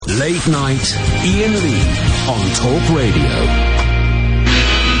Late Night, Iain Lee on Talk Radio.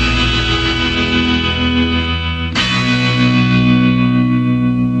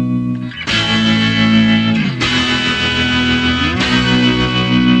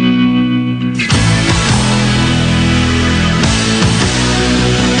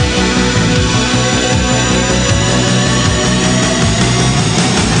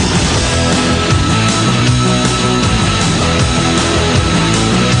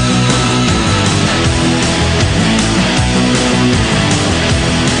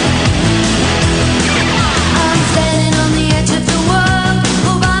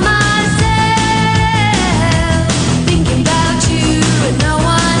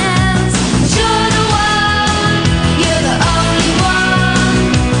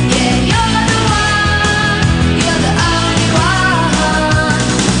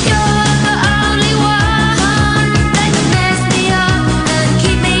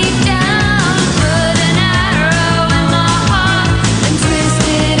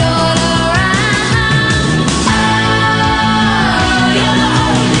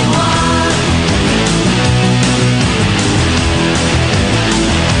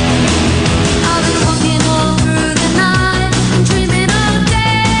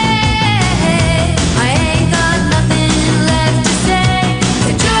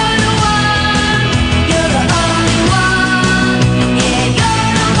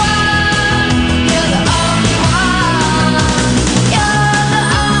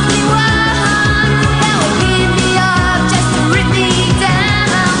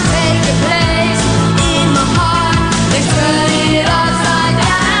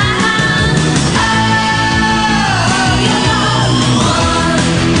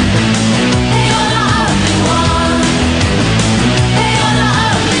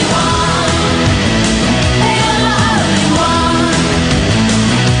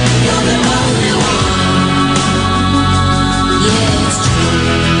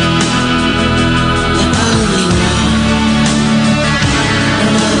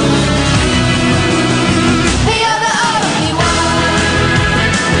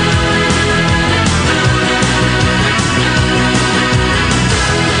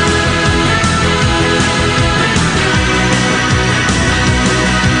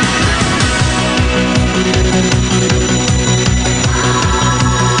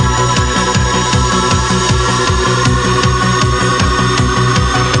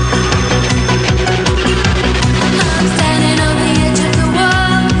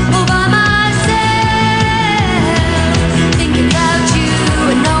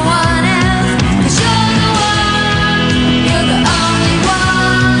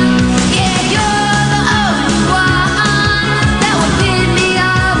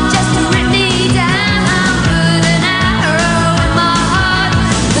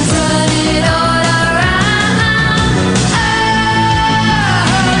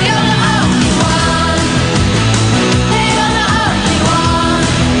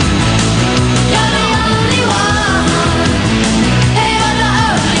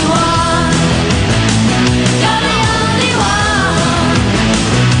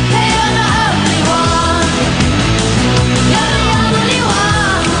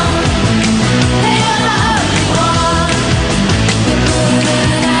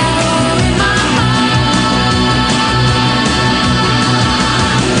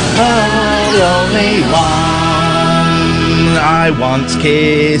 I once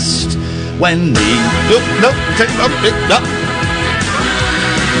kissed Wendy.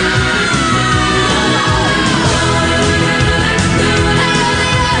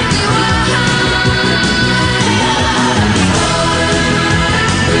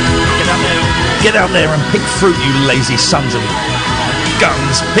 Get out there and pick fruit, you lazy sons of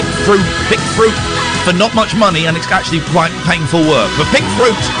guns. Pick fruit for not much money, and it's actually quite painful work. But pick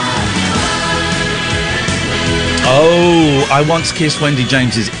fruit. Oh, I once kissed Wendy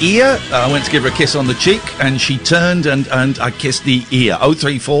James's ear. I went to give her a kiss on the cheek, and she turned, and I kissed the ear.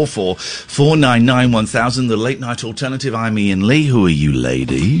 0344 499 1000, the Late Night Alternative. I'm Iain Lee. Who are you,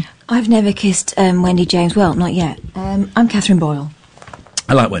 lady? I've never kissed Wendy James. Well, not yet. I'm Catherine Boyle.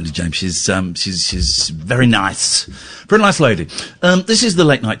 I like Wendy James. She's very nice. Very nice lady. This is the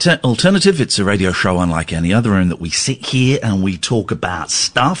Late Night Alternative. It's a radio show unlike any other in that we sit here and we talk about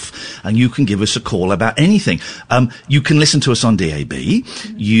stuff, and you can give us a call about anything. You can listen to us on DAB.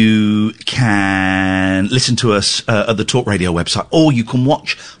 You can listen to us at the Talk Radio website, or you can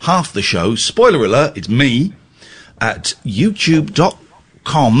watch half the show. Spoiler alert, it's me, at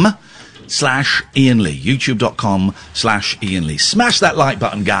youtube.com/. youtube.com/Iain Lee. youtube.com/Iain Lee. Smash that like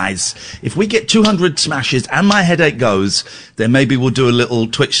button, guys. If we get 200 smashes and my headache goes, then maybe we'll do a little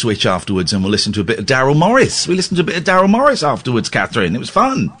Twitch switch afterwards and we'll listen to a bit of Daryl Morris. We listened to a bit of Daryl Morris afterwards, Catherine. It was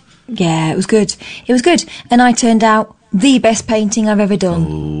fun. Yeah, it was good. It was good. And I turned out the best painting I've ever done.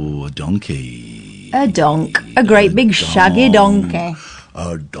 Oh, a donkey. A donk. A great big shaggy donkey.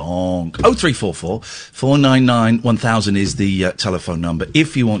 A donk. 0344 499 1000 is the telephone number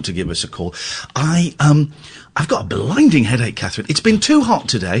if you want to give us a call. I've got a blinding headache, Catherine. It's been too hot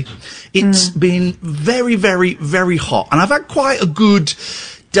today. It's been very, very, very hot. And I've had quite a good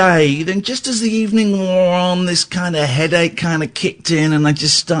day. Then just as the evening wore on, this kind of headache kind of kicked in and I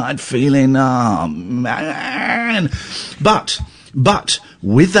just started feeling, oh, man. But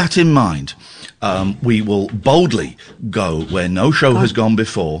with that in mind, we will boldly go where no show has gone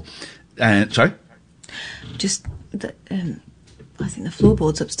before. Sorry? Just, I think the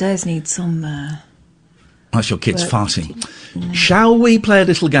floorboards upstairs need some... That's your kids farting. No. Shall we play a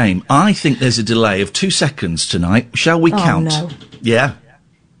little game? I think there's a delay of 2 seconds tonight. Shall we count? No. Yeah.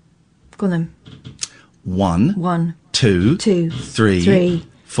 Go on then. 1, 2, 2, 3,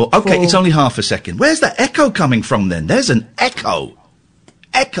 4. Okay, 4. It's only half a second. Where's that echo coming from then? There's an echo.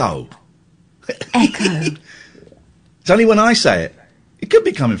 Echo. It's only when I say it. It could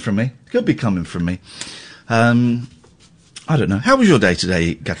be coming from me. I don't know. How was your day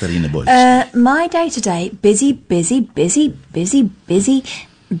today, Katarina Boys? My day today, busy.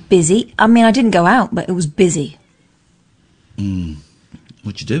 I mean, I didn't go out, but it was busy.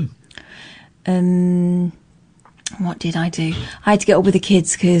 What'd you do? What did I do? I had to get up with the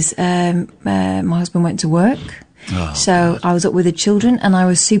kids because my husband went to work. Oh, so God. I was up with the children and I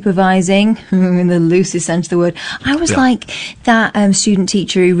was supervising, in the loosest sense of the word. I was like that student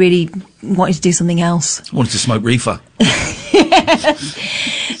teacher who really wanted to do something else. Wanted to smoke reefer.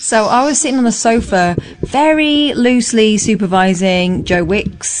 So I was sitting on the sofa, very loosely supervising Joe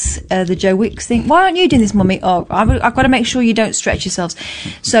Wicks, the Joe Wicks thing. Why aren't you doing this, Mummy? Oh, I've got to make sure you don't stretch yourselves.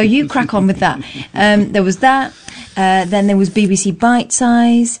 So you crack on with that. There was that. Then there was BBC Bite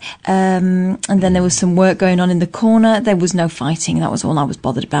Size, and then there was some work going on in the corner. There was no fighting. That was all I was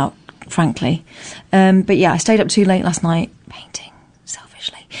bothered about, frankly. But yeah, I stayed up too late last night painting,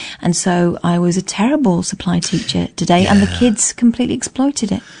 selfishly. And so I was a terrible supply teacher today, and the kids completely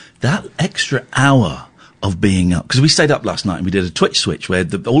exploited it. That extra hour of being up, because we stayed up last night and we did a Twitch switch where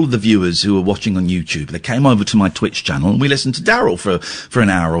all of the viewers who were watching on YouTube, they came over to my Twitch channel and we listened to Daryl for an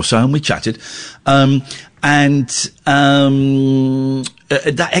hour or so and we chatted. That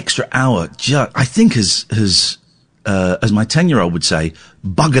extra hour, I think has as my 10-year-old would say,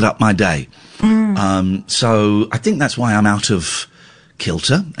 buggered up my day. So I think that's why I'm out of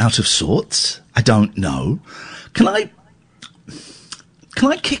kilter, out of sorts. I don't know. Can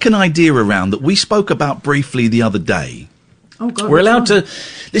I kick an idea around that we spoke about briefly the other day? Oh God! We're allowed to.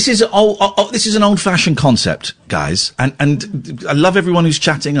 This is an old-fashioned concept, guys, and I love everyone who's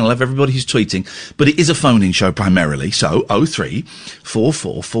chatting and I love everybody who's tweeting, but it is a phone-in show primarily. So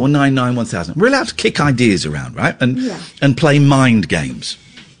 0344 499 1000. We're allowed to kick ideas around, right? And play mind games.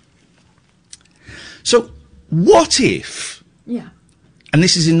 So what if? Yeah. And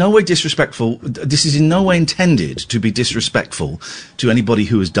this is in no way disrespectful. This is in no way intended to be disrespectful to anybody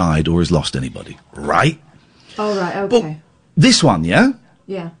who has died or has lost anybody, right? Oh, right, okay. But this one, yeah?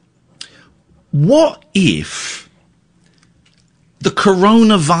 Yeah. What if the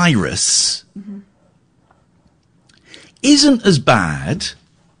coronavirus isn't as bad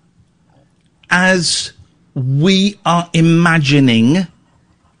as we are imagining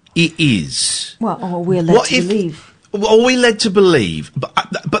it is? Well, or we're led to believe. Are we led to believe?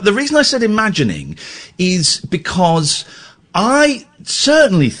 But the reason I said imagining is because I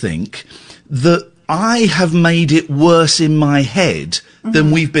certainly think that I have made it worse in my head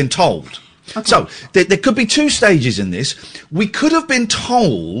than we've been told. Okay. So there could be two stages in this. We could have been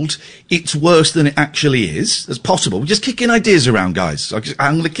told it's worse than it actually is. That's possible. We're just kicking ideas around, guys.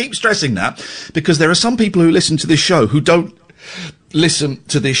 I'm going to keep stressing that because there are some people who listen to this show who don't listen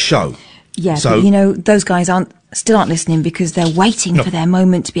to this show. Yeah, so, but, you know, those guys still aren't listening because they're waiting for their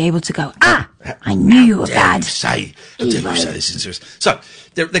moment to be able to go, I knew you were bad. How dare you say this in serious. So,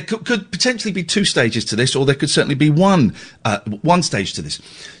 there could potentially be two stages to this, or there could certainly be one stage to this.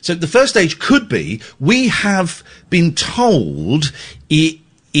 So the first stage could be, we have been told it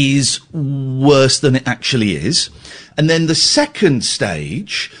is worse than it actually is. And then the second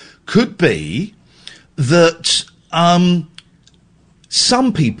stage could be that,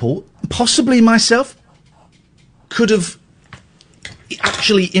 some people, possibly myself, could have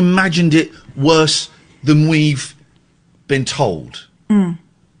actually imagined it worse than we've been told.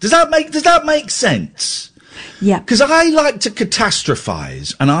 Does that make sense? Yeah. Because I like to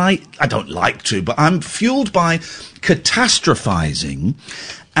catastrophise, and I don't like to, but I'm fueled by catastrophizing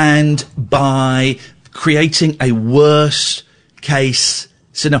and by creating a worse case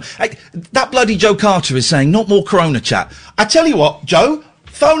scenario. That bloody Joe Carter is saying, not more Corona chat. I tell you what, Joe,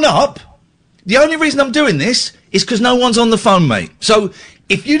 phone up. The only reason I'm doing this is because no one's on the phone, mate. So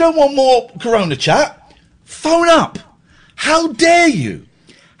if you don't want more Corona chat, phone up. How dare you?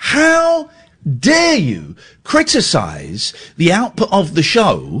 How dare you criticise the output of the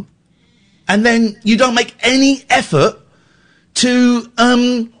show and then you don't make any effort to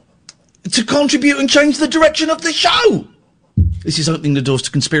contribute and change the direction of the show? This is opening the doors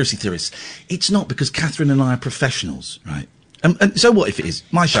to conspiracy theorists. It's not, because Katherine and I are professionals, right? And so what if it is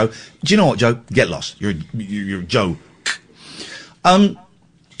my show? Do you know what, Joe? Get lost. You're a joke.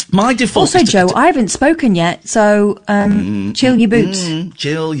 My default. Also, Joe, I haven't spoken yet, so chill your boots.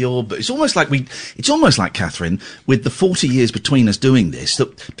 Chill your boots. It's almost like Katherine, with the 40 years between us doing this.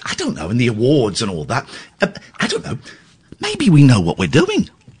 That I don't know, and the awards and all that. I don't know. Maybe we know what we're doing.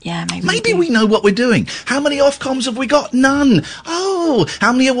 Yeah, maybe we know what we're doing. How many Ofcoms have we got? None. Oh,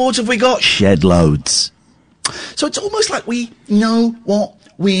 how many awards have we got? Shed loads. So it's almost like we know what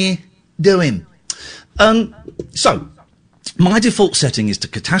we're doing. So my default setting is to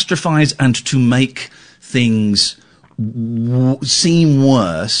catastrophise and to make things seem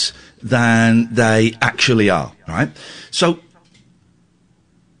worse than they actually are, right? So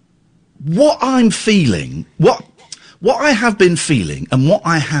what I'm feeling, what I have been feeling and what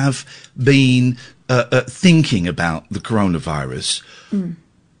I have been thinking about the coronavirus,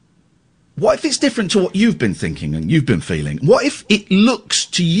 what if it's different to what you've been thinking and you've been feeling? What if it looks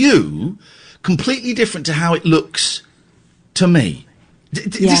to you completely different to how it looks to me?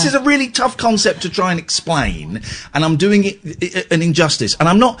 This is a really tough concept to try and explain, and I'm doing it an injustice. And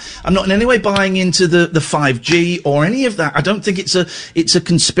I'm not in any way buying into the 5G or any of that. I don't think it's a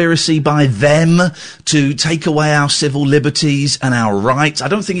conspiracy by them to take away our civil liberties and our rights. I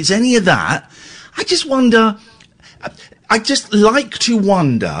don't think it's any of that. I just wonder. I just like to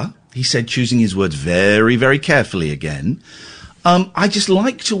wonder. He said, choosing his words very, very carefully again. I just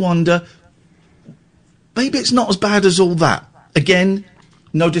like to wonder. Maybe it's not as bad as all that. Again,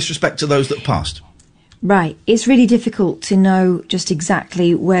 no disrespect to those that passed. Right. It's really difficult to know just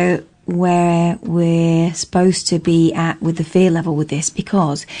exactly where we're supposed to be at with the fear level with this,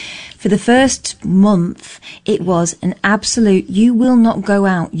 because for the first month it was an absolute, you will not go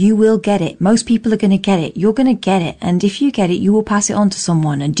out, you will get it. Most people are going to get it. You're going to get it. And if you get it, you will pass it on to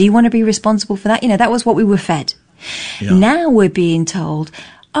someone. And do you want to be responsible for that? You know, that was what we were fed. Yeah. Now we're being told,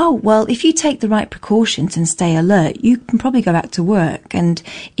 oh, well, if you take the right precautions and stay alert, you can probably go back to work. And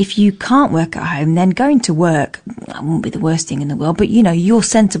if you can't work at home, then going to work won't be the worst thing in the world. But, you know, you're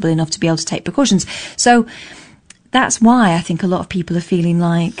sensible enough to be able to take precautions. So that's why I think a lot of people are feeling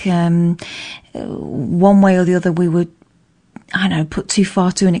like one way or the other we were, I don't know, put too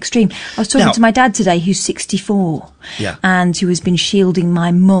far to an extreme. I was talking to my dad today, who's 64, and who has been shielding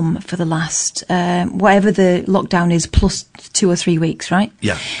my mum for the last, whatever the lockdown is, plus 2 or 3 weeks, right?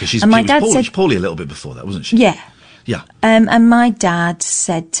 Yeah, because she was poorly a little bit before that, wasn't she? Yeah. Yeah. And my dad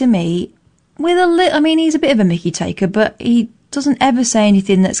said to me, with I mean, he's a bit of a mickey taker, but he doesn't ever say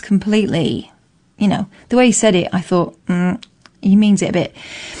anything that's completely, you know, the way he said it, I thought, he means it a bit.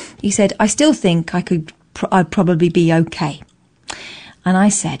 He said, I still think I'd probably be okay. And I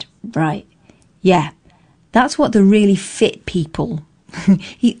said, right, yeah, that's what the really fit people,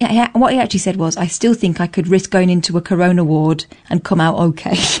 what he actually said was, I still think I could risk going into a corona ward and come out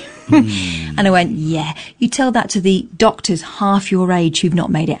okay. And I went, yeah, you tell that to the doctors half your age who've not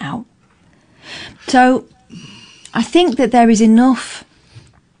made it out. So I think that there is enough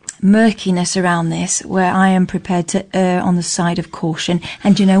murkiness around this where I am prepared to err on the side of caution.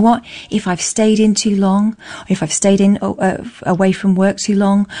 And you know what? If I've stayed in too long, or if I've stayed in away from work too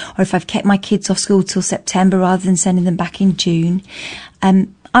long, or if I've kept my kids off school till September rather than sending them back in June,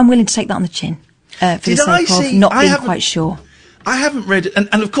 I'm willing to take that on the chin for the sake of not being quite sure. I haven't read it,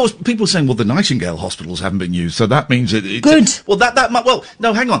 and of course people are saying, well, the Nightingale hospitals haven't been used, so that means it's good. Well, that might, well,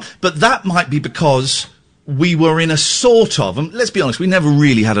 no, hang on, but that might be because we were in a sort of, and let's be honest, we never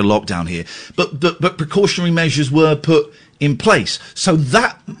really had a lockdown here, but precautionary measures were put in place. So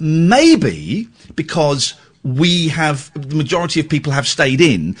that may be because the majority of people have stayed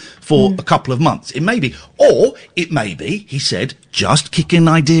in for a couple of months. It may be. Or it may be, he said, just kicking an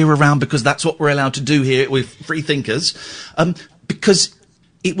idea around because that's what we're allowed to do here with free thinkers, because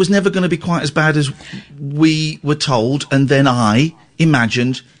it was never going to be quite as bad as we were told, and then I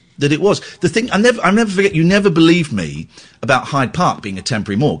imagined that it was. The thing, I'll never forget, you never believed me about Hyde Park being a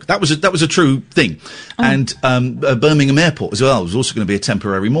temporary morgue. That was a true thing. And Birmingham Airport as well was also going to be a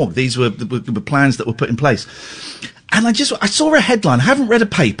temporary morgue. These were the plans that were put in place. And I saw a headline. I haven't read a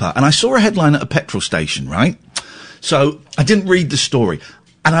paper, and I saw a headline at a petrol station, right? So I didn't read the story.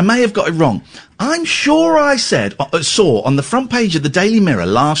 And I may have got it wrong. I'm sure I saw on the front page of the Daily Mirror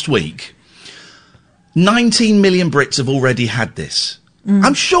last week, 19 million Brits have already had this.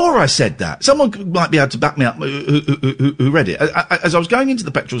 I'm sure I said that. Someone might be able to back me up who read it. As I was going into the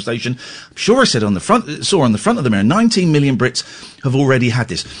petrol station, I'm sure I said on the front of the Mirror, 19 million Brits have already had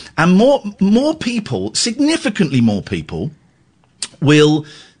this. And more people, significantly more people, will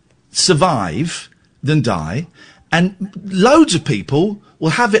survive than die. And loads of people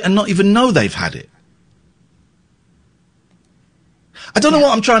will have it and not even know they've had it. I don't know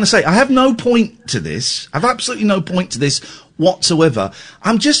what I'm trying to say. I have no point to this. I've absolutely no point to this whatsoever.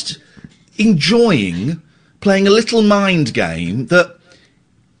 I'm just enjoying playing a little mind game that,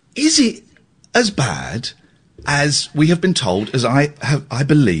 is it as bad as we have been told, as I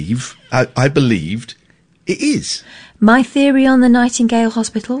believed it is? My theory on the Nightingale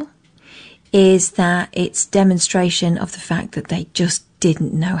Hospital is that it's demonstration of the fact that they just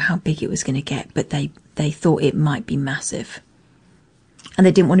didn't know how big it was going to get, but they thought it might be massive. And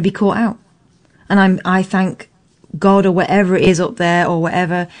they didn't want to be caught out. And I thank God, or whatever it is up there, or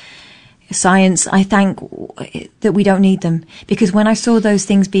whatever science, I thank that we don't need them. Because when I saw those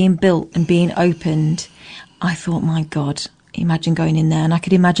things being built and being opened, I thought, my God, imagine going in there. And I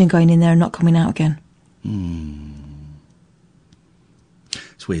could imagine going in there and not coming out again.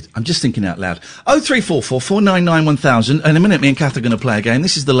 It's weird. I'm just thinking out loud. 0344 499 1000. In a minute, me and Kath are going to play a game.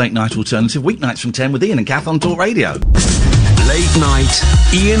 This is the Late Night Alternative, weeknights from 10 with Iain and Kath on Talk Radio. Late Night,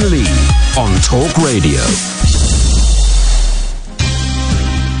 Iain Lee on Talk Radio.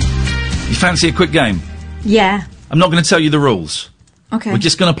 You fancy a quick game? Yeah. I'm not going to tell you the rules. Okay. We're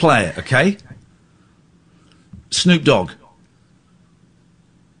just going to play it, okay? Snoop Dogg.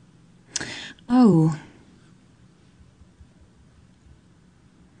 Oh.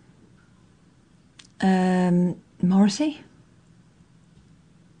 Morrissey?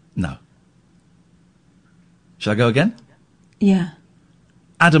 No. Shall I go again? Yeah.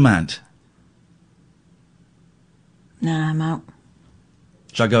 Adamant. Nah, I'm out.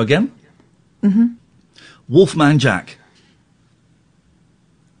 Shall I go again? Mm-hmm. Wolfman Jack.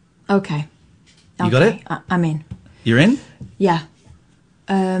 Okay. You got it? I'm in. You're in? Yeah.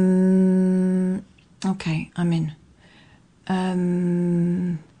 Okay, I'm in.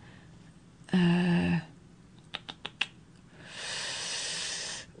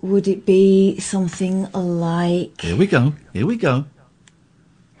 Would it be something like... Here we go.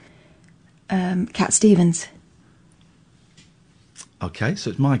 Cat Stevens? Okay, so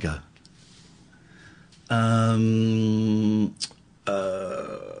it's my go.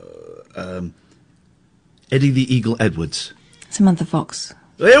 Eddie the Eagle Edwards. Samantha Fox?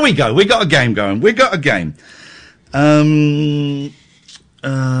 There we go. We got a game going.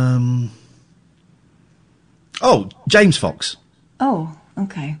 Oh, James Fox. Oh,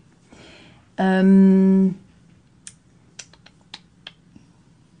 okay.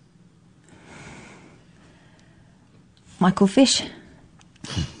 Michael Fish?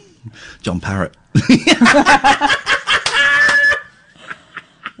 John Parrott.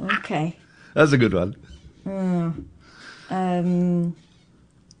 Okay. That's a good one.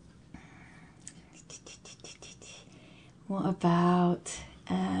 What about...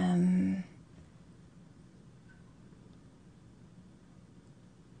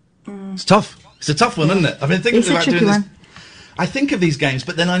 It's tough. It's a tough one, isn't it? I've been thinking about doing this. One. I think of these games,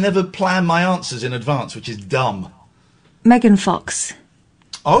 but then I never plan my answers in advance, which is dumb. Megan Fox?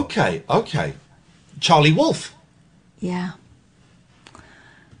 Okay. Charlie Wolf? Yeah.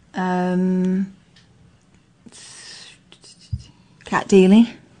 Cat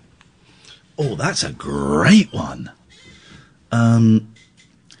Deeley? Oh, that's a great one.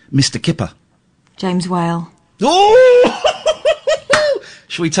 Mr. Kipper? James Whale? Oh!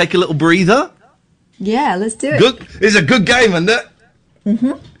 Shall we take a little breather? Yeah, let's do it. Good. It's a good game, isn't it?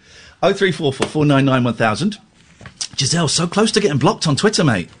 Mm-hmm. 0344 499 1000. Giselle, so close to getting blocked on Twitter,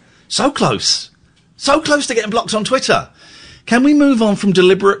 mate. So close. So close to getting blocked on Twitter. Can we move on from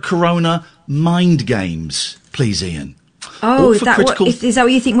deliberate corona mind games, please, Iain? Oh, is that what you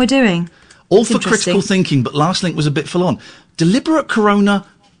think we're doing? All for critical thinking, but last link was a bit full on. Deliberate corona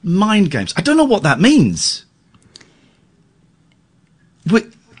mind games. I don't know what that means.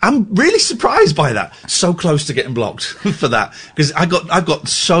 I'm really surprised by that. So close to getting blocked for that, because I've got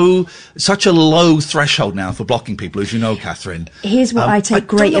such a low threshold now for blocking people, as you know, Catherine. Here's what I take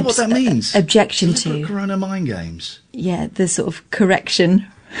great what that means. Objection to. Corona mind games. Yeah, the sort of correction.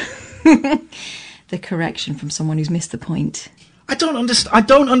 The correction from someone who's missed the point. I don't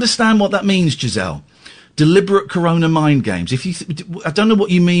understand what that means, Giselle. Deliberate corona mind games. I don't know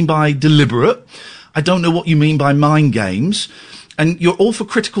what you mean by deliberate. I don't know what you mean by mind games. And you're all for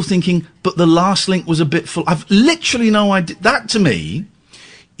critical thinking, but the last link was a bit full. I've literally no idea. That to me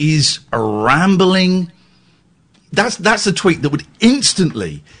is a rambling. That's a tweet that would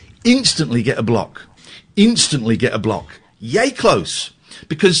instantly get a block. Instantly get a block. Yay close.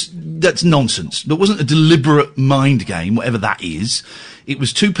 Because that's nonsense. There wasn't a deliberate mind game, whatever that is. It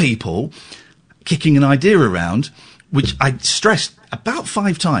was two people kicking an idea around, which I stressed about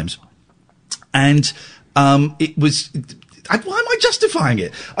 5 times. And it was... why am I justifying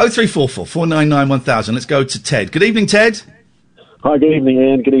it? 0344 499 1000. Let's go to Ted. Good evening, Ted. Hi, good evening,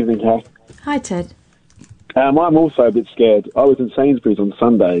 Ian. Good evening, Kath. Hi, Ted. I'm also a bit scared. I was in Sainsbury's on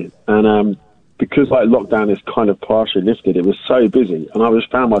Sunday, and because lockdown is kind of partially lifted, it was so busy, and I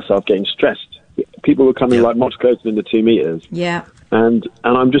found myself getting stressed. People were coming much closer than the 2 meters. Yeah. And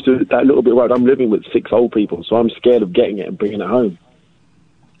I'm just that little bit worried. I'm living with 6 old people, so I'm scared of getting it and bringing it home.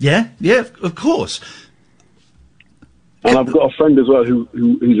 Yeah, of course. And I've got a friend as well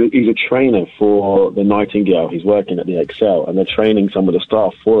he's a trainer for the Nightingale. He's working at the Excel, and they're training some of the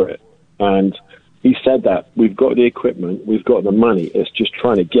staff for it. And he said that we've got the equipment, we've got the money. It's just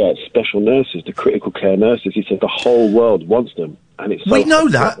trying to get special nurses, the critical care nurses. He said the whole world wants them, and it's. We know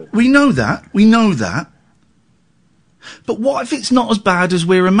that. We know that. But what if it's not as bad as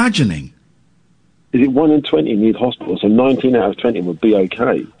we're imagining? Is it 1 in 20 need hospital? So 19 out of 20 would be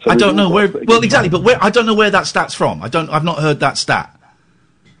okay. So I don't know where. Well, exactly, but I don't know where that stat's from. I've not heard that stat.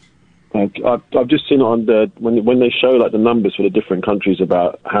 I've just seen it on when they show the numbers for the different countries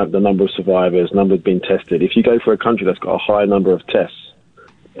about how the number of survivors, numbers being tested. If you go for a country that's got a high number of tests,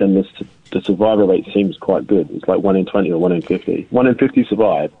 then the survival rate seems quite good. It's like 1 in 20 or 1 in 50. 1 in 50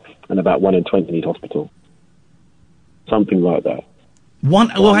 survive, and about 1 in 20 need hospital. Something like that.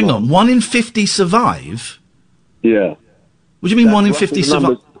 Hang on. 1 in 50 survive? Yeah. What do you mean 1 in 50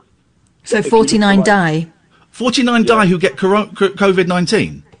 survive? So 49 die. 49 die who get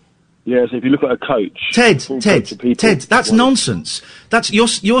COVID-19? Yeah, so if you look at a coach... Ted, that's nonsense.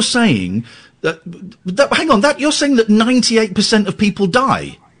 You're saying that... Hang on, you're saying that 98% of people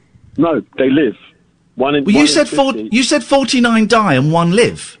die? No, they live. You said 49 die and 1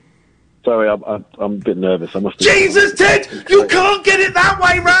 live. Sorry, I'm a bit nervous. I must. Jesus, Ted, you can't get it that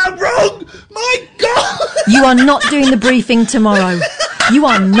way round wrong. My God! You are not doing the briefing tomorrow. You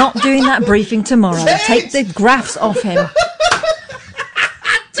are not doing that briefing tomorrow. Ted! Take the graphs off him.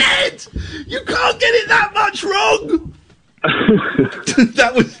 Ted, you can't get it that much wrong.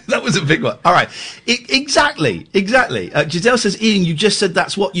 that was a big one. All right, exactly. Giselle says, Ian, you just said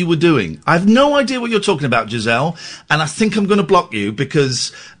that's what you were doing. I have no idea what you're talking about, Giselle, and I think I'm going to block you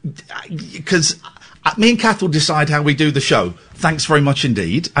because me and Kath will decide how we do the show. Thanks very much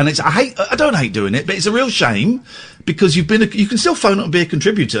indeed. And I don't hate doing it, but it's a real shame because you can still phone up and be a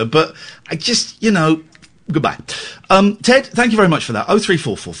contributor, but I just goodbye. Ted, thank you very much for that.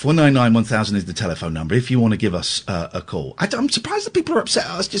 0344 499 1000 is the telephone number if you want to give us a call. I'm surprised that people are upset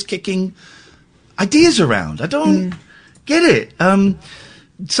at us just kicking ideas around. I don't get it. Actually,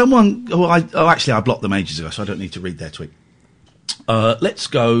 I blocked them ages ago, so I don't need to read their tweet. Let's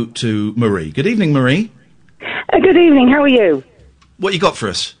go to Marie. Good evening, Marie. Good evening. How are you? What you got for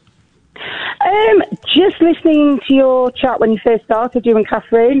us? Just listening to your chat when you first started, you and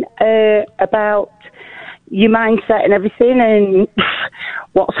Catherine, about your mindset and everything and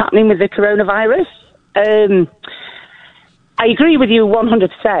what's happening with the coronavirus. I agree with you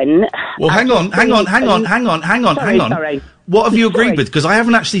 100%. Well, hang on. Sorry. What have you agreed with? Because I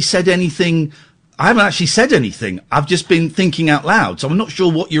haven't actually said anything. I've just been thinking out loud, so I'm not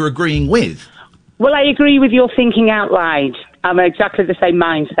sure what you're agreeing with. Well, I agree with your thinking out loud. I'm exactly the same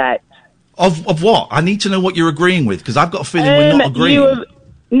mindset. Of what? I need to know what you're agreeing with, because I've got a feeling we're not agreeing.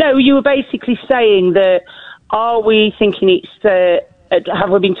 You were basically saying that, are we thinking it's, have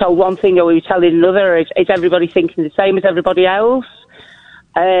we been told one thing or are we telling another? Is everybody thinking the same as everybody else?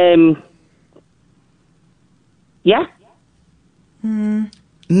 Yeah?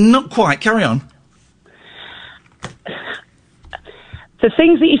 Not quite. Carry on. The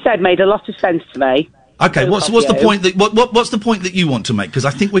things that you said made a lot of sense to me. Okay, what's the point that what's the point that you want to make? Because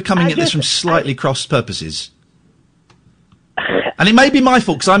I think we're coming at this from slightly cross purposes. And it may be my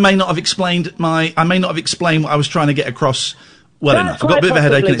fault because I may not have explained what I was trying to get across well That's enough. I've got a bit of a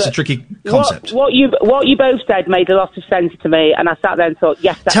headache and it's a tricky concept. What you both said made a lot of sense to me, and I sat there and thought,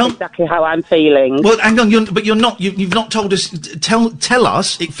 yes, that's exactly how I'm feeling. Well, hang on, you're not. You've not told us. Tell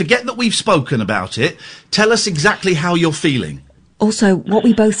us. Forget that we've spoken about it. Tell us exactly how you're feeling. Also, what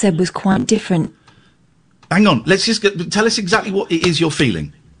we both said was quite different. Hang on. Let's just tell us exactly what it is you're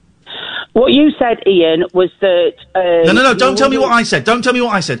feeling. What you said, Ian, was that... No, don't tell me what I said. Don't tell me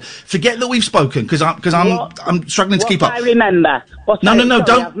what I said. Forget that we've spoken, because I'm struggling to keep up. I remember. Don't...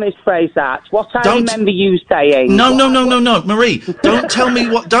 I've misphrased that. What I remember you saying... No, Marie, don't tell me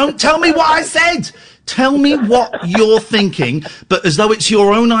what I said! Tell me what you're thinking, but as though it's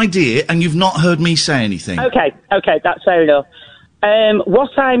your own idea and you've not heard me say anything. Okay, that's fair enough.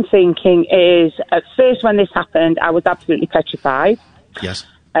 What I'm thinking is, at first when this happened, I was absolutely petrified. Yes.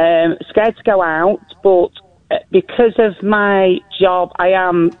 Scared to go out, but because of my job, I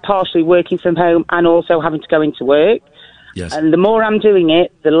am partially working from home and also having to go into work. Yes. And the more I'm doing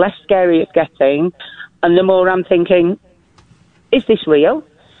it, the less scary it's getting, and the more I'm thinking, is this real?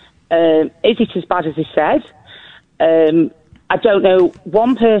 Is it as bad as he said? I don't know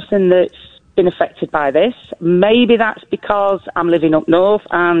one person that's been affected by this. Maybe that's because I'm living up north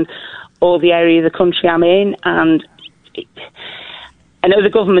and or the area of the country I'm in, and I know the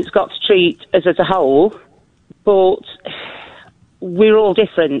government's got to treat us as a whole, but we're all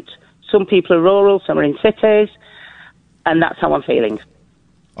different. Some people are rural, some are in cities, and that's how I'm feeling.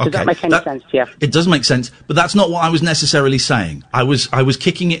 Does that make any sense to you? It does make sense, but that's not what I was necessarily saying. I was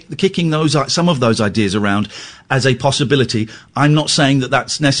kicking some of those ideas around as a possibility. I'm not saying that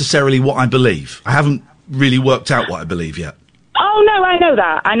that's necessarily what I believe. I haven't really worked out what I believe yet. Oh no, I know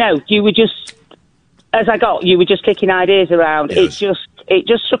that. I know you were just, you were just kicking ideas around. Yes. It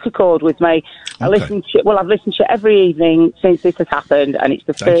just struck a chord with me. I've listened to it every evening since this has happened, and it's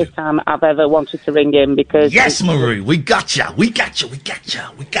the first time I've ever wanted to ring in because... Yes, Marie, we got you. Well, thank you.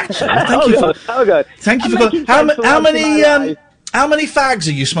 Thank you for calling. How many fags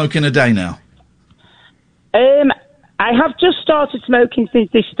are you smoking a day now? I have just started smoking since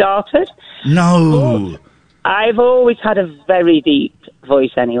this started. No. I've always had a very deep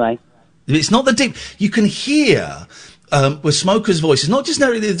voice anyway. It's not the deep... You can hear... with smoker's voice, it's not just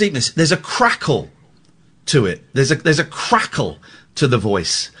necessarily the deepness. There's a crackle to it. There's a crackle to the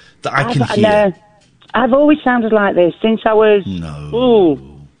voice that I can hear. I've always sounded like this since I was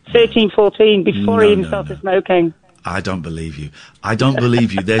 13, 14, before I even started smoking. I don't believe you.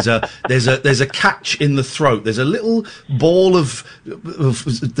 There's a catch in the throat. There's a little ball of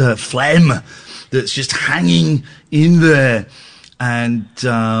phlegm that's just hanging in there. And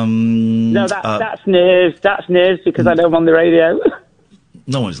no, that's nerves. That's nerves because I know I'm on the radio.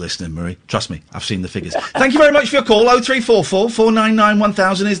 No one's listening, Marie. Trust me, I've seen the figures. Thank you very much for your call. 0344 499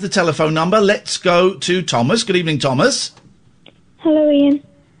 1000 is the telephone number. Let's go to Thomas. Good evening, Thomas. Hello, Ian.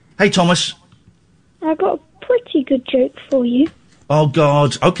 Hey, Thomas. I got a pretty good joke for you. Oh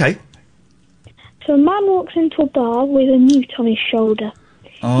God. Okay. So a man walks into a bar with a newt on his shoulder.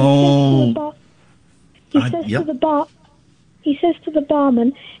 He says to the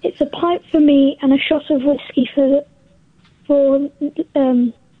barman, "It's a pint for me and a shot of whiskey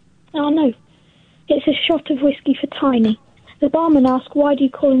it's a shot of whiskey for Tiny." The barman asks, "Why do you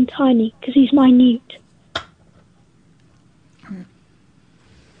call him Tiny?" "Because he's my newt."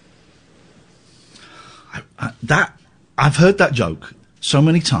 I've heard that joke so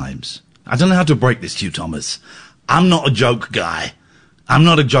many times. I don't know how to break this to you, Thomas. I'm not a joke guy. And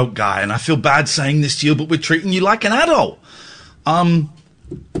I feel bad saying this to you, but we're treating you like an adult. Cool.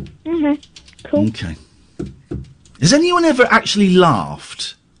 Okay. Has anyone ever actually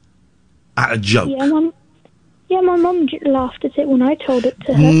laughed at a joke? Yeah, my mum laughed at it when I told it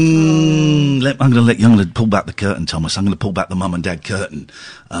to her. I'm going to pull back the curtain, Thomas. I'm going to pull back the mum and dad curtain.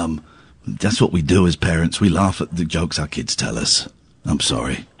 That's what we do as parents. We laugh at the jokes our kids tell us. I'm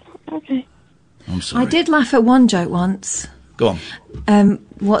sorry. Okay. I'm sorry. I did laugh at one joke once. Go on.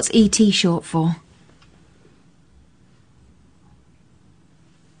 What's E.T. short for?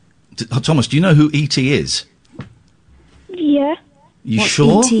 Thomas, do you know who E.T. is? Yeah. You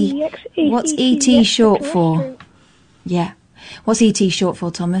sure? What's E.T. short for? Yeah. What's E.T. short for,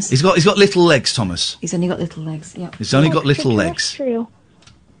 Thomas? He's got little legs, Thomas. He's only got little legs, yeah. He's only got little legs.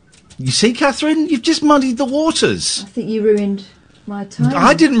 You see, Catherine? You've just muddied the waters. I think you ruined my time.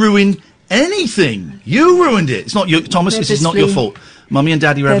 I didn't ruin anything. You ruined it. It's not you, Thomas. This is not your fault. Mummy and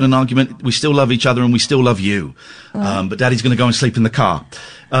Daddy are having an argument. We still love each other and we still love you. But Daddy's going to go and sleep in the car.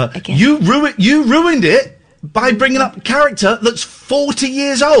 You ruined it by bringing up a character that's 40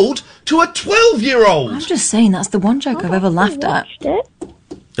 years old to a 12-year-old. I'm just saying that's the one joke I've ever laughed at.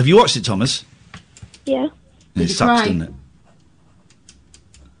 Have you watched it, Thomas? Yeah. It sucks, didn't it?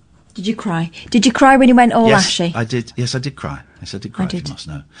 Did you cry? Did you cry when you went all Yes, ashy? I did. Yes, I did cry. Yes, I did cry. I did. You must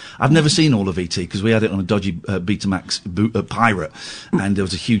know. I've never seen all of ET because we had it on a dodgy Betamax pirate, and there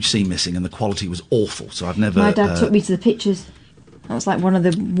was a huge scene missing, and the quality was awful. So I've never. My dad took me to the pictures. That was like one of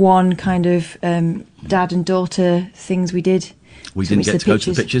the kind of dad and daughter things we did. We didn't get to go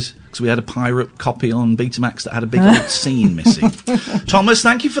to the pictures because we had a pirate copy on Betamax that had a big old scene missing. Thomas,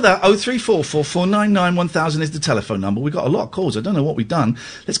 thank you for that. 03444991000 is the telephone number. We've got a lot of calls. I don't know what we've done.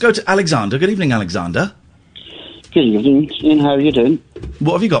 Let's go to Alexander. Good evening, Alexander. Good evening, Ian. How are you doing?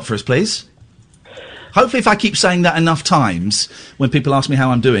 What have you got for us, please? Hopefully, if I keep saying that enough times, when people ask me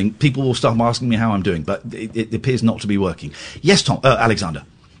how I'm doing, people will start asking me how I'm doing. But it appears not to be working. Yes, Alexander.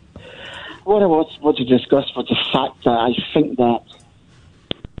 What I want to discuss was the fact that I think that...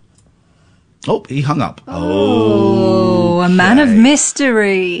 Oh, he hung up. Oh, a man of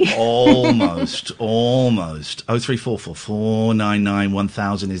mystery. Almost.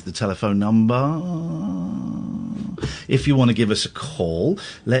 03444991000 is the telephone number. If you want to give us a call,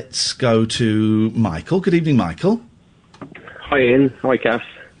 let's go to Michael. Good evening, Michael. Hi, Ian. Hi, Kath.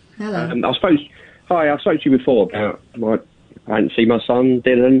 Hello. I spoke to you before about I hadn't seen my son,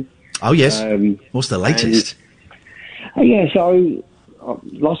 Dylan. Oh, yes. What's the latest? So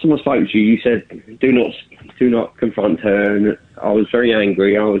last time I spoke to you, you said do not confront her, and I was very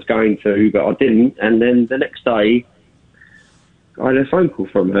angry. I was going to, but I didn't. And then the next day, I had a phone call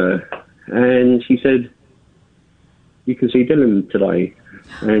from her, and she said, "You can see Dylan today,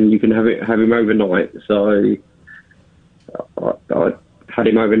 and you can have him overnight." So I had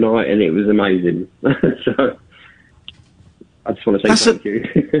him overnight, and it was amazing. So I just want to say thank you.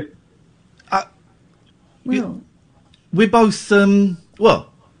 We're both, I'm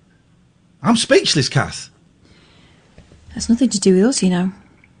speechless, Kath. That's nothing to do with us, you know.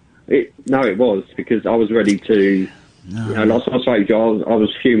 It was, because I was ready to... No. Last time I spoke to you, I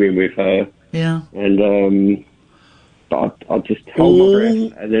was fuming with her. Yeah. And, but I just held my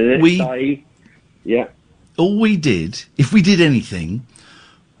breath. And then the next day... Yeah. All we did, if we did anything,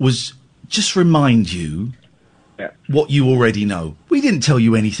 was just remind you what you already know. We didn't tell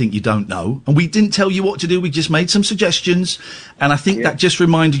you anything you don't know, and we didn't tell you what to do. We just made some suggestions, and I think that just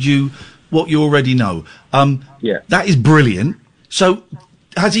reminded you what you already know. That is brilliant. So,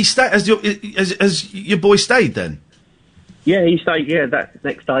 has he stayed? Has your boy stayed then? Yeah, he stayed. Yeah, that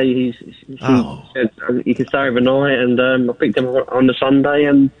next day he said he could stay overnight, and I picked him up on the Sunday,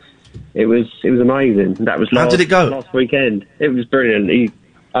 and it was amazing. That was how did it go? Last weekend. It was brilliant. He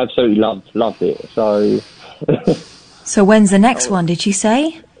absolutely loved it. So. So when's the next one, did she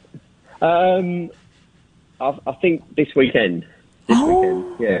say? I think this weekend.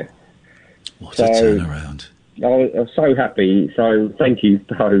 Weekend, yeah. What a turnaround. I was so happy. So thank you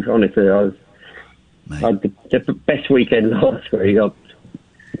both. Honestly, I had the best weekend last week.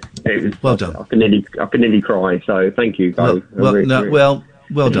 Well done. I could nearly cry. So thank you both. Well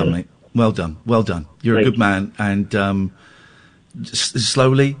done, mate. Well done. You're a good man, and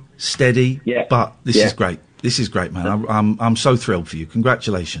slowly, steady. Yeah. But this is great. This is great, man. I'm so thrilled for you.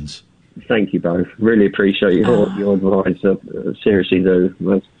 Congratulations. Thank you both. Really appreciate your advice. Seriously,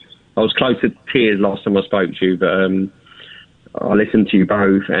 though. I was close to tears last time I spoke to you, but I listened to you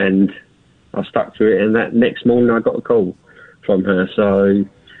both and I stuck to it. And that next morning I got a call from her. So,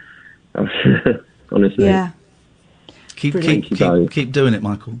 honestly. Yeah. Keep doing it,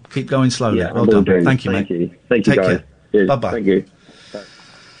 Michael. Keep going slowly. Yeah, well done. Thank you, mate. Thank you, Take guys. care. Bye-bye. Thank you.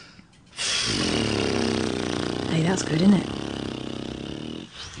 Hey, that's good, isn't it?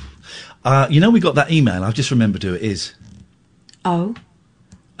 We got that email. I've just remembered who it is. Oh.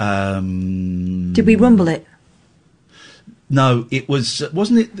 Did we rumble it? No, it was...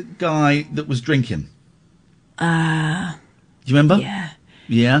 wasn't it the guy that was drinking? Do you remember? Yeah.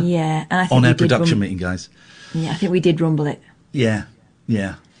 Yeah? Yeah. And I think on our production meeting, guys. Yeah, I think we did rumble it. Yeah.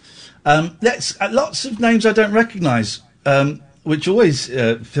 Let's lots of names I don't recognise, which always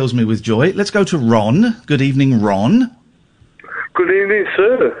fills me with joy. Let's go to Ron. Good evening, Ron. Good evening,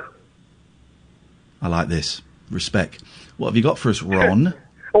 sir. I like this. Respect. What have you got for us, Ron?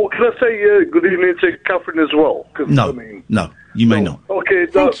 Oh, can I say good evening to Katherine as well? No, you may not. Okay,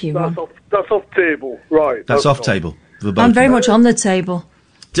 that's off table, right? That's off table. I'm very much on the table.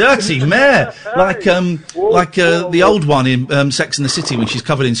 Dirty mare, like the old one in Sex and the City when she's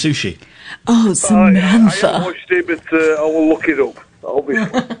covered in sushi. Oh, Samantha! I haven't watched it, but I will look it up.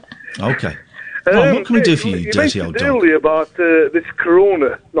 Obviously. Okay. Ron, what can we do for you, dirty old dog? Earlier about this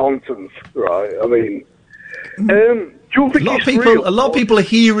Corona nonsense, right? I mean, do you think a lot of people are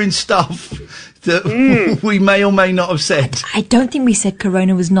hearing stuff that we may or may not have said. I don't think we said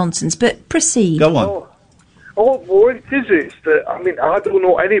Corona was nonsense, but proceed. Go on. all point is that, I mean, I don't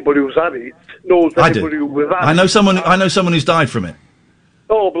know anybody who's had it, knows anybody who's had it. I know someone who's died from it.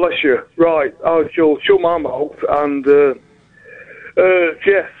 Oh, bless you. Right. I shall shut my mouth and,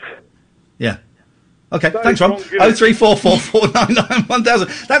 yes. Yeah. Okay, thanks, Ron.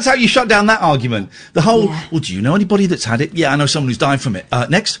 03444991000. That's how you shut down that argument. The whole, well, do you know anybody that's had it? Yeah, I know someone who's died from it.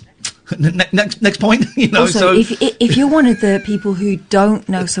 Next. Next point. You know, also, if you're one of the people who don't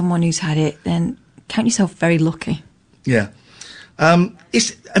know someone who's had it, then count yourself very lucky. Yeah. And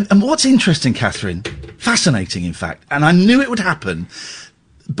what's interesting, Catherine, fascinating, in fact, and I knew it would happen,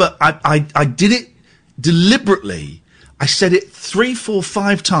 but I did it deliberately. I said it 3, 4,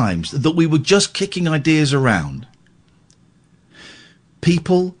 5 times that we were just kicking ideas around.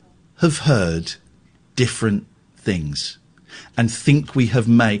 People have heard different things and think we have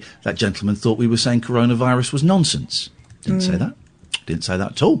made... That gentleman thought we were saying coronavirus was nonsense. Didn't say that. Didn't say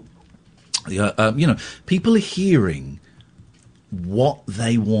that at all. You know, people are hearing what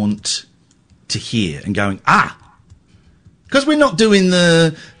they want to hear and going, because we're not doing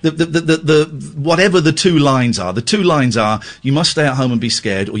the whatever the 2 lines are. The 2 lines are, you must stay at home and be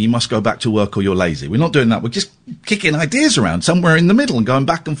scared, or you must go back to work, or you're lazy. We're not doing that. We're just kicking ideas around somewhere in the middle and going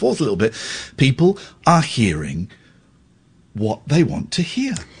back and forth a little bit. People are hearing what they want to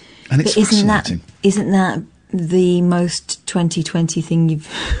hear. And it's fascinating. Isn't that the most 2020 thing you've...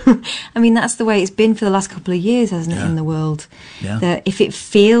 I mean, that's the way it's been for the last couple of years, hasn't it, in the world? Yeah. That if it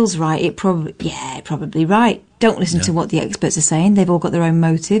feels right, it probably right. Don't listen to what the experts are saying. They've all got their own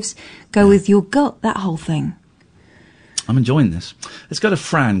motives. Go with your gut, that whole thing. I'm enjoying this. Let's go to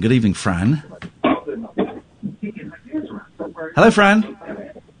Fran. Good evening, Fran. Hello, Fran.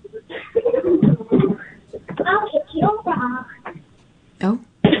 Oh.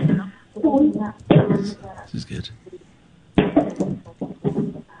 This is good.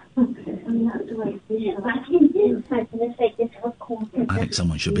 I think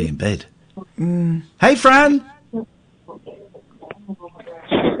someone should be in bed. Hey, Fran.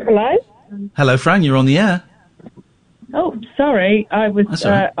 Hello? Hello, Fran. You're on the air. Oh, sorry. I was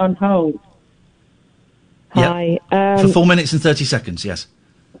on hold. Hi. For 4 minutes and 30 seconds, yes.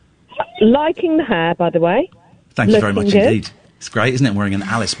 Liking the hair, by the way. Thank you very much indeed. It's great, isn't it? Wearing an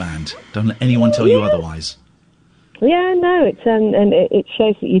Alice band. Don't let anyone tell you otherwise. Yeah, no, it's and it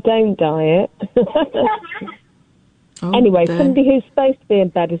shows that you don't dye it. Anyway, somebody who's supposed to be in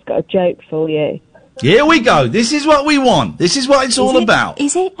bed has got a joke for you. Here we go. This is what we want. This is what it's all about.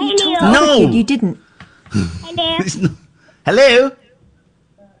 Is it? You told no. You didn't. Hello? Hello?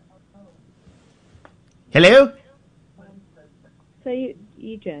 Hello? So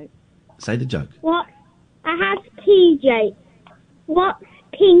you joke. Say the joke. What? I have 2 jokes. What's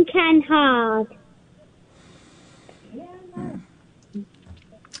pink and hard?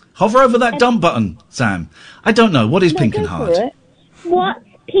 Hover over that dump button, Sam. I don't know. What is pink and hard? What's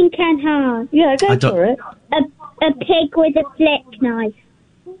pink and hard? Yeah, go for it. A pig with a flick knife.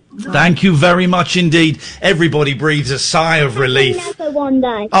 Thank you very much indeed. Everybody breathes a sigh of relief. Another one,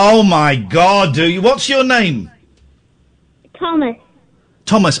 though. Oh, my God, do you? What's your name? Thomas.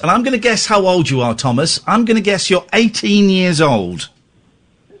 Thomas, and I'm going to guess how old you are, Thomas. I'm going to guess you're 18 years old.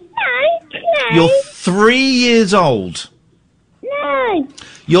 No. You're 3 years old. No.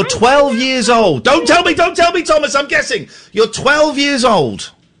 You're 12 years old. Don't tell me, Thomas, I'm guessing. You're 12 years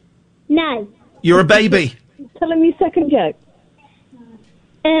old. No. You're a baby. Tell him your second joke.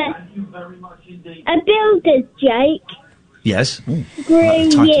 A builder's joke. Yes. Ooh,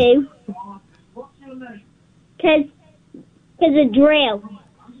 Grew you. Because a drill.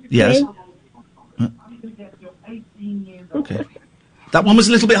 Yes. Okay. That one was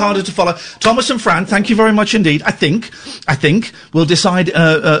a little bit harder to follow. Thomas and Fran, thank you very much indeed. I think we'll decide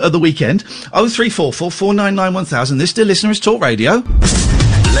at the weekend. 0344 499 1000. This, dear listener, is Talk Radio.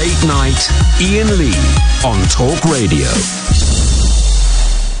 Late night, Iain Lee on Talk Radio.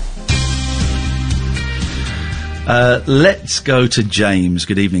 Let's go to James.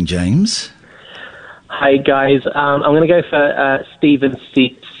 Good evening, James. Hi, guys. I'm going to go for Stephen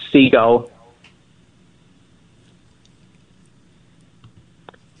Seagull.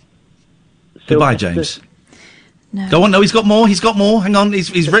 Goodbye, James. No. Go on. No, he's got more. Hang on.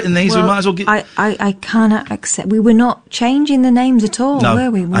 He's written these. Well, we might as well get... I cannot accept... We were not changing the names at all, no,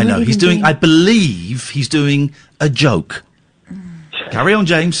 were we? I know. He's doing... I believe he's doing a joke. Carry on,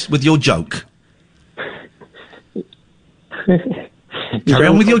 James, with your joke. Carry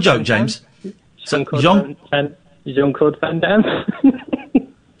on with your joke, James. Jean-Claude Van Damme.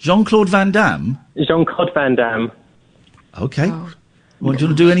 Jean-Claude Van Damme? Jean-Claude Van Damme. Okay. Well, do you want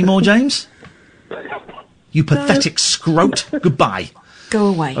to do any more, James? You pathetic scrote. Goodbye. Go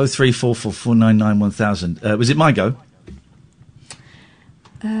away. 03444991000. Was it my go?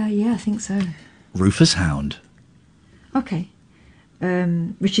 Yeah, I think so. Rufus Hound. Okay.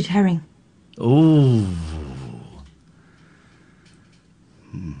 Richard Herring. Ooh.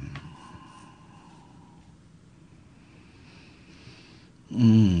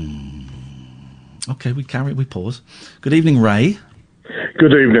 Okay, we pause. Good evening, Ray.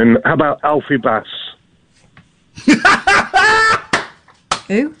 Good evening. How about Alfie Bass?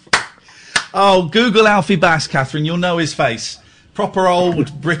 Who? Oh, Google Alfie Bass, Catherine. You'll know his face. Proper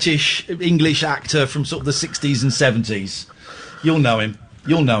old British English actor from sort of the 60s and 70s. You'll know him.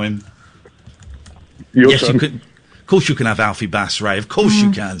 Yes, you could. Of course you can have Alfie Bass, Ray. Of course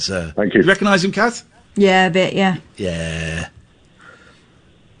you can, sir. Thank you. You recognise him, Kath? Yeah, a bit, yeah. Yeah.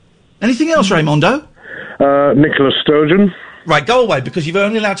 Anything else, Raymondo? Nicola Sturgeon. Right, go away, because you're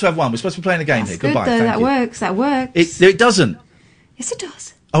only allowed to have one. We're supposed to be playing a game here. Good, Goodbye, though. thank you. That works. It doesn't. Yes, it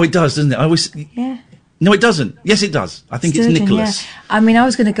does. Oh, it does, doesn't it? Yeah. No, it doesn't. Yes, it does. I think Sturgeon, it's Nicholas. Yeah. I mean, I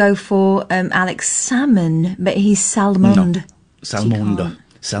was going to go for Alex Salmon, but he's Salmond. No.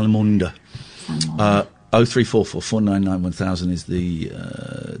 Salmonda. 03444991000 is the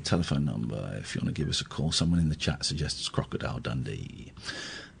telephone number if you want to give us a call. Someone in the chat suggests Crocodile Dundee.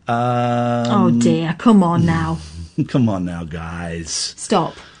 Oh dear, come on now. Come on now, guys.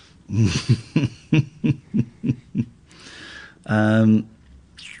 Stop.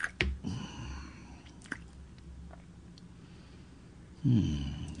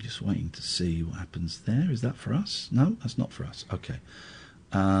 Just waiting to see what happens there. Is that for us? No, that's not for us. Okay.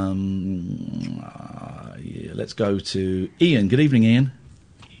 Yeah, let's go to Ian. Good evening, Ian.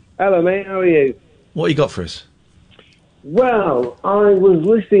 Hello, mate. How are you? What you got for us? Well, I was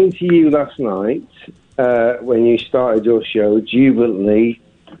listening to you last night when you started your show, jubilantly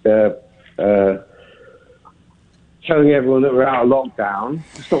telling everyone that we're out of lockdown.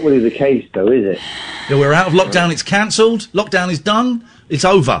 It's not really the case, though, is it? Yeah, we're out of lockdown. It's cancelled. Lockdown is done. It's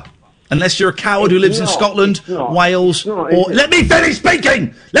over. Unless you're a coward who lives in Scotland, Wales, or... Let me finish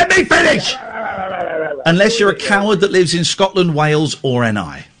speaking! Let me finish! Unless you're a coward that lives in Scotland, Wales, or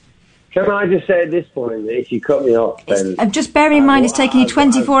NI. Can I just say at this point that if you cut me off, then... Just bear in mind it's taken you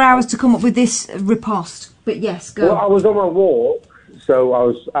 24 hours to come up with this riposte. But yes, go. Well, I was on my walk, so I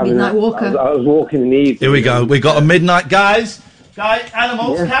was... Midnight walker. I was walking in the evening. Here we go. We got a midnight... Guys,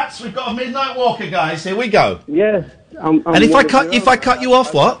 animals, cats, we've got a midnight walker, guys. Here we go. Yeah. And if I cut you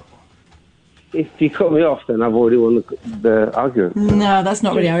off, what? If you cut me off, then I've already won the argument. No, that's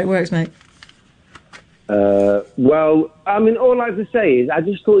not really how it works, mate. Well, I mean, all I have to say is I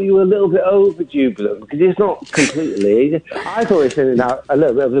just thought you were a little bit over jubilant, because it's not completely... I thought it was sending out a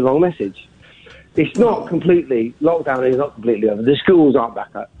little bit of the wrong message. It's not completely... Lockdown is not completely over. The schools aren't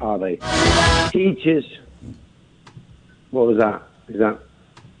back, are they? Teachers... What was that? Is that...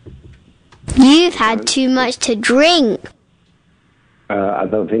 You've had too much to drink. I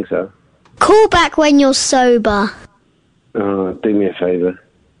don't think so. Call back when you're sober. Do me a favour.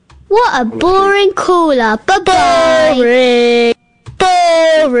 What a boring caller. Bye-bye.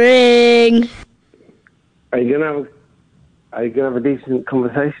 Boring. Are you gonna have a decent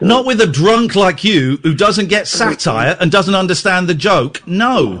conversation? Not with a drunk like you who doesn't get satire and doesn't understand the joke.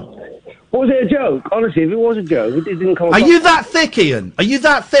 No. Was it a joke? Honestly, if it was a joke, it didn't come. Are you that thick, Ian? Are you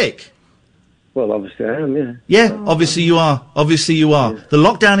that thick? Well, obviously I am, yeah. Yeah, obviously you are. Obviously you are. Yeah. The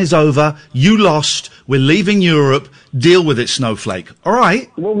lockdown is over. You lost. We're leaving Europe. Deal with it, snowflake. All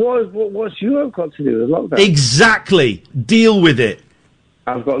right? Well, what's Europe got to do with lockdown? Exactly. Deal with it.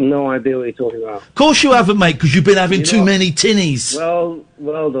 I've got no idea what you're talking about. Of course you haven't, mate, because you've been having too many tinnies.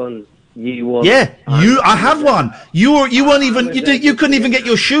 Well done. You won. Yeah, I have one. You weren't even. You couldn't even get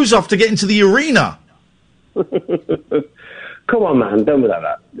your shoes off to get into the arena. Come on, man. Done with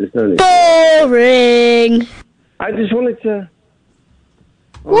that. There's no need. Boring. I just wanted to...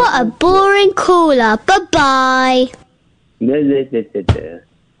 What a boring caller. Bye-bye. Why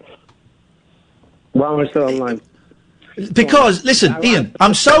am I still online? Because, listen, Ian,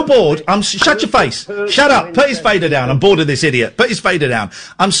 I'm so bored. Shut your face. Shut up. Put his fader down. I'm bored of this idiot. Put his fader down.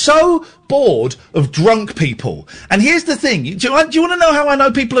 I'm so bored of drunk people. And here's the thing. Do you want to know how I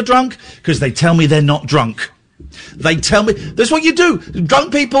know people are drunk? Because they tell me they're not drunk. They tell me... That's what you do.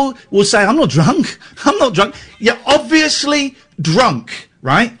 Drunk people will say, I'm not drunk. I'm not drunk. You're obviously drunk,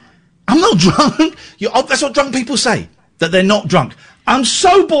 right? I'm not drunk. That's what drunk people say, that they're not drunk. I'm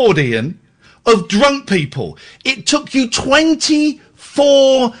so bored, Ian, of drunk people. It took you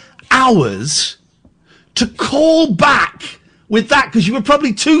 24 hours to call back with that because you were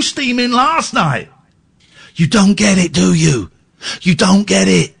probably too steaming last night. You don't get it, do you? You don't get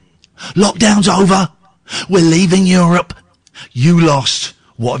it. Lockdown's over. We're leaving Europe. You lost.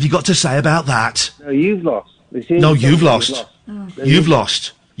 What have you got to say about that? No, you've lost. No, you've lost. You've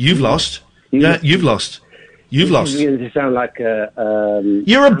lost. You've lost. Yeah, you've lost. You've lost. You're beginning to sound like a...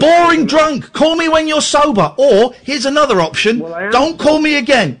 You're a boring drunk. Call me when you're sober. Or, here's another option. Don't call me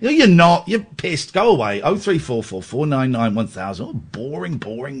again. No, you're not. You're pissed. Go away. 0344 499 1000. Oh, boring,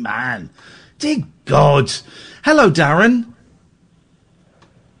 boring man. Dear God. Hello, Darren.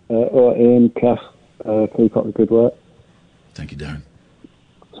 Ian, Kath, keep up the good work. Thank you, Darren.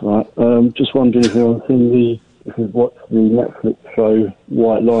 That's right. Just wondering if you've watched the Netflix show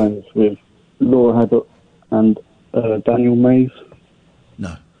White Lines with Laura Haddock and Daniel Mays.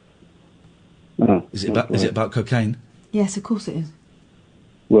 No. Oh, Is it about cocaine? Yes, of course it is.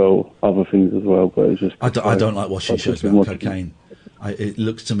 Well, other things as well, but it's just... I don't like watching shows about cocaine. It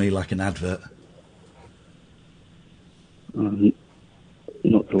looks to me like an advert.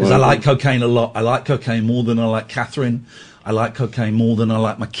 Because I like cocaine a lot. I like cocaine more than I like Katherine. I like cocaine more than I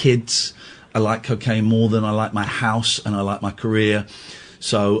like my kids. I like cocaine more than I like my house, and I like my career.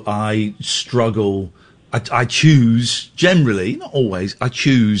 So I struggle. I choose, generally, not always, I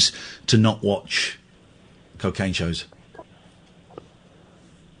choose to not watch cocaine shows.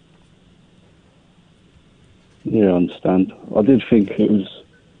 Yeah, I understand. I did think it was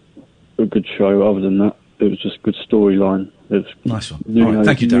a good show. Other than that, it was just a good storyline. Nice one. All right,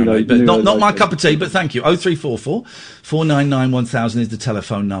 thank you, Darren. But not my cup of tea, but thank you. 0344 499 1000 is the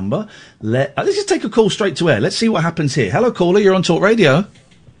telephone number. Let's just take a call straight to air. Let's see what happens here. Hello, caller. You're on Talk Radio.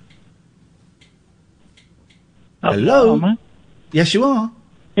 Hello. Man. Yes, you are.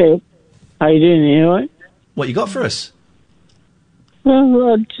 Hey, how you doing? You all right? What you got for us?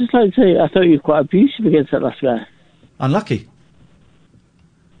 Well, I'd just like to say, I thought you were quite abusive against that last guy. Unlucky.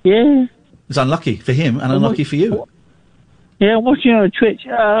 Yeah. It's unlucky for him and unlucky for you. Yeah, I'm watching you on Twitch.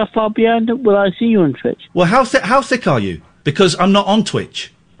 How far behind will I see you on Twitch? Well, how thick are you? Because I'm not on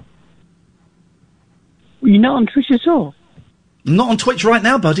Twitch. You're not on Twitch at all? I'm not on Twitch right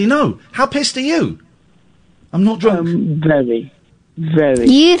now, buddy, no. How pissed are you? I'm not drunk. Very.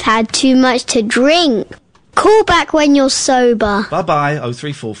 You've had too much to drink. Call back when you're sober. Bye-bye,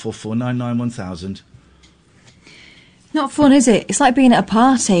 0344 499 1000. Not fun, is it? It's like being at a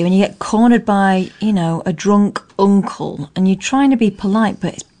party when you get cornered by, a drunk uncle and you're trying to be polite,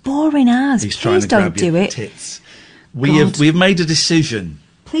 but it's boring as. He's Please don't do it. Tits. We have made a decision.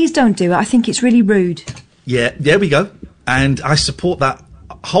 Please don't do it. I think it's really rude. Yeah, there we go. And I support that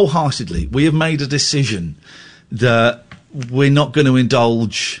wholeheartedly. We have made a decision that we're not going to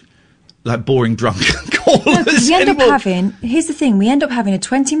indulge like boring drunk callers anymore. Here's the thing, we end up having a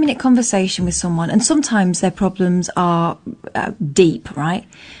 20-minute conversation with someone, and sometimes their problems are deep, right?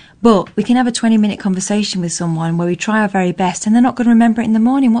 But we can have a 20-minute conversation with someone where we try our very best and they're not going to remember it in the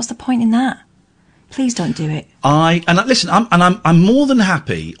morning. What's the point in that? Please don't do it. Listen, I'm more than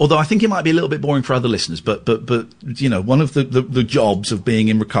happy, although I think it might be a little bit boring for other listeners, but one of the jobs of being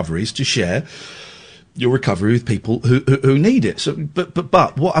in recovery is to share your recovery with people who need it. So,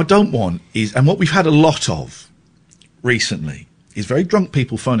 but what I don't want is, and what we've had a lot of recently, is very drunk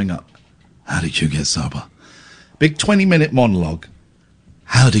people phoning up. How did you get sober? Big 20-minute monologue.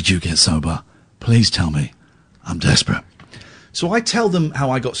 How did you get sober? Please tell me. I'm desperate. So I tell them how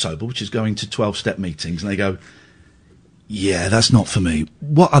I got sober, which is going to 12-step meetings, and they go, yeah, that's not for me.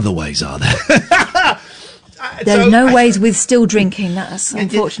 What other ways are there? There's no ways with still drinking. That's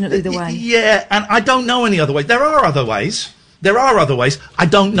unfortunately the way. Yeah, and I don't know any other ways. There are other ways. I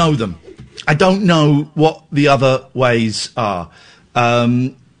don't know them. I don't know what the other ways are.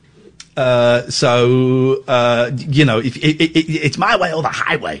 It's my way or the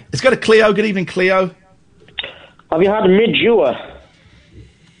highway. Let's go to Cleo. Good evening, Cleo. Have you had a mid-Jewer?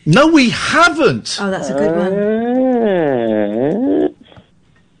 No, we haven't. Oh, that's a good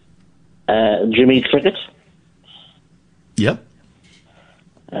one. Jimmy Cricket. Yep.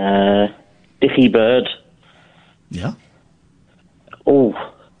 Dickie Bird. Yeah. Oh,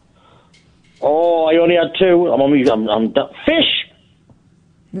 I only had two. I'm fish.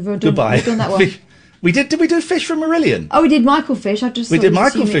 Goodbye. We've done that one. Did we do Fish from Marillion? Oh, we did Michael Fish. We did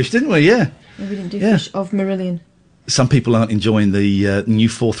Michael Fish, didn't we? Yeah. No, we didn't do Fish of Marillion. Some people aren't enjoying the new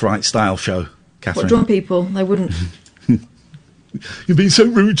Forthright style show, Katherine. What, drunk people? They wouldn't. You're being so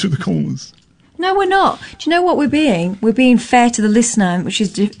rude to the callers. No, we're not. Do you know what we're being? We're being fair to the listener, which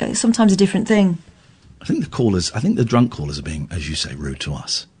is sometimes a different thing. I think the drunk callers are being, as you say, rude to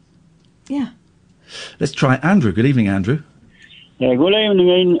us. Yeah. Let's try Andrew. Good evening, Andrew. Yeah, good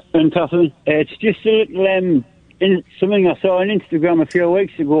evening, Ian, Katherine. It's just a little something I saw on Instagram a few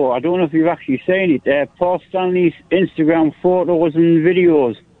weeks ago. I don't know if you've actually seen it. Paul Stanley's Instagram photos and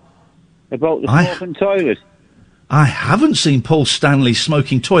videos about the smoking toilet. I haven't seen Paul Stanley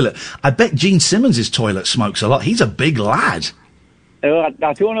smoking toilet. I bet Gene Simmons' toilet smokes a lot. He's a big lad. I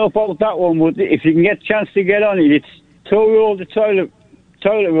don't know about that one, but if you can get a chance to get on it, it's 2 rolls of toilet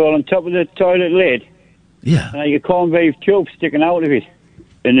roll on top of the toilet lid. Yeah. And you corned beef tube sticking out of it.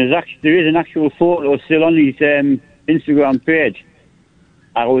 And there is an actual photo still on his Instagram page.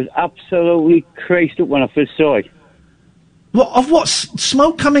 I was absolutely crazed up when I first saw it. What?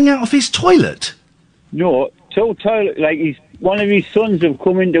 Smoke coming out of his toilet? No, toilet, like one of his sons have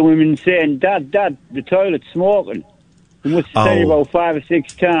come into him and saying, Dad, the toilet's smoking. He must have said it about 5 or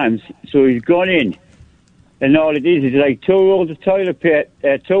 6 times. So he's gone in. And all it is like 2 rolls of toilet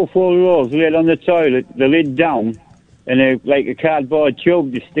paper, 2 full rolls laid on the toilet, the lid down, and a cardboard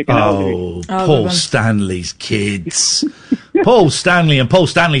tube just sticking out of it. Paul Stanley's kids. Paul Stanley and Paul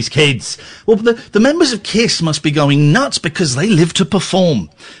Stanley's kids. Well, the members of KISS must be going nuts because they live to perform.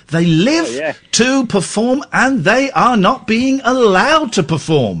 They live to perform, and they are not being allowed to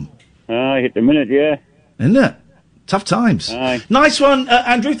perform. At the minute, yeah. Isn't it? Tough times. Aye. Nice one,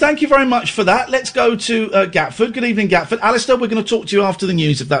 Andrew. Thank you very much for that. Let's go to Gatford. Good evening, Gatford. Alistair, we're going to talk to you after the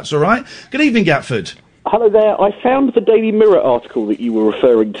news, if that's all right. Good evening, Gatford. Hello there. I found the Daily Mirror article that you were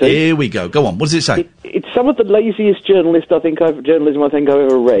referring to. Here we go. Go on. What does it say? It's some of the laziest journalism I think I've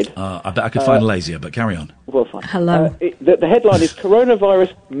ever read. I bet I could find lazier, but carry on. Well, fine. Hello. The headline is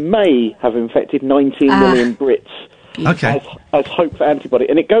coronavirus may have infected 19 million Brits. Okay. As hope for antibody.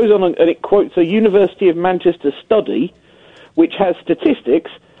 And it goes on and it quotes a University of Manchester study which has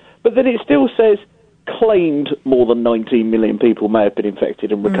statistics, but then it still says claimed more than 19 million people may have been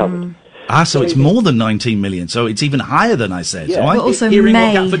infected and recovered. So it's more than 19 million, so it's even higher than I said. Yeah. Am I But also hearing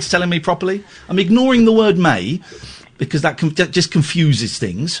may. what Gatford's telling me properly? I'm ignoring the word may, because that just confuses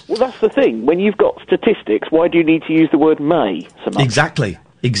things. Well, that's the thing. When you've got statistics, why do you need to use the word may so much? Exactly.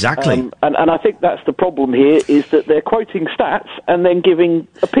 And I think that's the problem here, is that they're quoting stats and then giving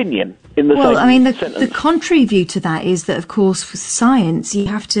opinion in the same sentence. The contrary view to that is that, of course, for science, you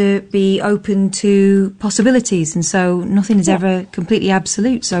have to be open to possibilities, and so nothing is ever completely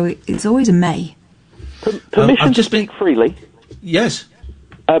absolute, so it's always a may. Permission to speak freely? Yes.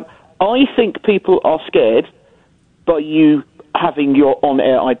 I think people are scared by you having your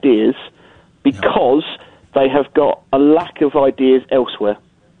on-air ideas because they have got a lack of ideas elsewhere.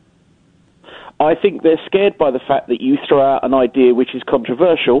 I think they're scared by the fact that you throw out an idea which is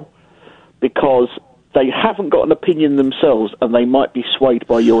controversial because they haven't got an opinion themselves and they might be swayed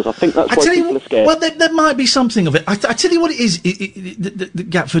by yours. I think that's why people are scared. Well, there might be something of it. I tell you what it is,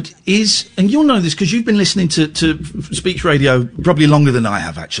 Gatford, is, and you'll know this because you've been listening to speech radio probably longer than I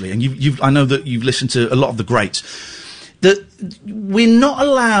have, actually, and I know that you've listened to a lot of the greats, that we're not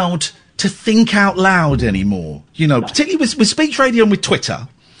allowed to think out loud anymore. You know, particularly with speech radio and with Twitter.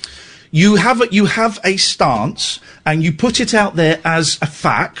 You have a stance, and you put it out there as a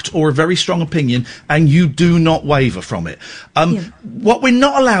fact or a very strong opinion, and you do not waver from it. What we're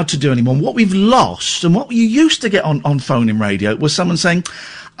not allowed to do anymore, what we've lost, and what you used to get on phone-in radio was someone saying,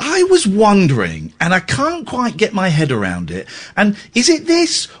 I was wondering, and I can't quite get my head around it, and is it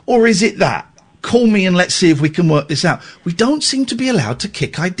this or is it that? Call me and let's see if we can work this out. We don't seem to be allowed to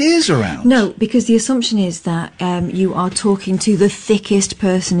kick ideas around. No, because the assumption is that you are talking to the thickest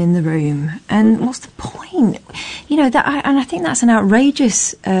person in the room. And what's the point? You know, and I think that's an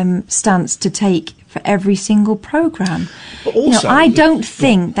outrageous stance to take for every single programme. But also, I don't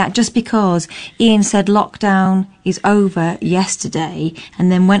think that just because Iain said lockdown is over yesterday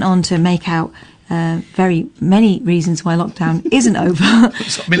and then went on to make out very many reasons why lockdown isn't over. I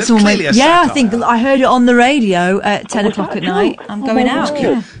mean, that's clearly a satire. I think I heard it on the radio at 10 o'clock at night. I'm going out.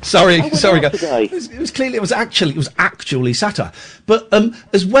 Yeah. Sorry, guys. It was clearly, it was actually satire. But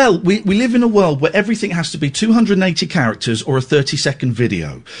as well, we live in a world where everything has to be 280 characters or a 30-second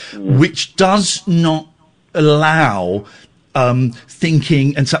video, which does not allow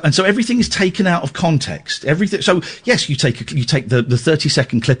thinking, and so everything is taken out of context. Everything. So yes, you take the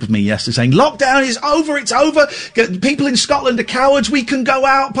 30-second clip of me yesterday saying lockdown is over. It's over. People in Scotland are cowards. We can go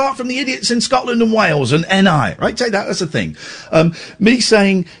out, apart from the idiots in Scotland and Wales and NI. Right? Take that as a thing. Me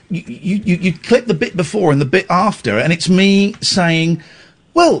saying you clip the bit before and the bit after, and it's me saying,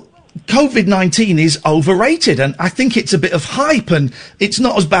 well, COVID-19 is overrated, and I think it's a bit of hype, and it's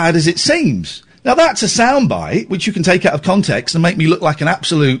not as bad as it seems. Now, that's a soundbite, which you can take out of context and make me look like an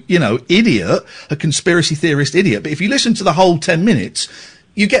absolute, idiot, a conspiracy theorist idiot. But if you listen to the whole 10 minutes,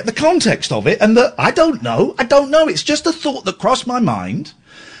 you get the context of it. And I don't know. It's just a thought that crossed my mind.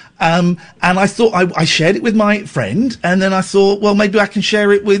 And I thought I shared it with my friend. And then I thought, well, maybe I can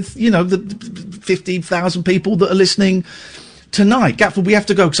share it with, the 50,000 people that are listening tonight. Gatford, we have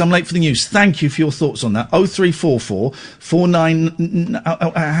to go because I'm late for the news. Thank you for your thoughts on that. 0344 49...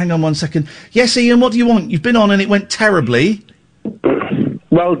 hang on one second. Yes, Ian, what do you want? You've been on and it went terribly.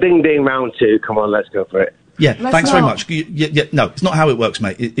 Well, ding ding, round 2. Come on, let's go for it. Yeah, thanks very much. No, it's not how it works,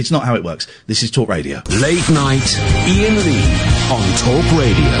 mate. It's not how it works. This is Talk Radio. Late night, Iain Lee on Talk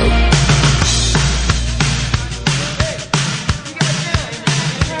Radio.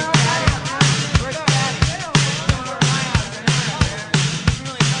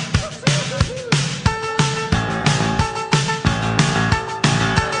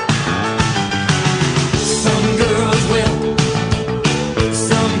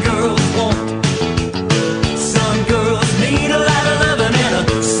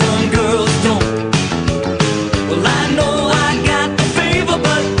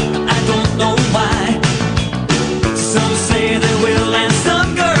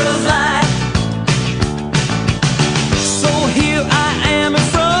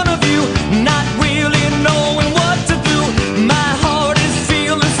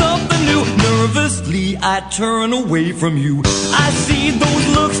 Turn away from you. I see those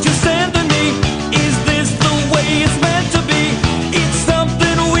looks you're sending me. Is this the way it's meant to be? It's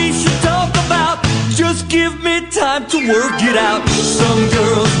something we should talk about. Just give me time to work it out. Some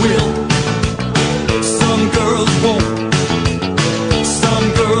girls will, some girls won't.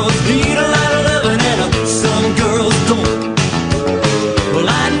 Some girls need a lot of loving and some girls don't. Well,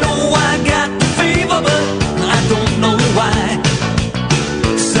 I know I got the fever, but I don't know why.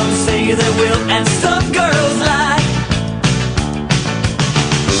 Some say they will and some girls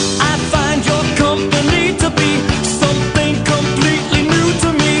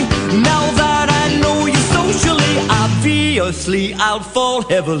I'll fall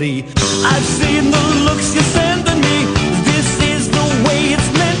heavily. I've seen the looks you're sending me. This is the way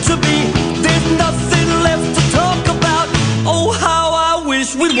it's meant to be. There's nothing left to talk about. Oh, how I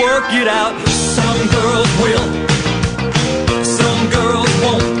wish we'd work it out. Some girls will, some girls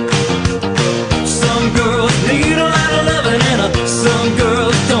won't. Some girls need a lot of loving and some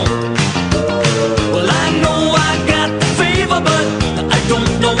girls don't. Well, I know I got the fever, but I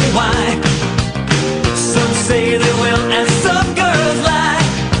don't know why. Some say they will and some girls lie.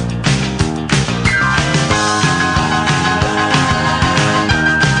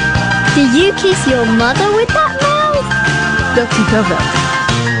 Did you kiss your mother with that mouth? Dirty cover.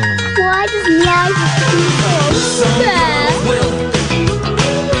 Why does life feel so bad?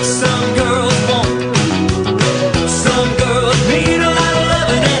 Some girls won't. Some girls need a lot of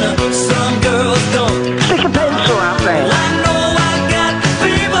loving and some girls don't. Stick a pencil out there. Well, I know I got the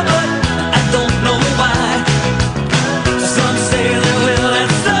fever, but I don't know why. Some say they will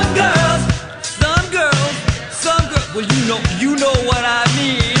and some girls. Well, you know what I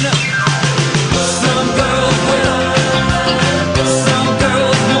mean. Some girls will, some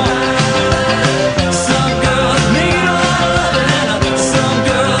girls won't. Some girls need a lot of loving and some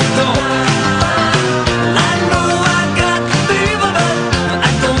girls don't. I know I got the fever, but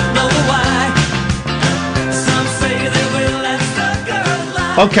I don't know why. Some say they will and some girls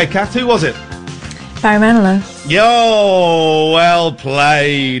lie. Okay, Kath, who was it? Barry Manilow. Yo, well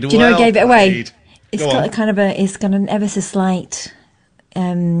played. Do you know who gave it away? It's Go got on. it's got an ever so slight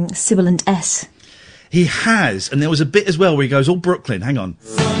sibilant S. He has, and there was a bit as well where he goes all Brooklyn. Hang on.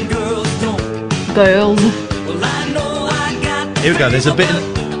 Girls. Here we go. There's a bit. Hang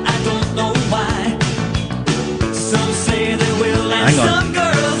on.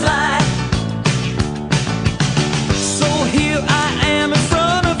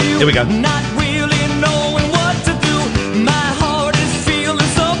 Here we go. Not really knowing what to do. My heart is feeling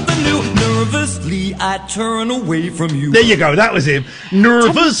something new. Nervously, I turn away from you. There you go. That was him.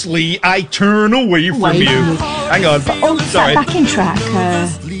 Nervously, I turn away from you. Hang on. Sorry. That backing track.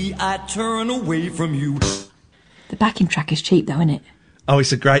 I turn away from you. The backing track is cheap, though, isn't it? Oh,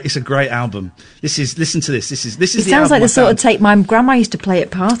 it's a great album. Listen to this. This is It the sounds album like I the sort found. of tape my grandma used to play at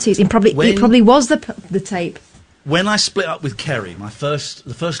parties. It probably was the tape. When I split up with Kerry,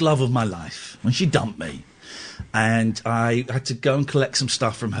 the first love of my life, when she dumped me, and I had to go and collect some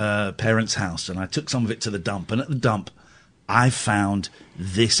stuff from her parents' house, and I took some of it to the dump, and at the dump, I found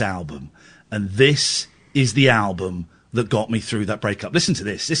this album, and this is the album that got me through that breakup. Listen to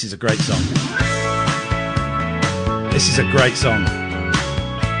this. This is a great song. This is a great song.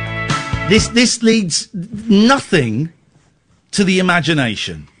 This leads nothing to the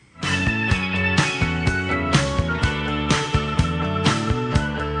imagination.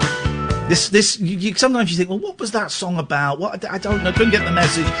 Sometimes you think, well, what was that song about? What I don't know, couldn't get the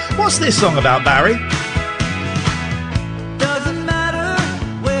message. What's this song about, Barry? Doesn't matter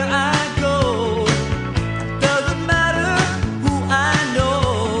where I go. Doesn't matter who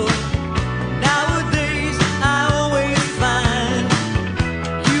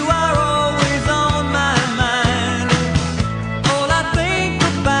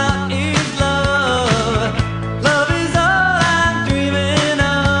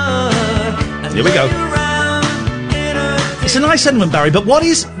nice sentiment, Barry, but what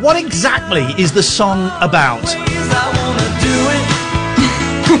exactly is the song about?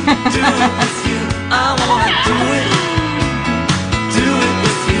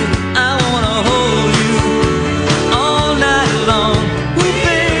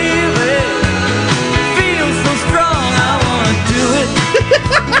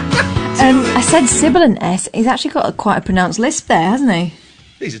 I said sibilant S. He's actually got quite a pronounced lisp there, hasn't he?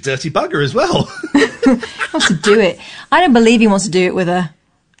 He's a dirty bugger as well. Wants to do it. I don't believe he wants to do it with her.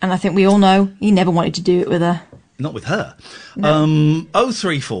 And I think we all know he never wanted to do it with her. Not with her. No.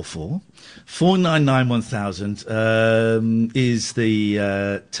 0344 499 1000 is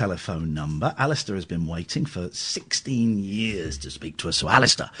the telephone number. Alistair has been waiting for 16 years to speak to us. So,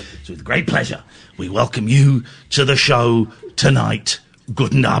 Alistair, it's with great pleasure we welcome you to the show tonight.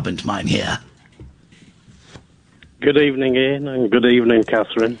 Guten Abend, mein Herr. Good evening, Ian, and good evening,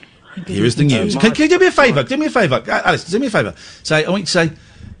 Catherine. Here is the news. Can you do me a favour? Do me a favour. Alice, do me a favour. I want you to say,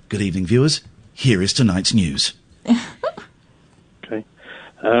 good evening, viewers. Here is tonight's news. Okay.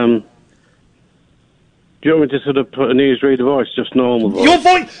 Do you want me to sort of put a newsreader voice, just normal voice? Your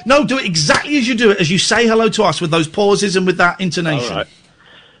voice? No, do it exactly as you do it, as you say hello to us with those pauses and with that intonation. All right.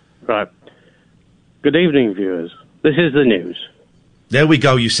 Right. Good evening, viewers. This is the news. There we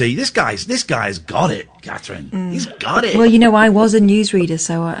go, you see. This guy's got it, Catherine. He's got it. Well, you know, I was a newsreader,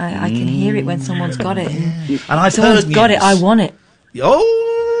 so I can hear it when someone's got it. And I've someone's heard got news. it, I want it.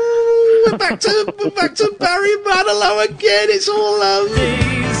 Oh, we're back to Barry Manilow again. It's all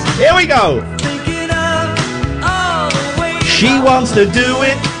here we go. She wants to do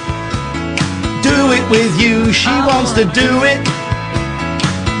it with you. She wants to do it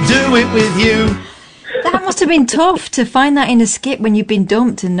with you. That must have been tough to find that in a skip when you've been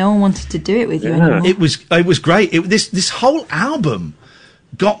dumped and no one wanted to do it with you anymore. It was great. This whole album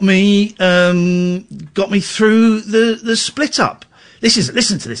got me through the split up.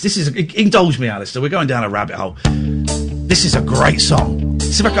 Listen to this. This is indulge me, Alistair. We're going down a rabbit hole. This is a great song.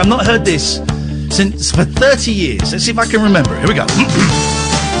 See if I've not heard this for 30 years. Let's see if I can remember it. Here we go.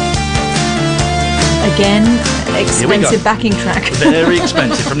 Again, expensive backing track. Very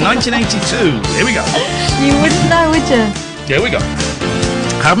expensive. From 1982. Here we go. You wouldn't know, would you? Here we go.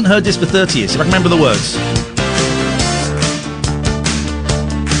 Haven't heard this for 30 years. See if I can remember the words.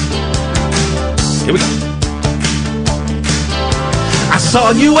 Here we go. I saw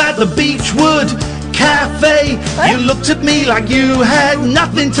you at the Beechwood Cafe. You looked at me like you had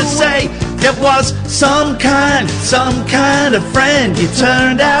nothing to say. It was some kind of friend you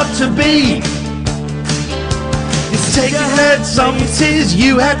turned out to be. It's taking that something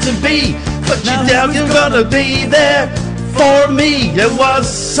you had to be, but you doubt you're gonna be there for me. There was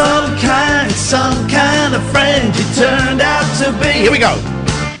some kind of friend you turned out to be. Here we go.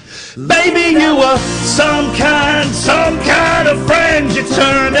 Baby, you were some kind of friend you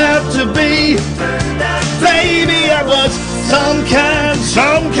turned out to be. Baby, I was some kind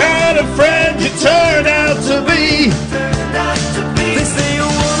of friend you turned out to be.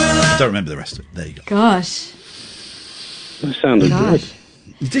 Don't remember the rest of it. There you go. Gosh. That sounded good.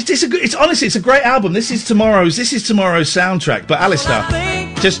 It's honestly, it's a great album. This is tomorrow's soundtrack. But Alistair,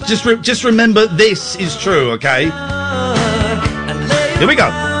 just remember this is true, okay? Here we go.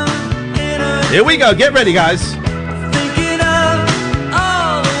 Here we go. Get ready, guys.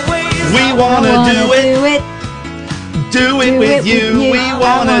 We wanna do it. Do it with you. We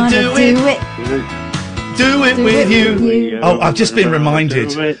wanna do it. Do it with you. Oh, I've just been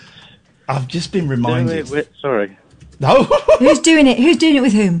reminded. Sorry. No. Who's doing it? Who's doing it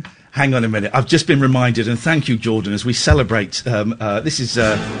with whom? Hang on a minute. I've just been reminded, and thank you, Jordan, as we celebrate. This is.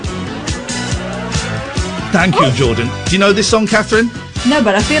 Thank you, Jordan. Do you know this song, Catherine? No,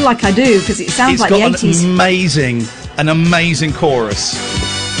 but I feel like I do because it sounds like the 80s. It's got an amazing chorus.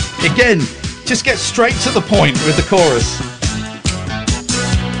 Again, just get straight to the point with the chorus.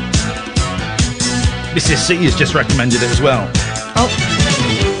 Mrs. C has just recommended it as well. Oh.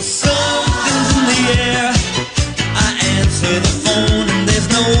 Something's in the air. I answer the phone and there's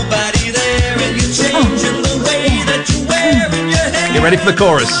nobody there, and you're changing the way that you're wearing your hair. Get ready for the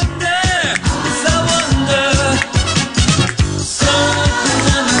chorus.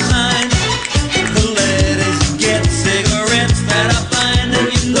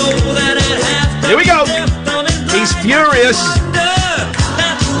 Here we go. He's furious.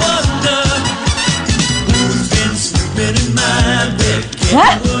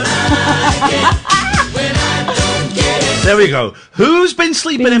 There we go. Who's been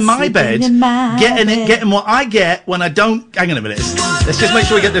sleeping in my bed, getting what I get when I don't... Hang on a minute. Let's just make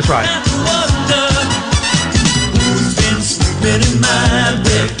sure we get this right. Who's been sleeping in my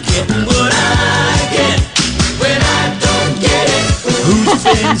bed, getting what I get when I don't get Who's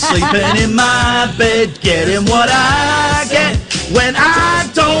been sleeping in my bed, getting what I get when I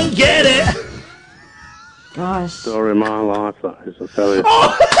don't get it? Gosh. Story of my life, that is, I tell you.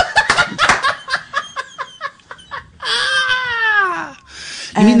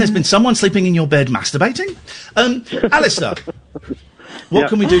 You mean there's been someone sleeping in your bed masturbating? Alistair, what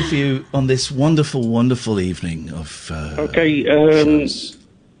can we do for you on this wonderful, wonderful evening of... Okay,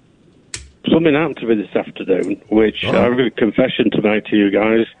 something happened to me this afternoon, which I have a confession to make to you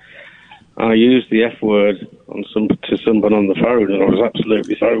guys. I used the F word to someone on the phone, and I was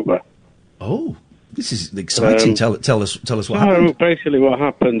absolutely sober. Oh, this is exciting. Tell us what happened. No, basically what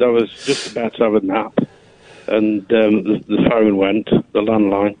happened, I was just about to have a nap, and the phone went, the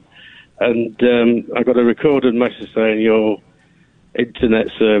landline, and I got a recorded message saying your internet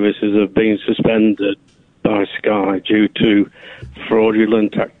services have been suspended by Sky due to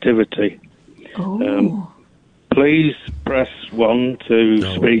fraudulent activity. Oh. Please press 1 to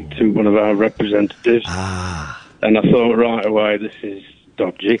speak to one of our representatives. And I thought right away, this is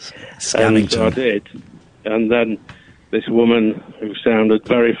dodgy. And so I did. And then this woman, who sounded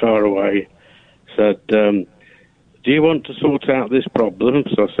very far away, said, do you want to sort out this problem?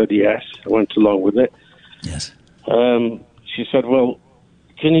 So I said yes. I went along with it. Yes. She said, well,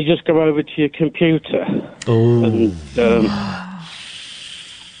 can you just go over to your computer? Oh. And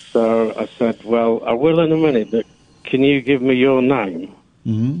so I said, well, I will in a minute, but can you give me your name?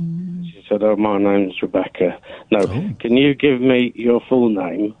 Mm. She said, oh, my name's Rebecca. No, can you give me your full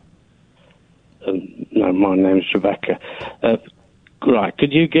name? No, my name's Rebecca. Right,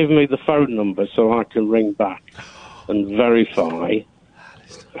 could you give me the phone number so I can ring back and verify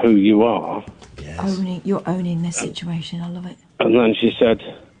who you are? You're owning this situation. I love it. And then she said,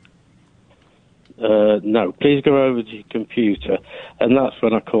 no, please go over to your computer. And that's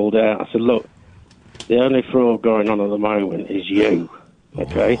when I called out. I said, look, the only fraud going on at the moment is you,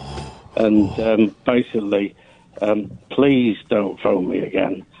 okay? And basically, please don't phone me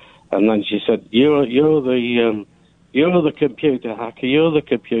again. And then she said, you're the computer hacker. You're the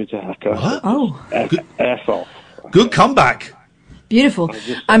computer hacker. What? Oh. F off. Good comeback. Beautiful.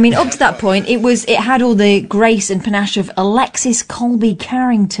 I mean, up to that point, it had all the grace and panache of Alexis Colby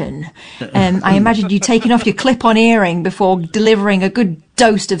Carrington. I imagined you taking off your clip-on earring before delivering a good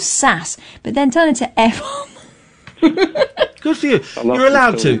dose of sass, but then turning to F. Good for you. You're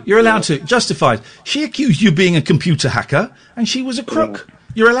allowed to. You're allowed to. Justified. She accused you of being a computer hacker, and she was a crook.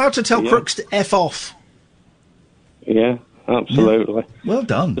 You're allowed to tell crooks to F off. Yeah, absolutely. Yeah. Well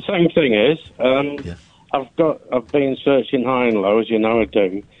done. The same thing is, I've been searching high and low, as you know I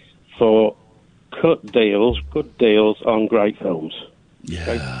do, for good deals on great films. Yes.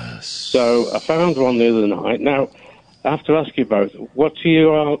 Okay? So I found one the other night. Now, I have to ask you both, what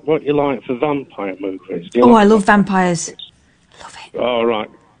you like for vampire movies? I love vampires. Love it. All right.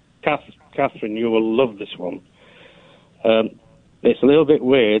 Catherine, you will love this one. It's a little bit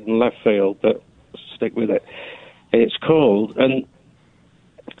weird and left field, but stick with it. It's called... and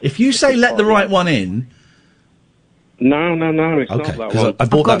if you say let the right one in... No, it's not that one. I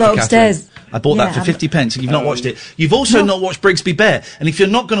bought that for upstairs. Catherine. I bought that for 50 pence and you've not watched it. You've also not watched Brigsby Bear. And if you're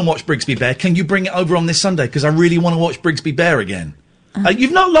not going to watch Brigsby Bear, can you bring it over on this Sunday? Because I really want to watch Brigsby Bear again.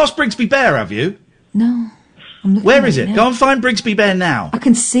 You've not lost Brigsby Bear, have you? No. Where is it? Go and find Brigsby Bear now. I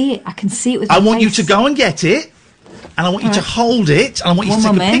can see it. With my I want face. you to go and get it. And I want you to hold it. And I want you to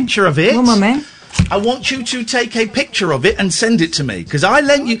take a picture of it. One more, man. I want you to take a picture of it and send it to me. Because I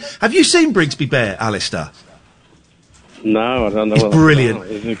lent you... Have you seen Brigsby Bear, Alistair? No, I don't know. It's what brilliant.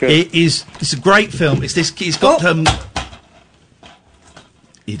 Is it good? It is. It's a great film. It's this. It's got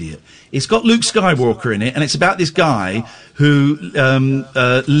idiot. It's got Luke Skywalker in it, and it's about this guy who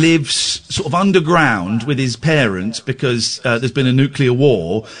lives sort of underground with his parents because there's been a nuclear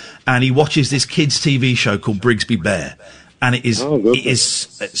war, and he watches this kids' TV show called Brigsby Bear, and it is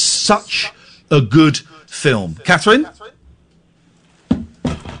such a good film. Catherine,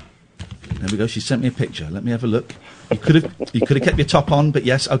 there we go. She sent me a picture. Let me have a look. You could have kept your top on, but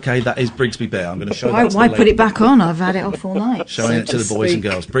yes, okay, that is Brigsby Bear. I'm going to show that. Why put it back on? I've had it off all night. Showing it to the boys and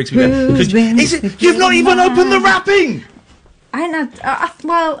girls. Brigsby Bear. You've not even opened the wrapping. I hadn't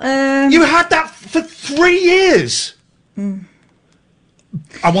had. You had that for 3 years. I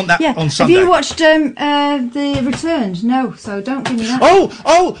want that on Sunday. Have you watched The Returned? No, so don't give me that.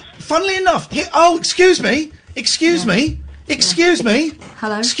 Oh, funnily enough. Excuse me.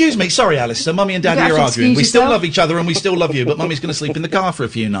 Hello. Excuse me. Sorry, Alistair. Mummy and Daddy are arguing. We still love each other and we still love you, but Mummy's going to sleep in the car for a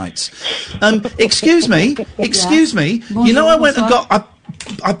few nights. Excuse me. You know, I went and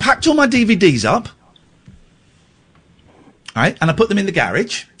I packed all my DVDs up, right, and I put them in the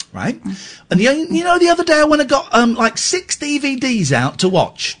garage, right? And the other day I went and got like 6 DVDs out to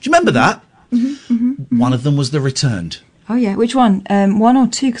watch. Do you remember that? One of them was The Returned. Oh yeah, which one? 1 or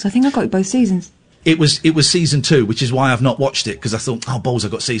 2? Because I think I got both seasons. It was season 2, which is why I've not watched it, because I thought, oh balls, I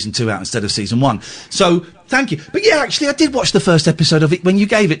got season 2 out instead of season 1. So thank you. But yeah, actually, I did watch the first episode of it when you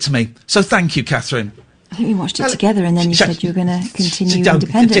gave it to me. So thank you, Catherine. I think we watched it together, and then you said you were going to continue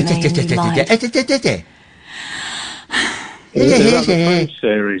independently. And you lied. Is that the French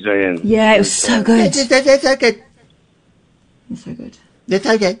series, Ian? Yeah, it was so good. They're so good. It's so good. They're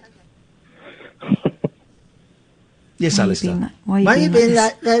so good. Yes, Alistair. Why are you being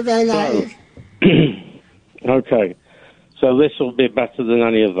like that? Okay, so this will be better than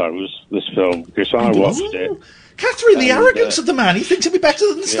any of those, this film, because I watched it. Catherine, the arrogance of the man. He thinks it'll be better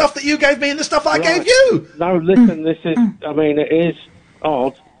than the stuff that you gave me and the stuff I gave you. No, listen, this is, I mean, it is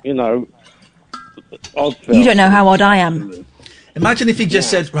odd, odd film. You don't know how odd I am. Imagine if he just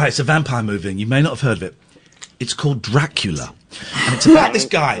said, right, it's a vampire movie, and you may not have heard of it. It's called Dracula. And it's about this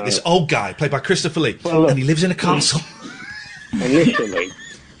guy, this old guy, played by Christopher Lee, and he lives in a castle. Initially.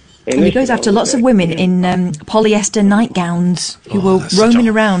 And he goes after lots of women in polyester nightgowns who were roaming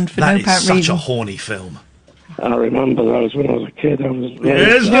around for no apparent reason. That is such a horny film. I remember those when I was a kid.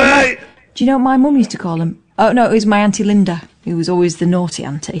 Yes, mate! Do you know what my mum used to call him? Oh, no, it was my Auntie Linda, who was always the naughty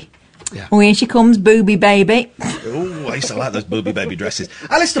auntie. Yeah. Oh, here she comes, booby baby. Oh, I used to like those booby baby dresses.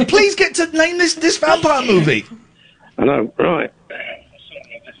 Alistair, please get to name this vampire movie. I know, right.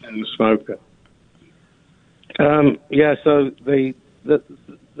 The Smoker. Yeah, so the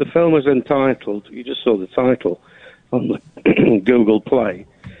film is entitled, you just saw the title on the Google Play,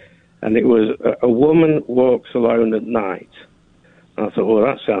 and it was A Woman Walks Alone at Night. And I thought, well,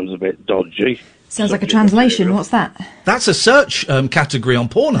 that sounds a bit dodgy. Sounds like a translation. What's that? That's a search category on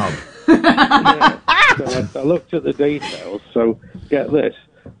Pornhub. So I looked at the details, so get this.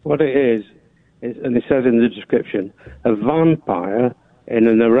 What it is, and it says in the description, a vampire in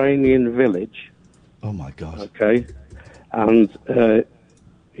an Iranian village. Oh, my God. Okay. And, this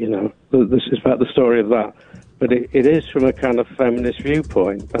is about the story of that. But it is from a kind of feminist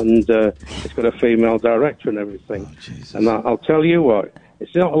viewpoint, and it's got a female director and everything. Oh, and I'll tell you what,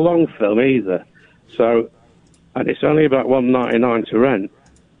 it's not a long film either. So, and it's only about $1.99 to rent.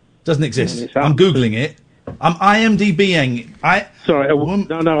 Doesn't exist. I'm Googling it. I'm IMDbing. Sorry,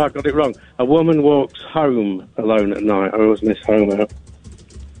 no, I got it wrong. A woman walks home alone at night. I always miss home out.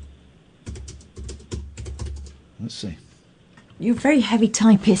 Let's see. You're a very heavy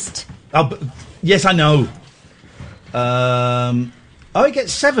typist. Oh, yes, I know. It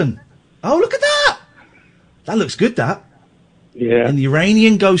gets 7. Oh, look at that! That looks good, that. Yeah. In the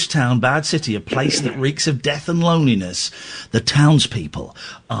Iranian ghost town, Bad City, a place that reeks of death and loneliness, the townspeople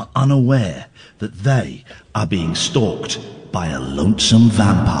are unaware that they are being stalked by a lonesome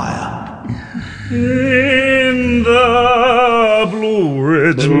vampire. In the Blue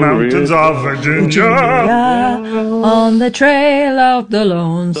Ridge Mountains of Virginia, on the trail of the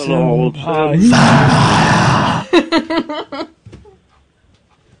lonesome vampire.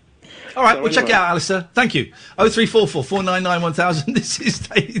 All right, we'll check it out, Alistair. Thank you. 0344 499 1000. This is...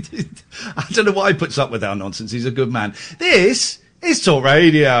 I don't know why he puts up with our nonsense. He's a good man. This is Talk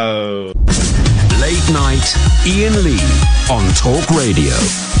Radio. Late night, Iain Lee on Talk Radio.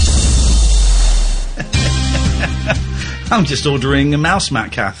 I'm just ordering a mouse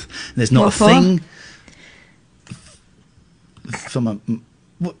mat, Kath. There's not a thing... For my...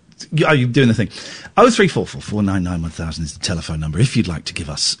 Are you doing the thing? 0344 499 1000 is the telephone number if you'd like to give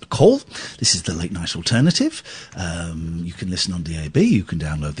us a call. This is the Late Night Alternative. You can listen on DAB, you can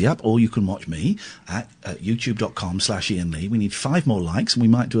download the app, or you can watch me at youtube.com/Iain Lee. We need 5 more likes, and we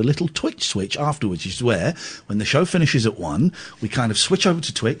might do a little Twitch switch afterwards, which is where, when the show finishes at 1, we kind of switch over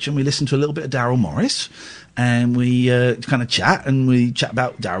to Twitch and we listen to a little bit of Daryl Morris. And we kind of chat, and we chat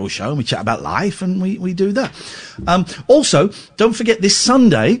about Daryl's show, and we chat about life, and we do that. Also, don't forget this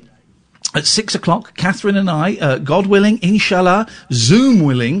Sunday at 6 o'clock, Catherine and I, God willing, inshallah, Zoom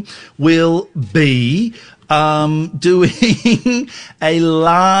willing, will be doing a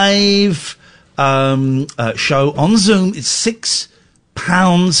live show on Zoom. It's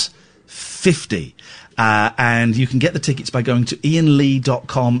 £6.50. And you can get the tickets by going to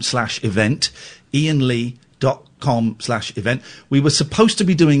iainlee.com/event. iainlee.com/event. We were supposed to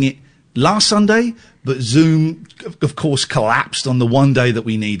be doing it last Sunday, but Zoom, of course, collapsed on the one day that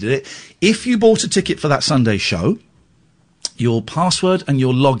we needed it. If you bought a ticket for that Sunday show, your password and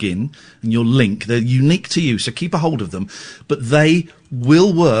your login and your link, they're unique to you, so keep a hold of them, but they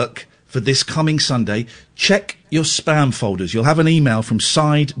will work for this coming Sunday. Check your spam folders. You'll have an email from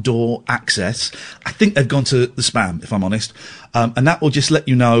Side Door Access. I think they've gone to the spam, if I'm honest. And that will just let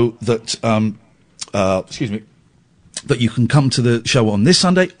you know that, that you can come to the show on this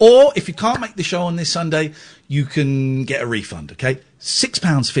Sunday. Or if you can't make the show on this Sunday, you can get a refund, okay?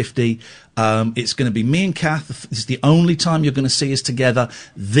 £6.50. It's going to be me and Kath. This is the only time you're going to see us together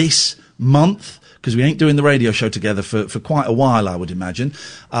this month, because we ain't doing the radio show together for quite a while, I would imagine.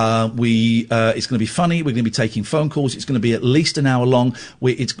 It's going to be funny. We're going to be taking phone calls. It's going to be at least an hour long.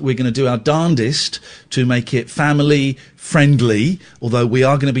 We're going to do our darndest to make it family friendly, although we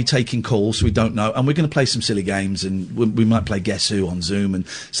are going to be taking calls, so we don't know. And we're going to play some silly games, and we might play Guess Who on Zoom and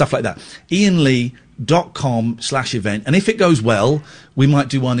stuff like that. IainLee.com/event. And if it goes well, we might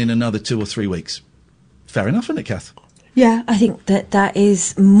do one in another 2 or 3 weeks. Fair enough, isn't it, Kath? Yeah, I think that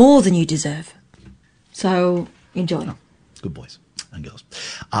is more than you deserve. So, enjoy. Oh, good boys and girls.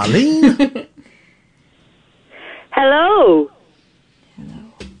 Arlene? Hello.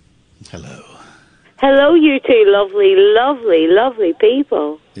 Hello. Hello, you two lovely, lovely, lovely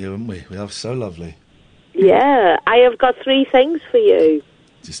people. Yeah, aren't we? We are so lovely. Yeah, I have got 3 things for you.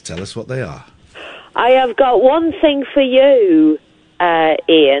 Just tell us what they are. I have got one thing for you,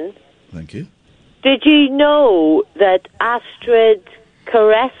 Ian. Thank you. Did you know that Astrid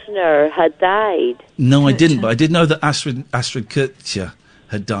Kressner had died? No, I didn't, but I did know that Astrid Kirchner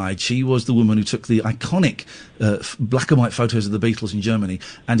had died. She was the woman who took the iconic black and white photos of the Beatles in Germany,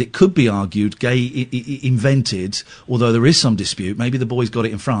 and it could be argued Gay invented, although there is some dispute, maybe the boys got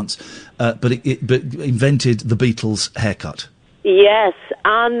it in France, but invented the Beatles haircut. Yes,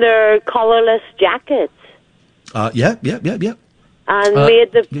 and their colourless jackets. Yeah. And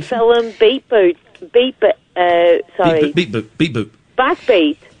made the film Beat Boot. Beat Boot.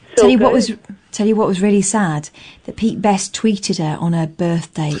 Backbeat. So Tell you what was really sad, that Pete Best tweeted her on her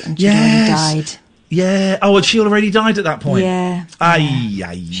birthday and she already died. Yeah. Oh, and she already died at that point. Yeah.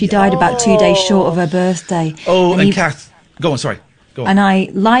 She died about 2 days short of her birthday. Oh, and Kath, go on. Sorry. Go on. And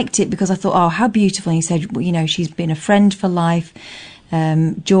I liked it because I thought, oh, how beautiful. And he said, well, you know, she's been a friend for life.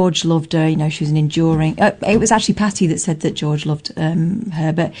 George loved her, you know, she was an enduring... it was actually Patty that said that George loved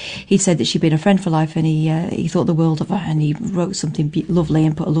her, but he said that she'd been a friend for life, and he thought the world of her, and he wrote something lovely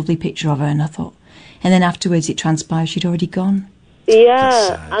and put a lovely picture of her, and I thought... And then afterwards it transpired she'd already gone.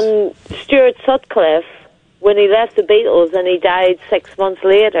 Yeah, and Stuart Sutcliffe, when he left the Beatles, and he died 6 months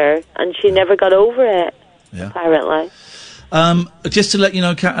later, and she never got over it, apparently. Just to let you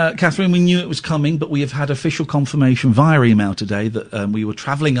know, Catherine, we knew it was coming, but we have had official confirmation via email today that we were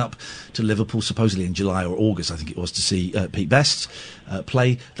travelling up to Liverpool, supposedly in July or August, I think it was, to see Pete Best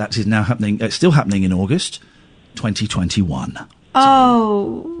play. That is now happening, still happening in August 2021.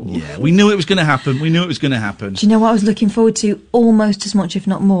 Oh. Yeah, we knew it was going to happen. Do you know what I was looking forward to almost as much, if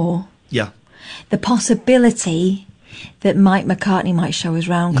not more? Yeah. The possibility that Mike McCartney might show us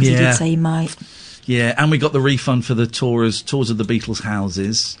round, because he did say he might. Yeah, and we got the refund for the tours of the Beatles'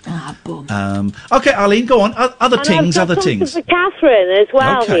 houses. Ah, boom. Okay, Arlene, go on. Other things. For Catherine as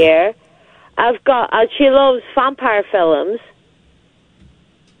well here. I've got. She loves vampire films.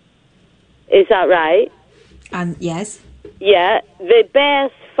 Is that right? Yes. Yeah, the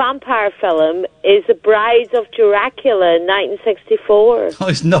best vampire film is The Brides of Dracula, 1964. Oh,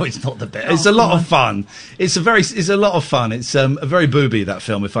 it's not the best. It's a lot of fun. It's a lot of fun. It's a very booby, that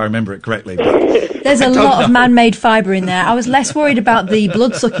film, if I remember it correctly. There's a lot of man-made fibre in there. I was less worried about the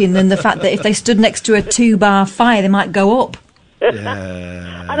blood-sucking than the fact that if they stood next to a 2-bar fire, they might go up.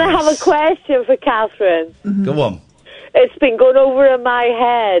 Yeah. And I have a question for Catherine. Mm-hmm. Go on. It's been going over in my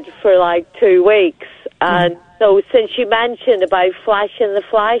head for like 2 weeks, and so since you mentioned about flashing the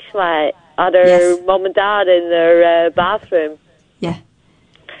flashlight at her mum and dad in their bathroom. Yeah.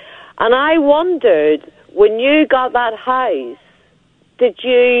 And I wondered, when you got that house, did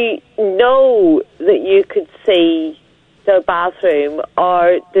you know that you could see their bathroom,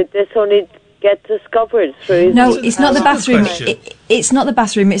 or did this only get discovered through... No, it's not the bathroom. It's not the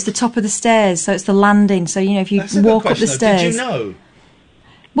bathroom, it's the top of the stairs, so it's the landing. So, you know, if you walk up the stairs... Did you know?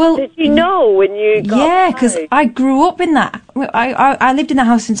 Well, did you know when you got yeah, because I grew up in that. I lived in that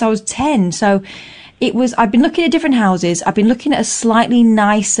house since I was 10, so it was... I've been looking at different houses. I've been looking at a slightly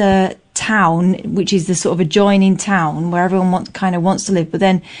nicer town, which is the sort of adjoining town where everyone wants to live, but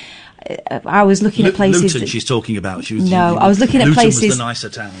then... I was looking at places... Luton, she's talking about. I was looking at places... Luton was the nicer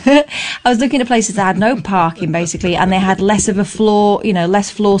town. I was looking at places that had no parking, basically, and they had less of a floor, less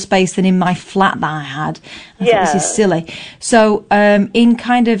floor space than in my flat that I had. I thought, this is silly. So, in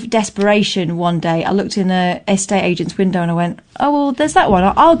kind of desperation, one day, I looked in an estate agent's window and I went, oh, well, there's that one.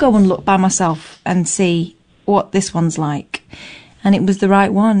 I'll go and look by myself and see what this one's like. and it was the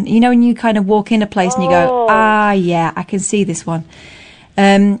right one. You know, when you kind of walk in a place and you go, yeah, I can see this one.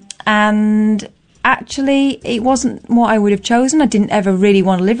 And actually, it wasn't what I would have chosen. I didn't ever really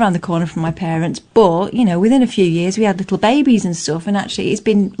want to live around the corner from my parents. But, you know, within a few years, we had little babies and stuff. And actually, it's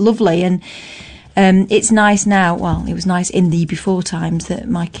been lovely. And it's nice now. Well, it was nice in the before times that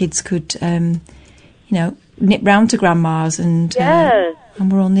my kids could, you know, nip round to grandma's and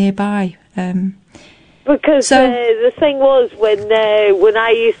we're all nearby. Because the thing was, when I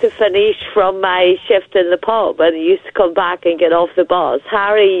used to finish from my shift in the pub and I used to come back and get off the bus,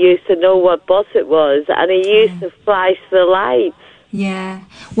 Harry used to know what bus it was, and he used to flash the lights. Yeah.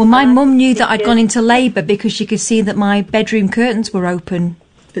 Well, my mum knew that I'd gone into labour because she could see that my bedroom curtains were open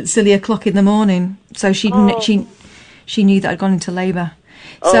at silly o'clock in the morning. So she knew that I'd gone into labour.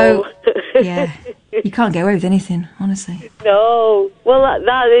 So, yeah, you can't get away with anything, honestly. No. Well,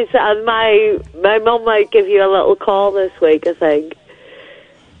 that is, and my mum might give you a little call this week, I think.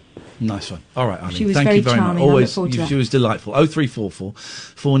 Nice one. All right, Eileen. She was Thank very you very much. charming. Always, I look forward to she was delightful. 0344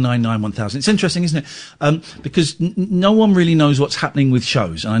 499 1000. It's interesting, isn't it? Because no one really knows what's happening with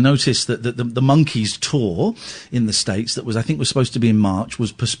shows. And I noticed that the Monkees tour in the States that I think was supposed to be in March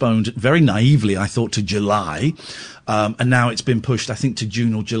was postponed very naively, I thought, to July. And now it's been pushed, I think, to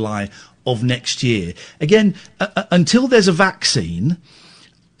June or July of next year. Again, until there's a vaccine,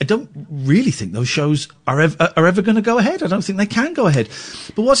 I don't really think those shows are ever going to go ahead. I don't think they can go ahead.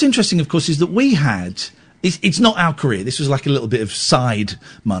 But what's interesting, of course, is that we had... It's not our career. This was like a little bit of side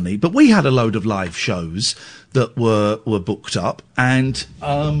money. But we had a load of live shows that were booked up. And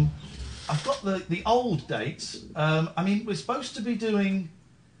I've got the old dates. I mean, we're supposed to be doing...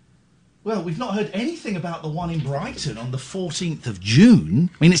 Well, we've not heard anything about the one in Brighton on the 14th of June.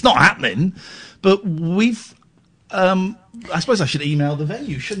 I mean, it's not happening. But we've... I suppose I should email the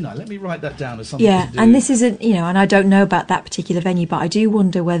venue, shouldn't I? Let me write that down as something to do. And this isn't, you know, and I don't know about that particular venue, but I do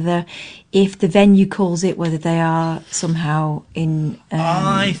wonder whether, if the venue calls it, whether they are somehow in...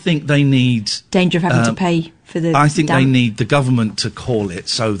 I think they need... danger of having to pay for the... I think they need the government to call it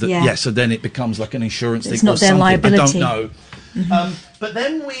so that, so then it becomes like an insurance thing. It's not their liability. I don't know. Mm-hmm. But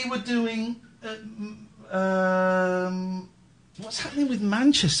then we were doing... what's happening with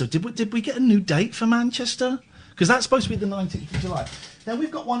Manchester? Did we get a new date for Manchester? Because that's supposed to be the 19th of July. Then we've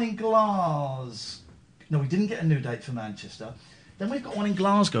got one in Glasgow. No, we didn't get a new date for Manchester. Then we've got one in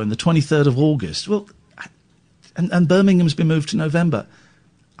Glasgow on the 23rd of August. Well, and Birmingham's been moved to November.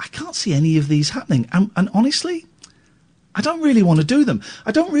 I can't see any of these happening. And honestly, I don't really want to do them.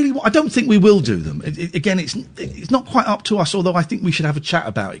 I don't think we will do them. Again, it's not quite up to us, although I think we should have a chat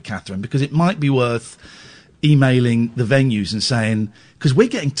about it, Catherine, because it might be worth emailing the venues and saying... Because we're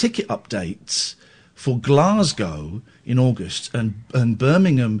getting ticket updates... for Glasgow in August and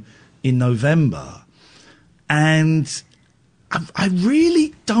Birmingham in November. And I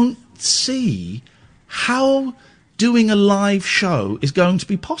really don't see how doing a live show is going to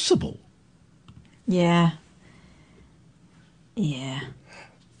be possible. Yeah. Yeah.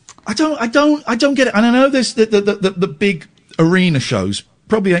 I don't get it. And I know there's the big arena shows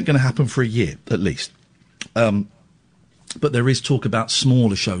probably ain't going to happen for a year, at least. But there is talk about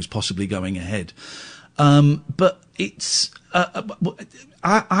smaller shows possibly going ahead. But it's...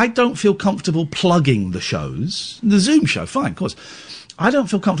 I don't feel comfortable plugging the shows. The Zoom show, fine, of course. I don't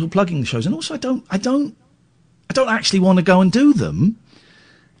feel comfortable plugging the shows, and also I don't actually want to go and do them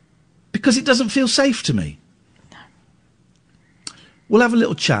because it doesn't feel safe to me. We'll have a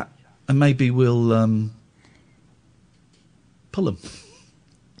little chat, and maybe we'll pull them.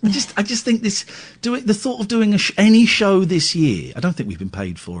 I just think the thought of doing any show this year. I don't think we've been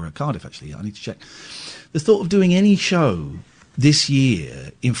paid for Cardiff, actually. I need to check. The thought of doing any show this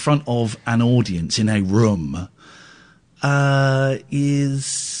year in front of an audience in a room that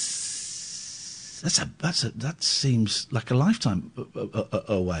seems like a lifetime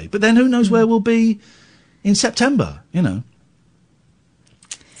away. But then who knows where we'll be in September? You know.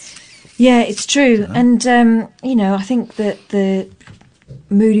 Yeah, it's true, and you know, I think that the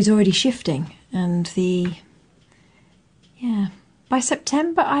mood is already shifting, and by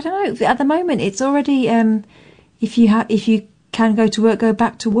September, I don't know. At the moment, it's already if you can go to work, go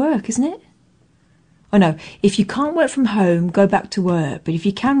back to work, isn't it? Oh no, if you can't work from home, go back to work. But if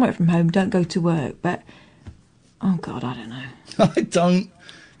you can work from home, don't go to work. But oh God, I don't know. I don't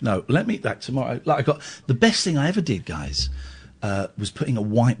know. Let me that tomorrow. Like I got the best thing I ever did, guys, was putting a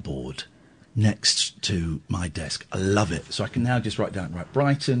whiteboard next to my desk. I love it. So I can now just write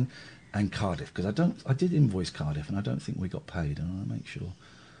Brighton and Cardiff, because I did invoice Cardiff and I don't think we got paid, and I want to make sure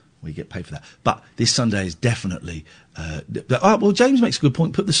we get paid for that. But this Sunday is definitely well, James makes a good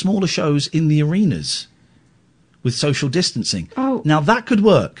point. Put the smaller shows in the arenas. with social distancing. Oh. Now, that could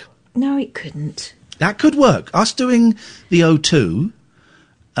work. No, it couldn't. That could work. Us doing the O2,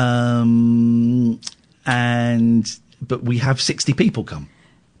 but we have 60 people come.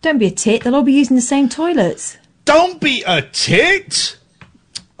 Don't be a tit. They'll all be using the same toilets. Don't be a tit!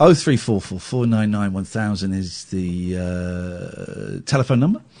 03444991000 is the telephone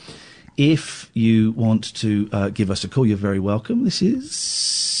number. If you want to give us a call, you're very welcome. This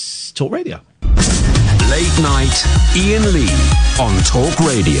is Talk Radio. Late night, Iain Lee on Talk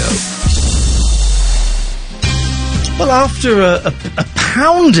Radio. Well, after a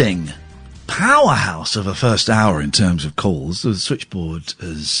pounding powerhouse of a first hour in terms of calls, the switchboard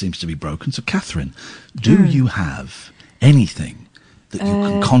seems to be broken. So, Katherine, do you have anything that you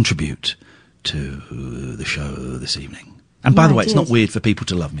can contribute to the show this evening? And by the way, it's not weird for people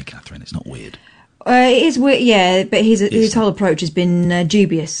to love me, Katherine. It's not weird. It is weird, yeah, but his whole approach has been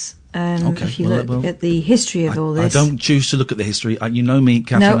dubious. If you look at the history of all this. I don't choose to look at the history. You know me,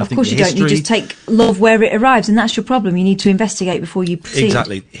 Katherine. No, of course you don't. You just take love where it arrives, and that's your problem. You need to investigate before you proceed.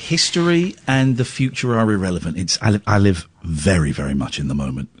 Exactly. History and the future are irrelevant. I live very, very much in the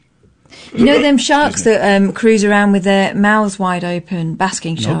moment. You know them sharks that cruise around with their mouths wide open,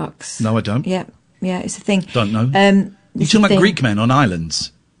 basking sharks? No, I don't. Yeah, it's a thing. Don't know. You're talking about Greek men on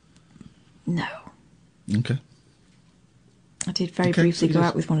islands? No. Okay. I did very briefly go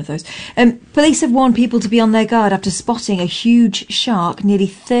out with one of those. Police have warned people to be on their guard after spotting a huge shark nearly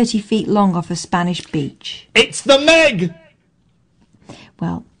 30 feet long off a Spanish beach. It's the Meg!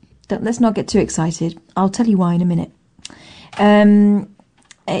 Well, let's not get too excited. I'll tell you why in a minute.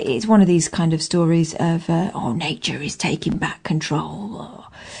 It's one of these kind of stories of, nature is taking back control.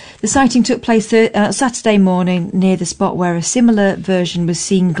 The sighting took place Saturday morning near the spot where a similar version was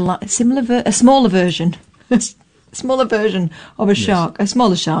seen. A smaller version of a shark, a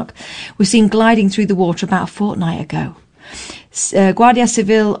smaller shark, was seen gliding through the water about a fortnight ago. Guardia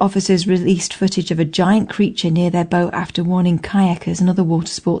Civil officers released footage of a giant creature near their boat after warning kayakers and other water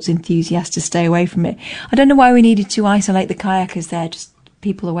sports enthusiasts to stay away from it. I don't know why we needed to isolate the kayakers there, just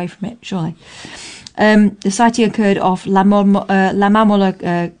people away from it, surely. The sighting occurred off La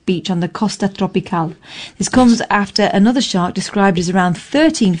Mamola beach on the Costa Tropical. This comes after another shark, described as around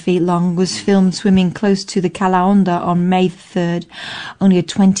 13 feet long, was filmed swimming close to the Calahonda on May 3rd, only a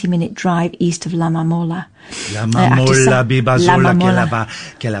 20-minute drive east of La Mamola. La Mamola bibazola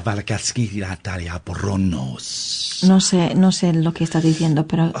que la va a casquilla a porronos. No sé lo que está diciendo,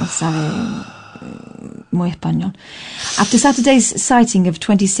 pero sabe... muy español. After Saturday's sighting of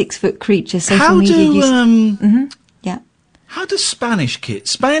 26-foot creature, social media yeah. How does Spanish kids...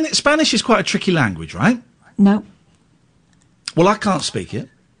 Spanish is quite a tricky language, right? No. Well, I can't speak it.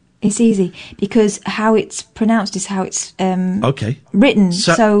 It's easy, because how it's pronounced is how it's written.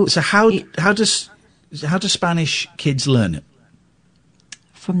 So how do Spanish kids learn it?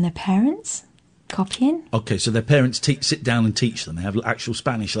 From their parents? Copying? Okay, so their parents sit down and teach them. They have actual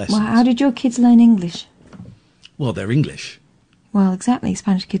Spanish lessons. Well, how did your kids learn English? Well, they're English. Well, exactly.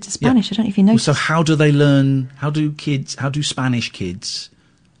 Spanish kids are Spanish. Yeah. I don't know if you know. Well, so how do they learn? How do Spanish kids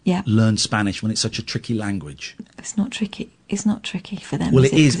learn Spanish when it's such a tricky language? It's not tricky. It's not tricky for them. Well,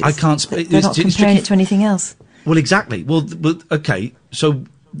 it is. I can't. They're not comparing it to anything else. Well, exactly. Well, okay. So,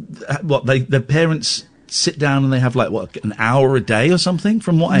 what? Their parents sit down and they have an hour a day or something?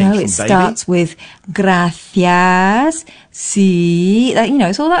 From what age? No, it starts with gracias, sí.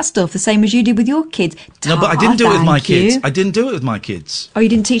 It's all that stuff, the same as you did with your kids. No, but I didn't do it with my kids. I didn't do it with my kids. Oh, you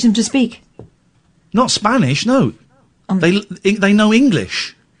didn't teach them to speak? Not Spanish, no. They know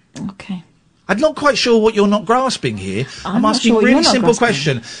English. Okay. I'm not quite sure what you're not grasping here. I'm asking a really simple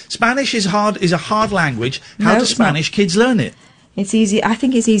question. Spanish is a hard language. How do Spanish kids learn it? It's easy. I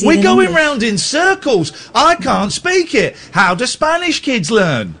think it's easy. We're going round in circles. I can't speak it. How do Spanish kids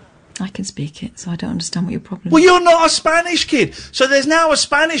learn? I can speak it, so I don't understand what your problem is. Well, you're not a Spanish kid. So there's now a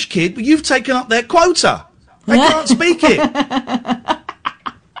Spanish kid, but you've taken up their quota. They can't speak it.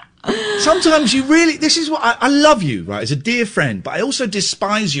 Sometimes you really... This is what... I love you, right, as a dear friend, but I also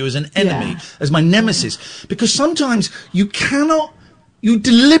despise you as an enemy, as my nemesis, because sometimes you cannot... You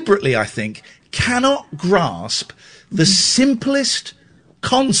deliberately, I think, cannot grasp the simplest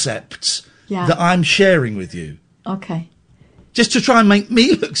concepts that I'm sharing with you. Okay. Just to try and make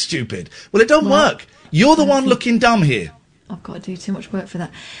me look stupid. Well, it don't work. You're the one looking dumb here. I've got to do too much work for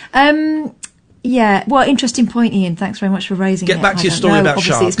that. Yeah, well, interesting point, Iain. Thanks very much for raising it. Get back to your story about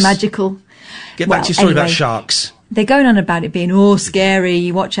obviously sharks. It's magical. Get back to your story about sharks. They're going on about it being scary,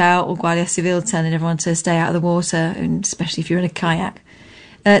 watch out, or Guardia Civil telling everyone to stay out of the water, and especially if you're in a kayak.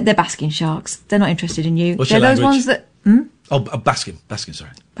 They're basking sharks. They're not interested in you. What's They're your those language? ones that... Oh, Baskin, sorry.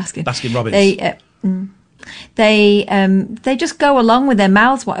 Baskin. Baskin Robbins. They just go along with their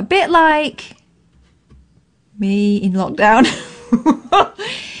mouths, a bit like me in lockdown.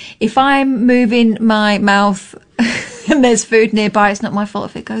 If I'm moving my mouth and there's food nearby, it's not my fault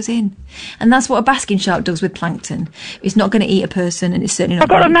if it goes in. And that's what a basking shark does with plankton. It's not going to eat a person, and it's certainly not. I've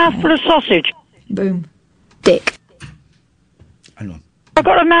got a mouthful of sausage. Boom. Dick. Hang on. I've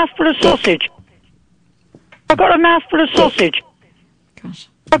got a mouthful of sausage. I've got a mouthful of sausage. Gosh.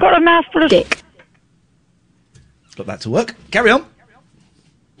 I've got a mouthful of... Dick. Got that to work. Carry on.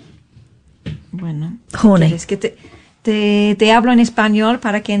 Bueno. Horny. ¿Quieres que te hablo en español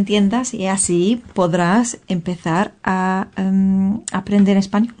para que entiendas y así podrás empezar a aprender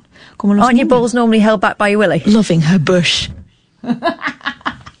español. Como los Aren't your niños. balls normally held back by your willy? Loving her bush.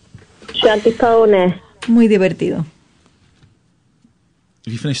 Chantipone. Muy divertido.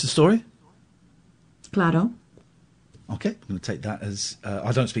 Have you finished the story? Claro. Okay, I'm going to take that as...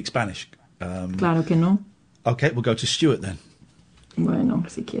 I don't speak Spanish. Claro que no. Okay, we'll go to Stuart then. Bueno,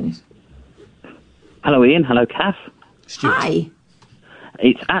 si quieres. Hello, Ian. Hello, Kath. Stuart. Hi.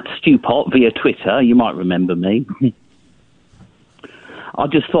 It's at Stupot via Twitter. You might remember me. I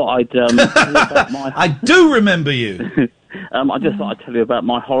just thought I'd tell you about my... I do remember you. I just thought I'd tell you about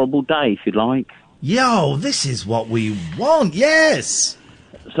my horrible day, if you'd like. Yo, this is what we want, yes!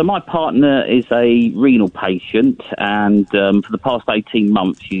 So my partner is a renal patient, and for the past 18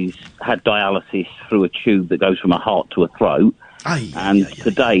 months she's had dialysis through a tube that goes from her heart to her throat.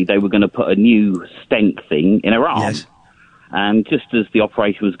 Today they were going to put a new stent thing in her arm. Yes. And just as the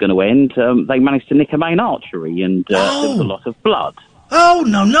operation was going to end, they managed to nick her main artery, and there was a lot of blood. Oh,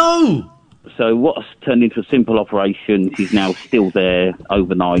 no! So what's turned into a simple operation, she's now still there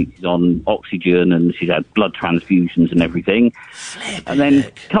overnight, she's on oxygen, and she's had blood transfusions and everything. And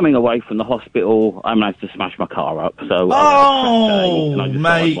then coming away from the hospital, I managed to smash my car up. So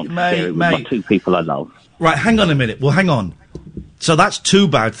mate. Two people I love. Right, hang on a minute. Well, hang on. So that's two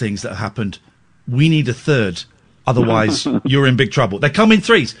bad things that have happened. We need a third. Otherwise, you're in big trouble. They come in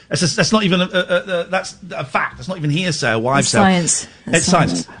threes. That's not even that's a fact. That's not even hearsay or wives' tale. Science. It's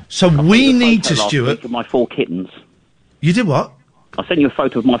science. So we need to, Stuart. My 4 kittens. You did what? I sent you a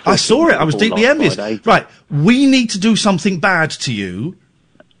photo of my 4 I saw it. I was kittens deeply envious. Friday. Right. We need to do something bad to you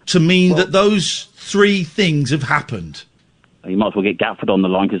to mean that those 3 things have happened. You might as well get Gatford on the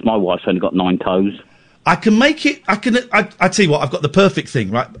line because my wife's only got 9 toes. I can make it. I tell you what. I've got the perfect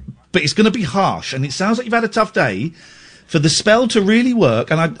thing, right? But it's going to be harsh, and it sounds like you've had a tough day. For the spell to really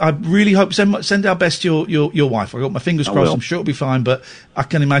work, and I really hope send our best to your wife. I've got my fingers crossed. will. I'm sure it'll be fine, but I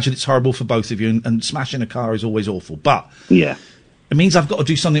can imagine it's horrible for both of you, and smashing a car is always awful. But yeah, it means I've got to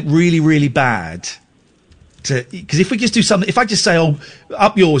do something really, really bad. Because if we just do something, if I just say, "Oh,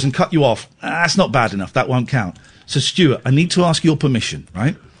 up yours" and cut you off, that's not bad enough. That won't count. So, Stuart, I need to ask your permission,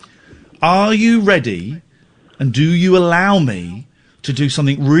 right? Are you ready? And do you allow me to do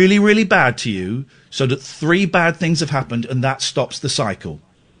something really, really bad to you so that 3 bad things have happened and that stops the cycle?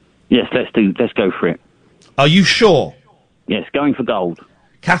 Yes, let's go for it. Are you sure? Yes, going for gold.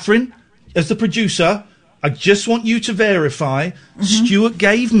 Katherine, as the producer, I just want you to verify Stuart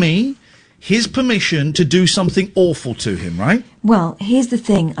gave me his permission to do something awful to him, right? Well, here's the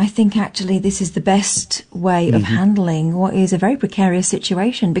thing. I think actually this is the best way of handling what is a very precarious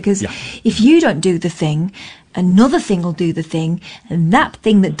situation, because if you don't do the thing, another thing will do the thing, and that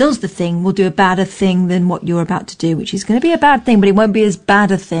thing that does the thing will do a badder thing than what you're about to do, which is going to be a bad thing, but it won't be as bad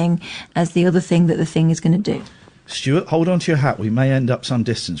a thing as the other thing that the thing is going to do. Stuart, hold on to your hat. We may end up some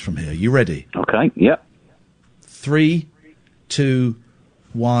distance from here. You ready? Okay, yep. 3, 2,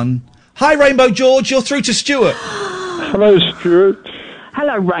 1... Hi, Rainbow George. You're through to Stuart. Hello, Stuart.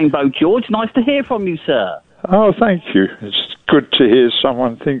 Hello, Rainbow George. Nice to hear from you, sir. Oh, thank you. It's good to hear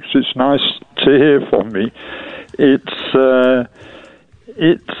someone thinks it's nice to hear from me. It's a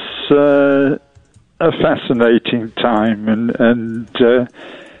fascinating time, and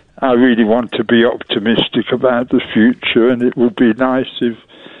I really want to be optimistic about the future, and it would be nice if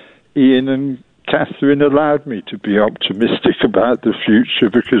Ian and Katherine allowed me to be optimistic about the future,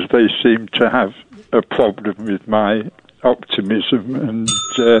 because they seem to have a problem with my optimism, and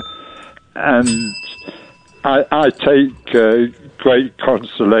I take great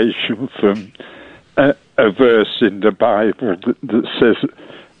consolation from a verse in the Bible that says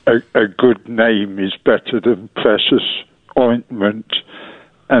a good name is better than precious ointment,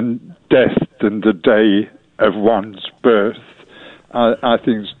 and death than the day of one's birth. I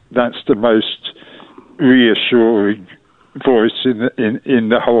think that's the most reassuring voice in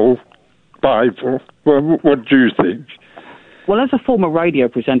the whole Bible. Well, what do you think? Well, as a former radio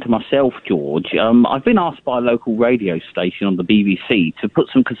presenter myself, George, I've been asked by a local radio station on the BBC to put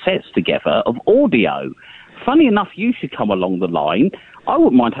some cassettes together of audio. Funny enough, you should come along the line. I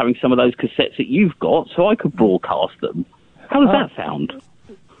wouldn't mind having some of those cassettes that you've got, so I could broadcast them. How does that sound?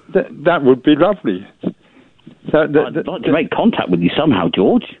 That would be lovely. I'd like to make contact with you somehow,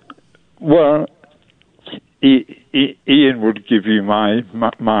 George. Well, Ian would give you my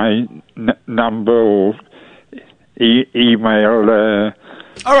number or email.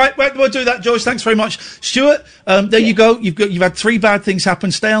 All right, we'll do that, George. Thanks very much, Stuart. There you go. You've had 3 bad things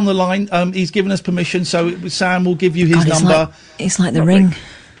happen. Stay on the line. He's given us permission, so Sam will give you his number. It's like the ring.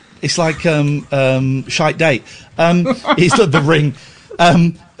 It's like shite date. It's like the ring.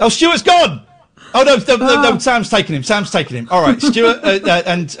 Stuart's gone. Oh no, Sam's taking him. All right, Stuart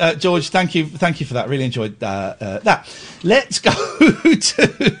and George, thank you for that. Really enjoyed that. Let's go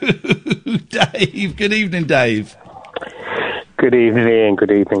to Dave. Good evening, Dave. Good evening, Ian. Good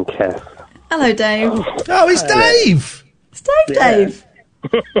evening, Kath. Hello, Dave. Oh, it's Dave. It's Dave.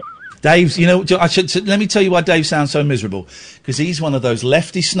 Dave's, let me tell you why Dave sounds so miserable. Because he's one of those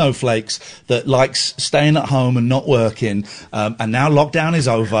lefty snowflakes that likes staying at home and not working. And now lockdown is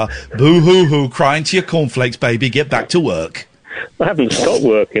over. Boo-hoo-hoo, crying to your cornflakes, baby. Get back to work. I haven't stopped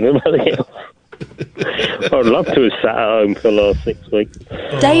working. I'd love to have sat at home for the last 6 weeks.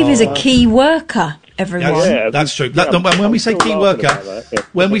 Dave is a key worker, everyone. That's true. When we say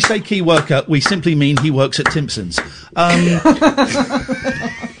key worker, we simply mean he works at Timpson's.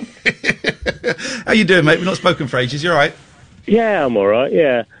 How you doing, mate? We've not spoken for ages. You all right? Yeah, I'm all right,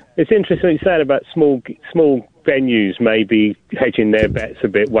 yeah. It's interesting what you said about small venues maybe hedging their bets a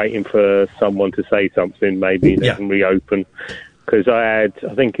bit, waiting for someone to say something, maybe they can reopen. Because I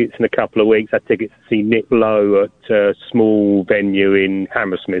think it's in a couple of weeks, I had tickets to see Nick Lowe at a small venue in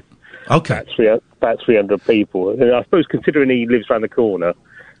Hammersmith. Okay. About 300 people. And I suppose considering he lives around the corner,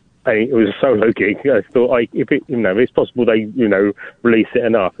 and it was a solo gig, I thought if it's possible they, release it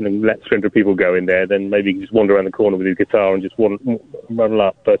enough and then let 300 people go in there, then maybe he can just wander around the corner with his guitar and just run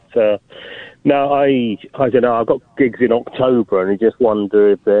up. But no, I don't know. I've got gigs in October and I just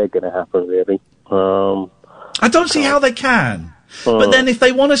wonder if they're going to happen, really. I don't see how they can. But then if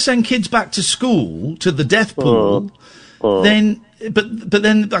they want to send kids back to school, to the death pool, then... But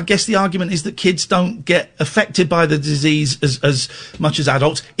then I guess the argument is that kids don't get affected by the disease as much as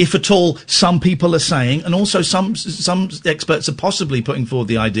adults, if at all, some people are saying, and also some experts are possibly putting forward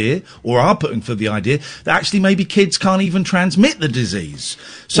the idea, or are putting forward the idea, that actually maybe kids can't even transmit the disease.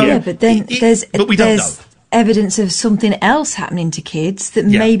 So yeah, but then there's don't know. Evidence of something else happening to kids that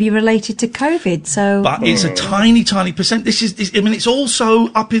may be related to COVID. So, but it's a tiny percent. It's all so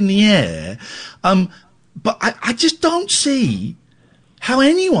up in the air. But I just don't see how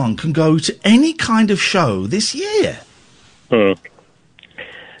anyone can go to any kind of show this year. No,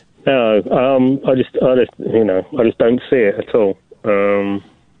 I just don't see it at all.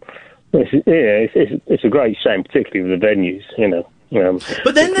 It's a great shame, particularly with the venues,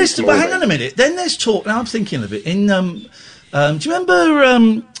 But then hang on a minute. Then there's talk. Now I'm thinking of it. Do you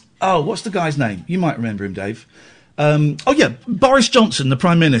remember? What's the guy's name? You might remember him, Dave. Boris Johnson, the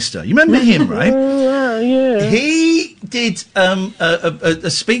Prime Minister. You remember him, right? Yeah. He did a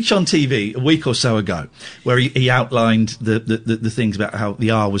speech on TV a week or so ago where he outlined the things about how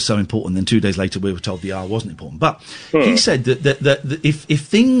the R was so important. Then 2 days later, we were told the R wasn't important. But he said that if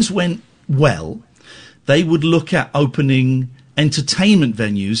things went well, they would look at opening entertainment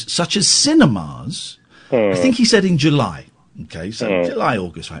venues such as cinemas. I think he said in July. Okay, so July,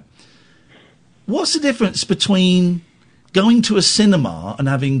 August, right? What's the difference between going to a cinema and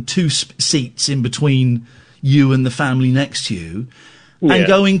having 2 seats in between you and the family next to you, and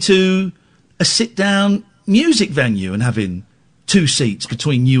going to a sit-down music venue and having 2 seats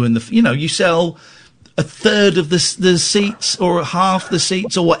between you and you sell a third of the seats or half the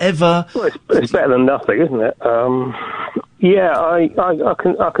seats or whatever? Well, it's better than nothing, isn't it? I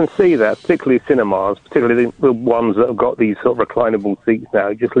can see that, particularly cinemas, particularly the ones that have got these sort of reclinable seats now.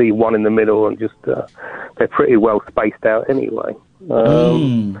 You just leave one in the middle and just they're pretty well spaced out anyway.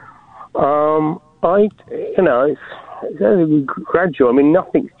 It's gradual. I mean,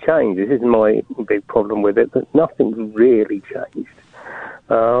 nothing's changed. This is my big problem with it, that nothing's really changed.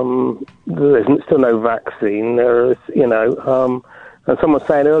 There's still no vaccine. There's, and someone was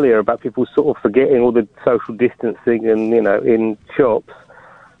saying earlier about people sort of forgetting all the social distancing and, in shops.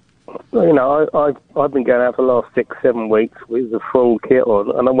 I've been going out for the last 6-7 weeks with the full kit on,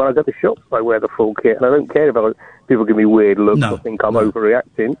 and when I go to shops, I wear the full kit, and I don't care if people give me weird looks or think I'm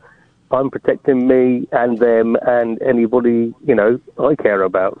overreacting. I'm protecting me and them and anybody, I care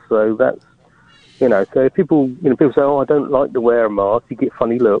about. So that's You know, so if people say, "Oh, I don't like to wear a mask," you get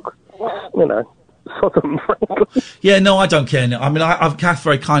funny look. You know, sod them, frankly. Yeah, no, I don't care. I mean, Kath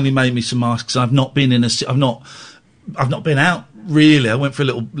very kindly made me some masks. I've not been I've not been out really. I went for a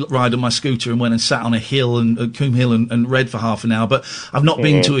little ride on my scooter and went and sat on a hill and Coombe Hill and read for half an hour. But I've not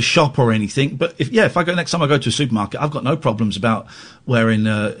been to a shop or anything. But if I go next time I go to a supermarket, I've got no problems about wearing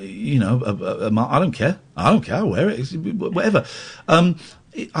a mask. I don't care. I'll wear it. Whatever.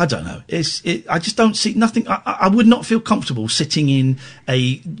 I don't know. I just don't see nothing. I would not feel comfortable sitting in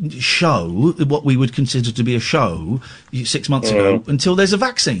a show, what we would consider to be a show, 6 months ago, until there's a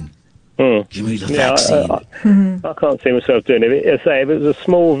vaccine. Give me the vaccine. I can't see myself doing it. If it was a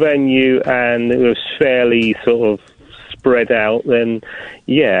small venue and it was fairly sort of spread out, then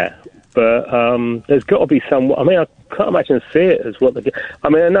yeah. But there's got to be some. I mean, I can't imagine theatres what they do. I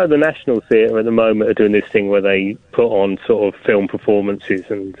mean, I know the National Theatre at the moment are doing this thing where they put on sort of film performances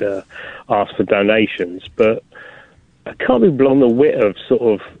and ask for donations, but I can't be blown the wit of sort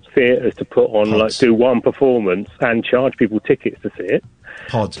of theatres to put on, like, do one performance and charge people tickets to see it.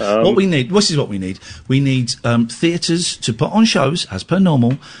 Pods. What we need, this is what we need. We need theatres to put on shows as per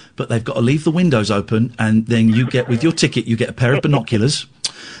normal, but they've got to leave the windows open, and then you get, with your ticket, you get a pair of binoculars,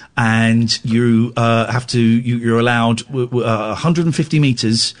 and you you're allowed 150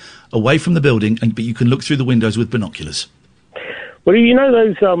 metres away from the building, but you can look through the windows with binoculars. Well, you know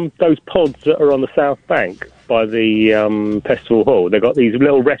those pods that are on the South Bank by the Festival Hall? They've got these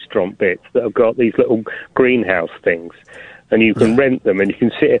little restaurant bits that have got these little greenhouse things, and you can rent them and you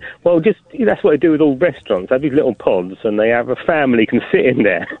can sit. Well, that's what they do with all restaurants. They have these little pods, and they have a family can sit in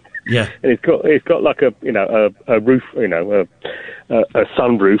there. Yeah, and it's got like a roof, a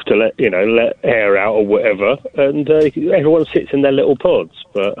sunroof to let air out or whatever, and everyone sits in their little pods.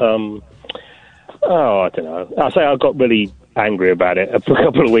 But I don't know. I say I got really angry about it a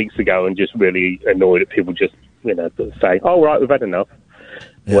couple of weeks ago, and just really annoyed at people just say, "Oh, right, we've had enough."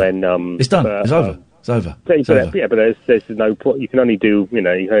 Yeah. When it's done, it's over. It's over. Yeah, but there's no point. You can only do, you can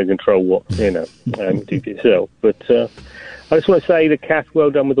only control what, do for yourself. But I just want to say that, Kath, well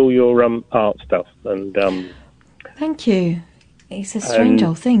done with all your art stuff. And thank you. It's a strange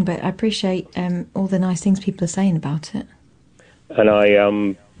old thing, but I appreciate all the nice things people are saying about it. And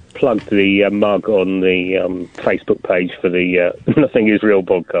I plugged the mug on the Facebook page for the Nothing Is Real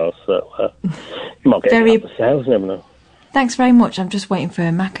podcast. So you might get a couple of sales, never know. Thanks very much. I'm just waiting for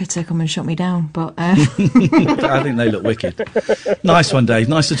Macca to come and shut me down, but... I think they look wicked. Nice one, Dave.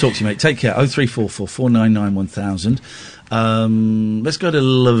 Nice to talk to you, mate. Take care. 0344 499 1000. Let's go to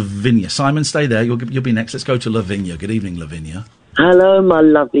Lavinya. Simon, stay there. You'll be next. Let's go to Lavinya. Good evening, Lavinya. Hello, my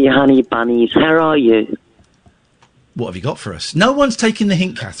lovely honey bunnies. How are you? What have you got for us? No one's taken the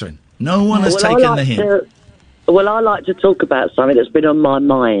hint, Catherine. No one has taken the hint. I like to talk about something that's been on my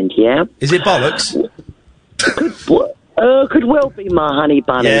mind, yeah? Is it bollocks? Could well be, my honey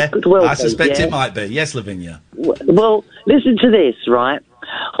bunny. Yeah, could well I suspect be, it might be. Yes, Lavinya. Well, listen to this, right?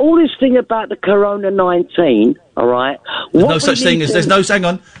 All this thing about the Corona-19, all right? There's no such thing as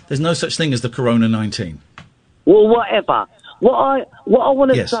the Corona-19. Well, whatever. What I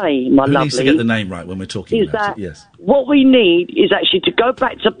want to say, my lovely... Who needs to get the name right when we're talking about it? Yes. What we need is actually to go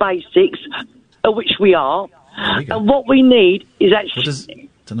back to basics, which we are, and what we need is actually... I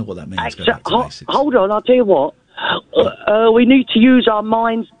don't know what that means, go back to basics. Hold on, I'll tell you what. We need to use our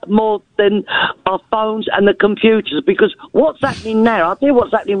minds more than our phones and the computers, because what's happening now, I'll tell you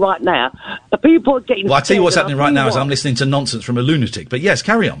what's happening right now, the people are getting... Well, I'll tell you what's happening right now is I'm listening to nonsense from a lunatic, but yes,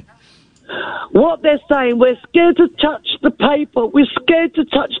 carry on. What they're saying, we're scared to touch the paper, we're scared to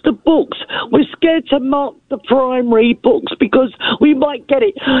touch the books, we're scared to mark the primary books because we might get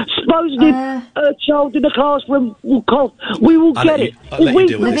it. Supposing if a child in the classroom will cough, we will get it.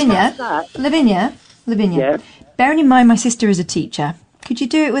 Lavinya, yeah? Bearing in mind my sister is a teacher, could you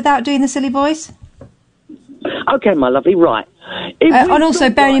do it without doing the silly voice? Okay, my lovely, right. And also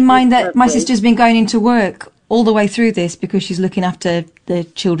bearing in mind that my sister's been going into work all the way through this because she's looking after the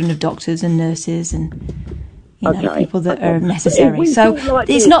children of doctors and nurses and people that are necessary. So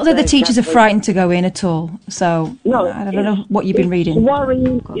it's not that the teachers are frightened to go in at all. So I don't know what you've been reading. It's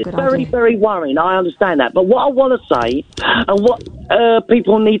worrying. It's very, very worrying. I understand that. But what I want to say and what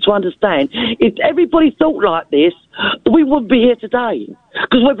people need to understand, if everybody thought like this, we wouldn't be here today.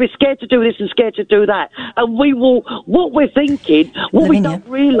 Because we'd be scared to do this and scared to do that. And what we're thinking, what we don't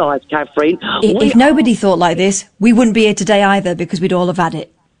realise, Catherine... If nobody thought like this, we wouldn't be here today either because we'd all have had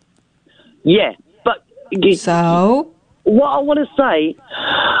it. Yeah, but... So? What I want to say...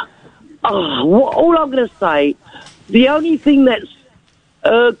 all I'm going to say, the only thing that's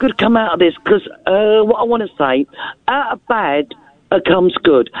could come out of this, because what I want to say, out of bad comes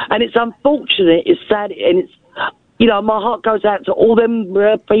good. And it's unfortunate, it's sad, and it's, you know, my heart goes out to all them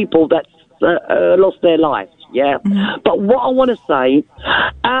people that lost their lives, yeah? But what I want to say,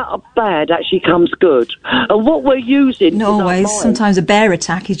 out of bad actually comes good. And what we're using... Not always. Sometimes a bear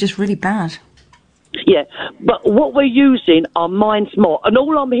attack is just really bad. Yeah, but what we're using are minds more. And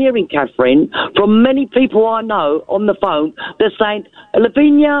all I'm hearing, Katherine, from many people I know on the phone, they're saying,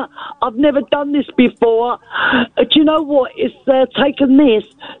 Lavinya, I've never done this before. Do you know what? It's taken this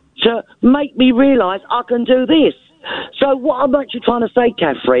to make me realise I can do this. So what I'm actually trying to say,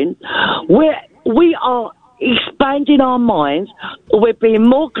 Katherine, we are expanding our minds. We're being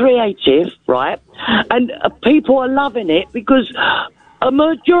more creative, right? And people are loving it because... a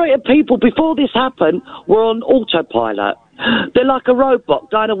majority of people before this happened were on autopilot. They're like a robot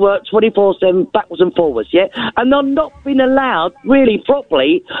going to work 24/7 backwards and forwards, yeah? And they're not being allowed really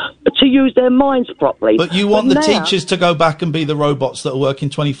properly to use their minds properly. But you want the teachers to go back and be the robots that are working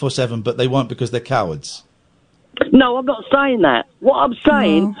 24/7, but they won't because they're cowards. No, I'm not saying that. What I'm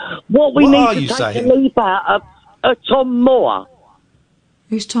saying, what we need to take a leaf out of Tom Moore.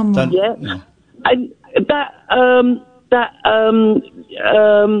 Who's Tom Moore? Yeah? And that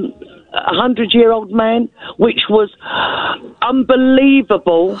 100-year-old man, which was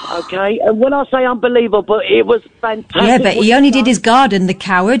unbelievable, okay? And when I say unbelievable, it was fantastic. Yeah, but he only did his garden, the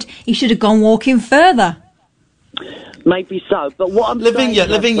coward. He should have gone walking further. Maybe so, but what I'm saying...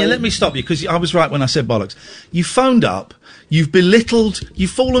 Lavinya, let me stop you, because I was right when I said bollocks. You phoned up, you've belittled,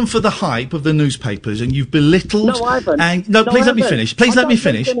 you've fallen for the hype of the newspapers, and you've belittled... No, I haven't. Please let me finish. Please let me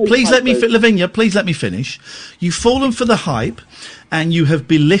finish. Lavinya, please let me finish. You've fallen for the hype, and you have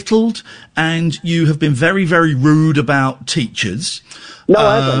belittled, and you have been very, very rude about teachers. No,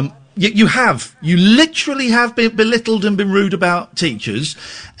 I haven't. You have. You literally have been belittled and been rude about teachers,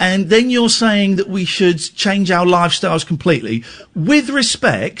 and then you're saying that we should change our lifestyles completely. With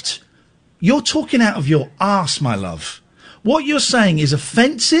respect, you're talking out of your arse, my love. What you're saying is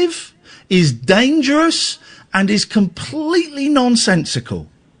offensive, is dangerous, and is completely nonsensical.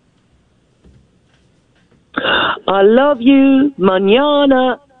 I love you,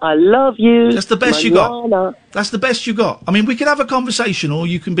 mañana. I love you. That's the best you got. That's the best you got. I mean, we could have a conversation, or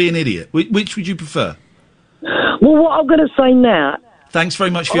you can be an idiot. Which would you prefer? Well, what I'm going to say now... Thanks very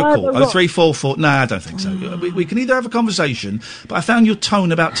much for your call. 0344... No, I don't think so. We can either have a conversation, but I found your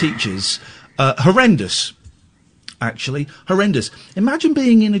tone about teachers horrendous. Actually, horrendous. Imagine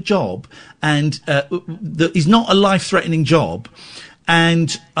being in a job and that is not a life-threatening job,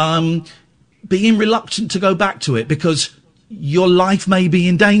 and being reluctant to go back to it because your life may be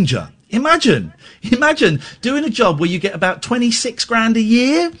in danger. Imagine doing a job where you get about 26 grand a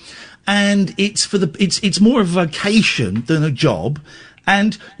year, and it's more of a vocation than a job,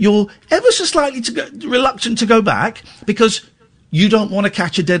 and you're ever so slightly reluctant to go back because you don't want to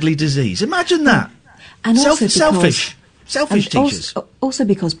catch a deadly disease. Imagine that. And also selfish teachers. Also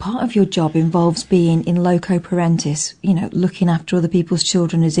because part of your job involves being in loco parentis, you know, looking after other people's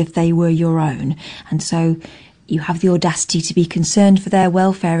children as if they were your own, and so you have the audacity to be concerned for their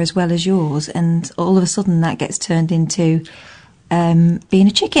welfare as well as yours, and all of a sudden that gets turned into being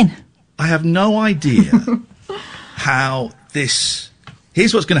a chicken. I have no idea how this...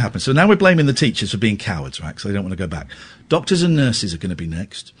 Here's what's going to happen. So now we're blaming the teachers for being cowards, right, because they don't want to go back. Doctors and nurses are going to be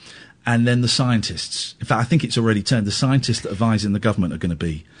next, and then the scientists. In fact, I think it's already turned. The scientists that advise in the government are going to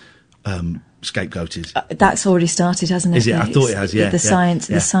be scapegoated. That's already started, hasn't it? Is it? I thought it has. Yeah. The science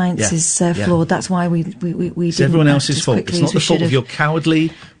is flawed. That's why we it's everyone else's fault. It's not the fault of your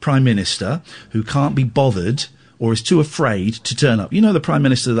cowardly prime minister who can't be bothered or is too afraid to turn up. You know, the prime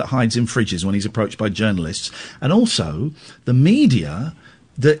minister that hides in fridges when he's approached by journalists, and also the media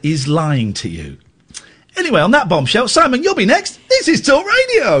that is lying to you. Anyway, on that bombshell, Simon, you'll be next. This is Talk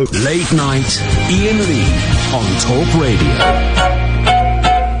Radio. Late night, Iain Lee on Talk Radio.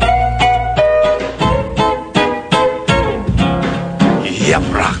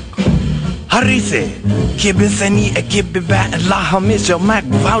 Yaprak Harise Kibiseni a kibiba Allah miss your mac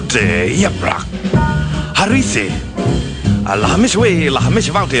vouter Yaprak Harise Allah miss way La miss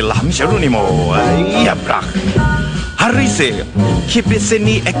vouter La miss runimo Yaprak Harise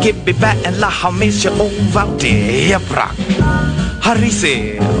Kibiseni a kibiba Allah miss your vouter Yaprak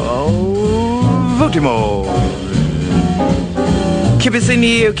Harise Votimo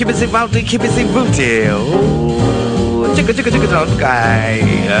Kibiseni vouter Kibisi vouter Chicka guy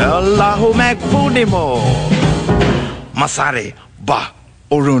Allahu Magfunimo Masare Ba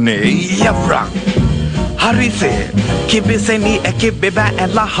Urune Yaprak Harise Kibiseni a kibiba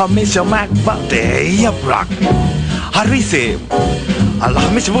Allah miss your mac vate Yaprak Harise Allah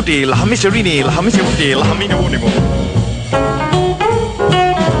miss Vuti La miss Rini La miss Vuti La Minimo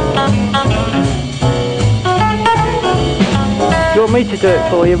want me to do it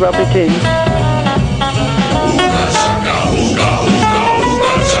for you, rub it in?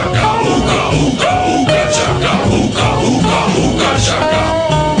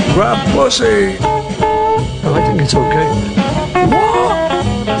 Grab pussy. I think it's okay. What?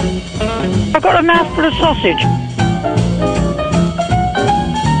 I got a mouthful of sausage.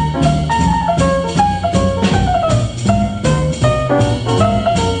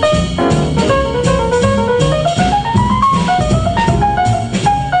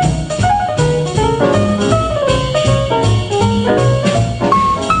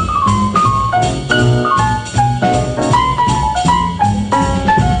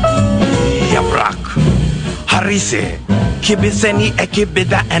 Harise, kibiseni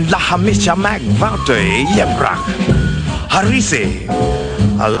ekibida and lahamisha magvate yebrak. Harise,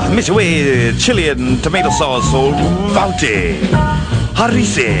 alhamisha chili and tomato sauce or vaute.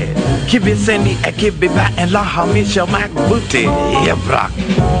 Harise, kibiseni ekibida and lahamisha magbute yebrak.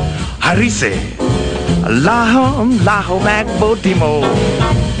 Harise, laham magbotimo.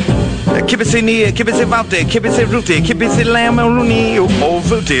 Kibisini, kibisi vaute, kibisi rute, kibisi lamb runi, o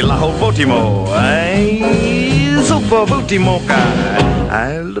vuti, laho votimo. Super votimo guy.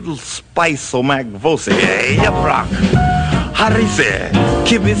 A little spice o magvosi, yabrak. Harise,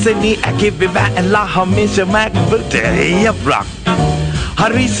 kibisini, akibiva, and laho misha magvote, yabrak.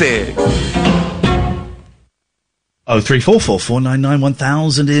 Harise.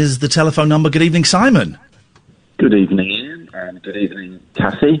 03444991000 is the telephone number. Good evening, Simon. Good evening, Ian, and good evening,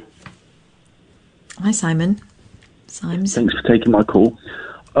 Cassie. Hi, Simon. Sims. Thanks for taking my call.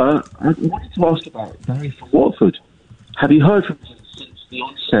 I wanted to ask about Barry from Watford. Have you heard from him since the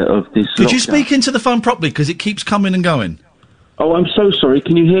onset of this Could lockdown? you speak into the phone properly, because it keeps coming and going? Oh, I'm so sorry.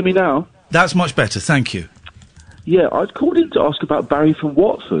 Can you hear me now? That's much better, thank you. Yeah, I'd called in to ask about Barry from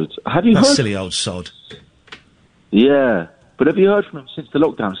Watford. Have you That heard? silly old sod. Yeah, but have you heard from him since the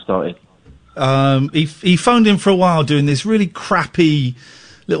lockdown started? He phoned in for a while doing this really crappy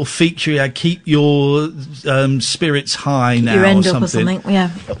little feature he had, keep your spirits high now Your end or up something. or something, yeah.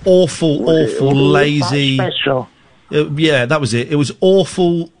 Awful, lazy. Special. Yeah, that was it. It was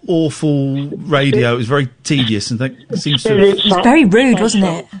awful radio. It was very tedious and seems to. It was very rude, wasn't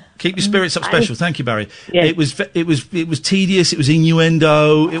it? Keep your spirits up special. Thank you, Barry. Yeah. It was tedious. It was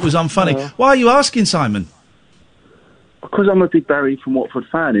innuendo. It was unfunny. Why are you asking, Simon? Because I'm a big Barry from Watford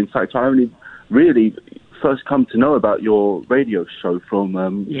fan. In fact, I only really first come to know about your radio show from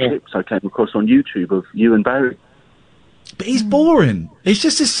clips I came across on YouTube of you and Barry. But he's boring. He's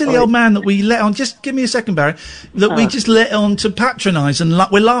just this silly old man that we let on. Just give me a second, Barry. That we just let on to patronise, and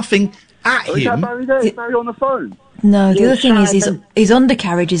we're laughing at Is that him. Barry there? Is Barry on the phone? No, the Yeah, other thing is Simon. his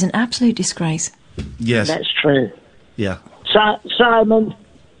undercarriage is an absolute disgrace. Yes, That's true. Yeah. Simon.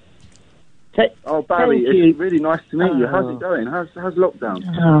 Oh, Barry, thank you. it's really nice to meet you. How's it going? How's lockdown?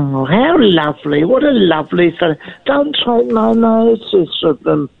 Oh, how lovely. What a lovely thing. Don't take no notice of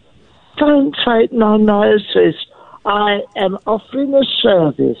them. Don't take no notice. I am offering a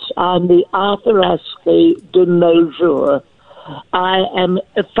service. I'm the Arthur Askey de nos jours. I am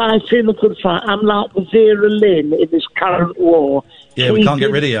fighting a good fight. I'm like the Vera Lynn in this current war. Yeah, we can't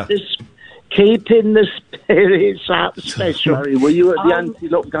get rid of you. Keeping the spirits up special. Barry, were you at the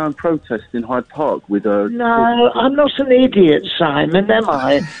anti-lockdown protest in Hyde Park with a... No, I'm not an idiot, Simon, am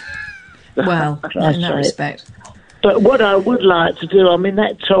I? Well, in that respect. But what I would like to do, I mean,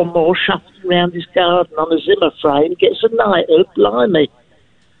 that Tom Moore shuffling around his garden on a Zimmer frame gets a knighthood, blimey.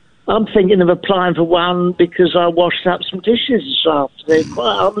 I'm thinking of applying for one because I washed up some dishes this afternoon,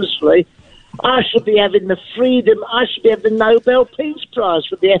 quite honestly. I should be having the freedom, I should be having the Nobel Peace Prize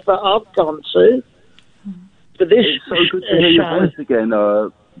for the effort I've gone to. For this It's so good to hear your voice again,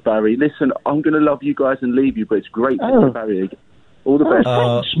 Barry. Listen, I'm going to love you guys and leave you, but it's great to hear Barry again. All the best.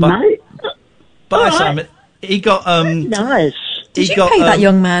 Thanks, mate. Bye, Simon. He got nice. Did you pay that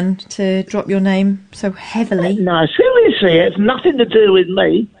young man to drop your name so heavily? No, seriously, it's nothing to do with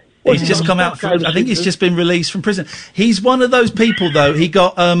me. He's just come out. I think he's just been released from prison. He's one of those people, though. He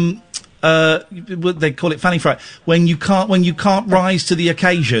got what they call it fanny fright, when you can't rise to the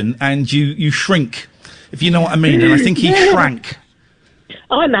occasion and you shrink, if you know what I mean. And I think he shrank.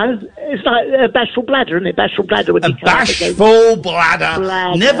 I know. It's like a bashful bladder, isn't it? Bashful bladder. When A bashful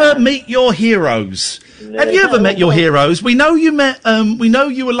bladder. Never meet your heroes. Have you ever met your heroes? We know you met. We know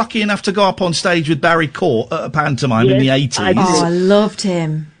you were lucky enough to go up on stage with Barry Court at a pantomime in the 80s. Oh, I loved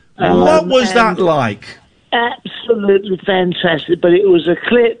him. What was that like? Absolutely fantastic, but it was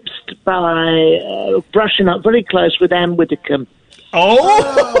eclipsed by brushing up very close with Anne Widdecombe.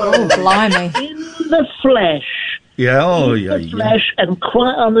 Oh, blimey! In the flesh. Yeah, The flesh, and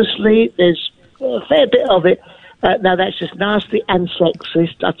quite honestly, there's a fair bit of it. No, that's just nasty and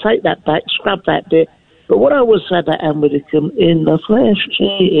sexist. I take that back, scrub that bit. But what I would say about Anne Widdecombe, in the flesh,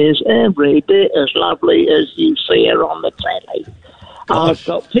 she is every bit as lovely as you see her on the telly. I've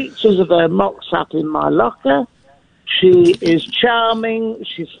got pictures of her mocked up in my locker. She is charming,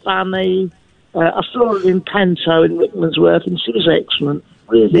 she's funny. I saw her in Panto in Rickmansworth, and she was excellent.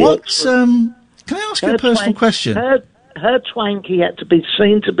 Really excellent. Can I ask you a personal question? Her twanky had to be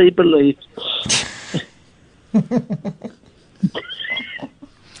seen to be believed.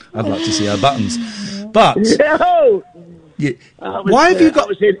 I'd like to see her buttons. But... No! Why have you got...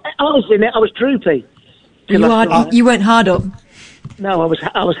 I was in it, I was droopy. You weren't hard up. No, I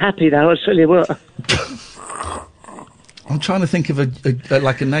was happy though, I'll tell you what. I'm trying to think of a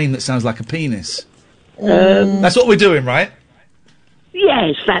name that sounds like a penis. That's what we're doing, right?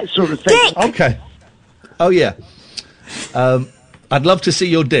 Yes, that sort of thing. Dick! Okay. Oh, yeah. I'd love to see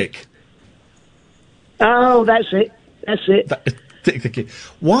your dick. Oh, that's it. That's it.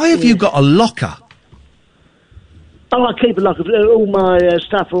 Why have you got a locker? Oh, I keep a locker of all my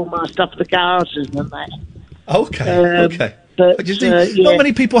stuff for the garden and that. Okay, okay. But, not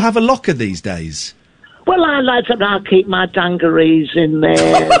many people have a locker these days. Well, I'll keep my dungarees in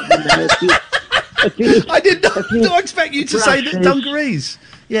there. I did not expect you to say that dungarees.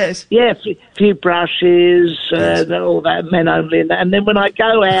 Yes. Yeah, a few brushes, all that, men only, and then when I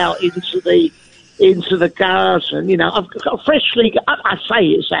go out into the garden, you know, I've got freshly. I say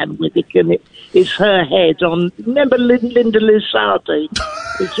it's Anne Widdecombe. It's her head on. Remember Linda Lusardi?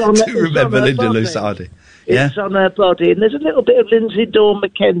 It's on. I do remember Linda Lusardi. Yeah. It's on her body, and there's a little bit of Lindsay Dawn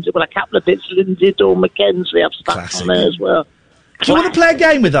Mackenzie. Well, a couple of bits of Lindsay Dawn Mackenzie I've stuck on there as well. Do you want to play a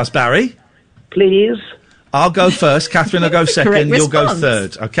game with us, Barry? Please. I'll go first. Catherine will go second. You'll go response.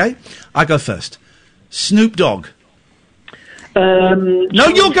 third. Okay? I go first. Snoop Dogg. No,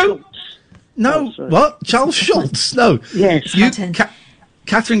 you'll go. No, what? Charles Schultz? No. Yes.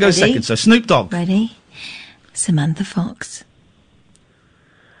 Catherine goes Ready? second. So Snoop Dogg. Ready? Samantha Fox.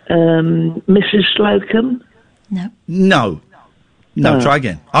 Mrs. Slocum. No. Try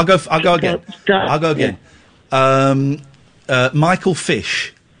again. I'll go again. I'll go again. Michael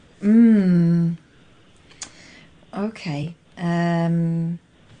Fish. Okay.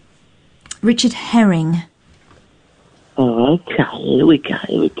 Richard Herring. Oh, okay. Here we go.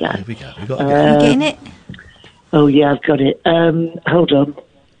 Here we go. We've got You getting it? Oh, yeah, I've got it. Hold on.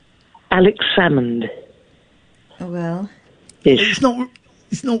 Alex Salmond. Oh, well. It's not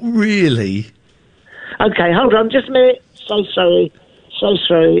really. Okay, hold on, just a minute. So sorry.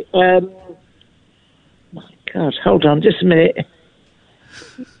 My God, hold on, just a minute.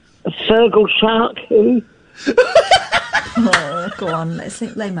 Fergal Shark, who? Oh, go on, let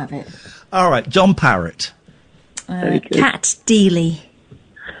him have it. All right, John Parrott. Cat Dealey.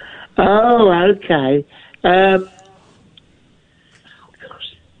 Oh, okay.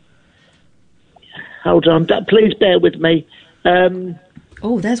 Hold on, please bear with me.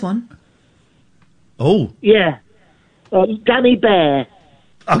 Oh, there's one. Oh. Yeah. Danny Bear.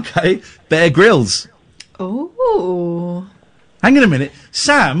 Okay, Bear Grylls. Oh. Hang on a minute.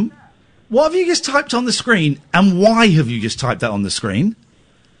 Sam, what have you just typed on the screen, and why have you just typed that on the screen?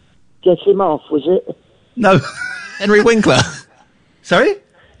 Get him off, was it? No. Henry Winkler. Sorry?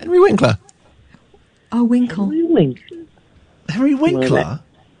 Henry Winkler. Oh, Winkle. Henry Winkler?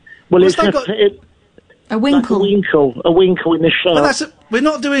 Well, What's it's that got? A Winkle. Like a winkle in the shirt. Well, we're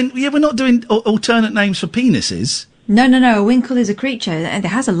not doing alternate names for penises. No. A Winkle is a creature and it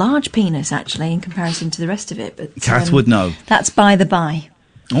has a large penis, actually, in comparison to the rest of it. But Kath would know. That's by the by.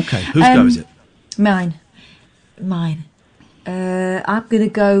 Okay, whose go is it? Mine. I'm going to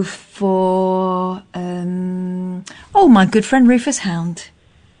go for my good friend Rufus Hound.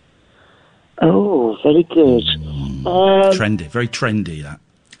 Oh, very good. Trendy, very trendy. That.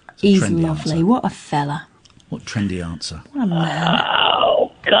 He's trendy lovely. answer. What a fella. What trendy answer? What a man.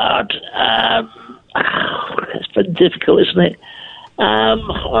 Oh, God. That's been difficult, isn't it?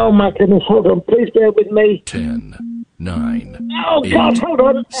 Oh, my goodness. Hold on. Please bear with me. 10, 9, Oh, 8, God, hold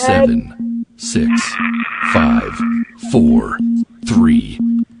on. 7, 6, 5, 4, 3,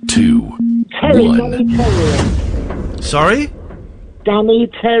 2, Danny 1. Terrier. Sorry? Danny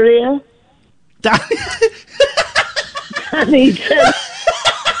Terrier. Danny Terrier.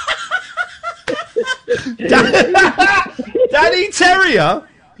 Danny Terrier?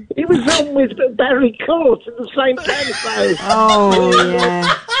 He was on with Barry Court in the same episode. Oh,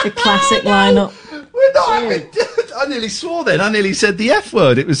 yeah. The classic lineup. We're not. I nearly swore then. I nearly said the F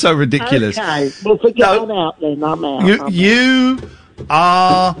word. It was so ridiculous. Okay, well, forget I'm out then. I'm out. You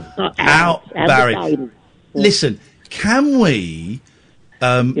are out, Out the Barry. game. Listen, can we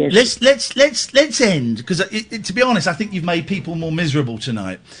Let's end, because to be honest, I think you've made people more miserable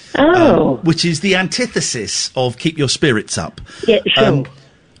tonight. Which is the antithesis of keep your spirits up. Yeah, sure.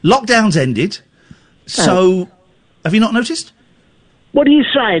 Lockdown's ended, so have you not noticed? What are you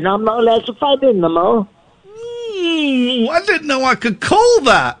saying? I'm not allowed to phone in no more? I didn't know I could call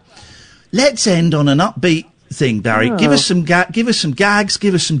that. Let's end on an upbeat thing, Barry. Oh. Give us some gags,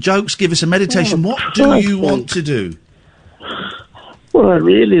 give us some jokes, give us a meditation. What do you want to do? Well, I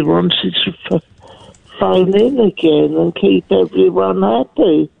really wanted to phone in again and keep everyone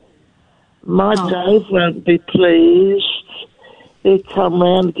happy. My Dave won't be pleased. He'll come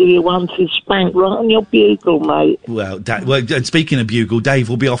round and give you one to spank right on your bugle, mate. Well, and speaking of bugle, Dave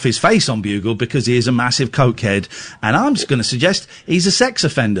will be off his face on bugle because he is a massive cokehead, and I'm just going to suggest he's a sex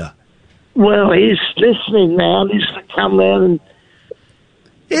offender. Well, he's listening now. He's to come round and...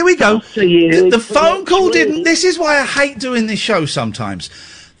 Here we go. The phone call didn't... This is why I hate doing this show sometimes.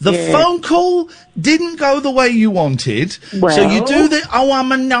 The phone call didn't go the way you wanted. Well, so you do the,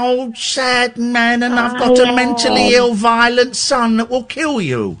 I'm an old, sad man and I've got a mentally ill, violent son that will kill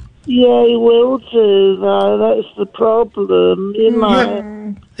you. Yeah, he will do, though. That's the problem, you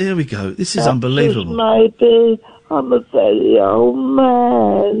know. Here we go. This is unbelievable. Maybe I'm a very old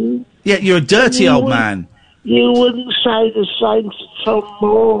man. Yeah, you're a dirty old man. You wouldn't say the same to Tom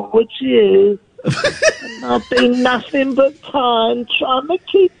Moore, would you? And I've been nothing but kind, trying to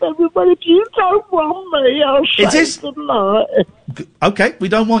keep everybody. If you don't want me, I'll say goodnight. Okay, we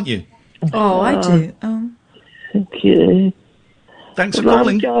don't want you. Oh, I do. Thank you. Thanks for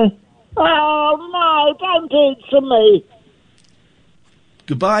calling. Oh, no, don't do it to me.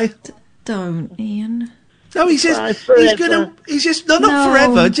 Goodbye. Don't, Ian. No, he's just, not forever,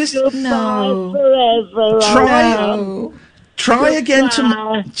 just, forever. Try again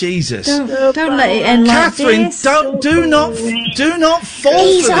tomorrow. Jesus. Don't let it end Catherine, like this. do not fall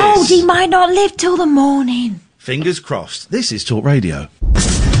He's for old, this. he might not live till the morning. Fingers crossed. This is Talk Radio.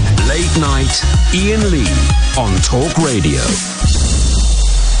 Late night, Iain Lee on Talk Radio.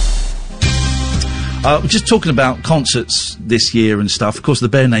 We're just talking about concerts this year and stuff. Of course, the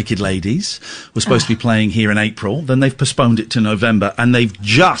Bare Naked Ladies were supposed to be playing here in April. Then they've postponed it to November, and they've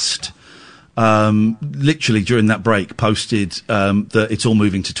just, literally during that break, posted that it's all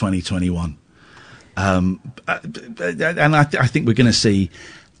moving to 2021. And I think we're going to see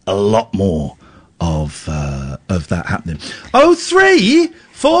a lot more of that happening.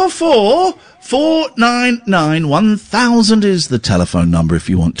 0344 499 1000 is the telephone number if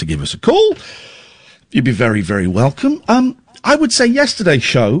you want to give us a call. You'd be very, very welcome. I would say yesterday's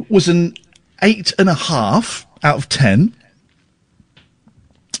show was an 8.5 out of 10.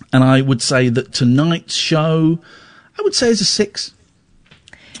 And I would say that tonight's show, I would say is a 6.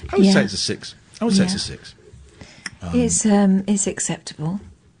 I would say it's a 6. I would say it's a 6. It's acceptable.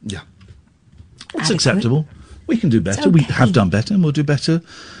 Yeah. It's acceptable. We can do better. We have done better and we'll do better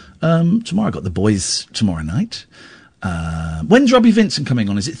tomorrow. I've got the boys tomorrow night. When's Robbie Vincent coming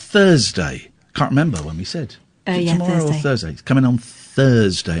on? Is it Thursday? Can't remember when we said. Tomorrow or Thursday. It's coming on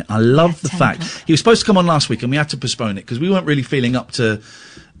Thursday. I love the fact he was supposed to come on last week and we had to postpone it because we weren't really feeling up to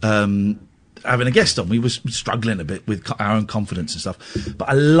having a guest on. We were struggling a bit with our own confidence and stuff. But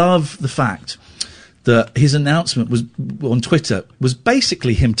I love the fact that his announcement was on Twitter was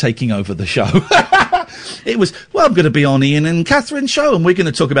basically him taking over the show. It was, well, I'm going to be on Iain and Katherine's show, and we're going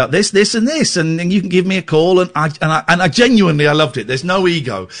to talk about this, this, and this, and you can give me a call. And I genuinely, I loved it. There's no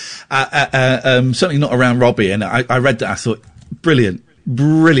ego, certainly not around Robbie. And I read that, I thought, brilliant.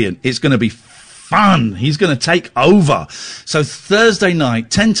 It's going to be fun. He's going to take over. So Thursday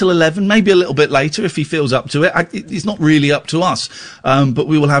night, 10 till 11, maybe a little bit later if he feels up to it. It's not really up to us. But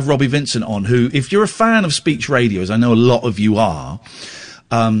we will have Robbie Vincent on, who, if you're a fan of speech radio, as I know a lot of you are,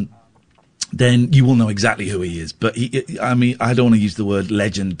 then you will know exactly who he is. But I mean, I don't want to use the word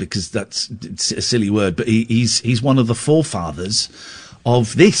legend because it's a silly word, but he's one of the forefathers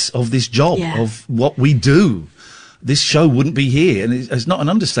of this job, of what we do. This show wouldn't be here, and it's not an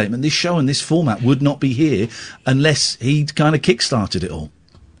understatement. This show and this format would not be here unless he'd kind of kick-started it all.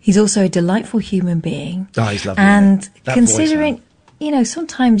 He's also a delightful human being. Oh, he's lovely. And considering,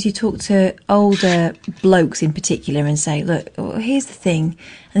 sometimes you talk to older blokes in particular and say, look, here's the thing,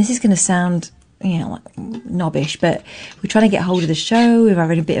 and this is going to sound, like knobbish, but we're trying to get hold of the show, we're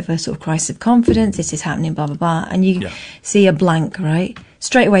having a bit of a sort of crisis of confidence, this is happening, blah, blah, blah, and you see a blank, right?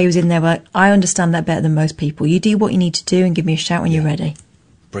 Straight away he was in there like, I understand that better than most people. You do what you need to do and give me a shout when you're ready.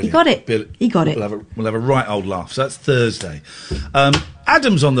 Brilliant. You got it. He got it. We'll have a right old laugh. So that's Thursday.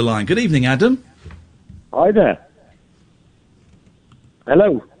 Adam's on the line. Good evening, Adam. Hi there.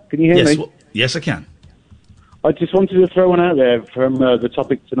 Hello. Can you hear me? Yes, I can. I just wanted to throw one out there from the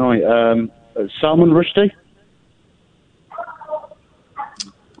topic tonight. Salman Rushdie.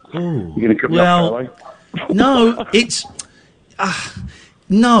 Oh, you're going to cut me off, are you? No, it's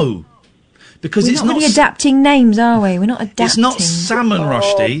no, because We're it's not really adapting names, are we? We're not adapting. It's not Salman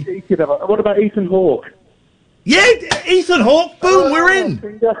Rushdie. What about Ethan Hawke? Yeah, Ethan Hawke. Boom, we're in.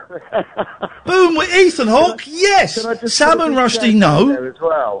 Boom, we're Ethan Hawke. Yes, Salman Rushdie. No. As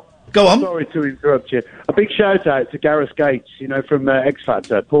well. Go on. Sorry to interrupt you. A big shout out to Gareth Gates, from X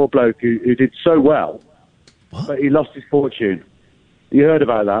Factor. Poor bloke who did so well, but he lost his fortune. You heard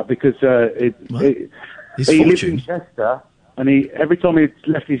about that because he lived in Chester, and every time he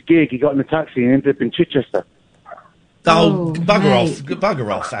left his gig, he got in a taxi and ended up in Chichester.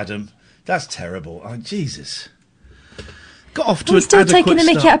 Bugger off, Adam. That's terrible. Oh, Jesus. Got off to We're an still adequate taking the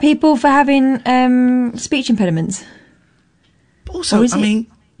mickey start. out of people for having speech impediments. But also, I mean,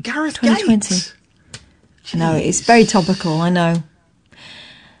 Gareth 2020. Gates. No, it's very topical, I know.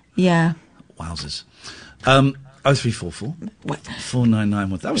 Yeah. Wowzers. 0344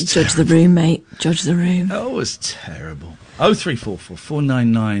 499. That was Judge the room, mate. Judge the room. That was terrible. 0344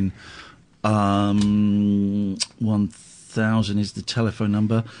 499 1000 is the telephone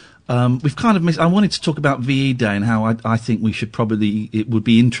number. We've kind of missed. I wanted to talk about VE Day and how I think we should probably. It would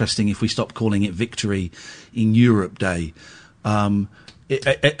be interesting if we stopped calling it Victory in Europe Day. I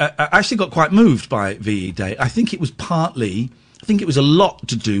actually got quite moved by VE Day. I think it was a lot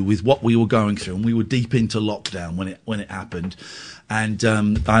to do with what we were going through, and we were deep into lockdown when it happened. And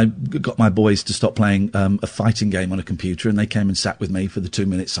I got my boys to stop playing a fighting game on a computer, and they came and sat with me for the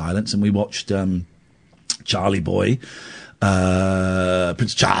 2-minute silence, and we watched Charlie Boy,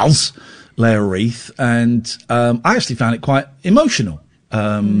 Prince Charles, lay a wreath, and I actually found it quite emotional.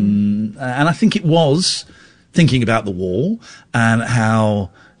 And I think it was thinking about the war and how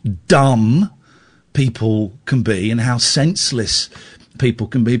dumb people can be and how senseless people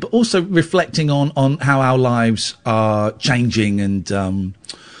can be, but also reflecting on how our lives are changing and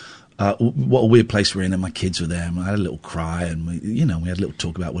what a weird place we're in. And my kids were there, and I had a little cry, and we had a little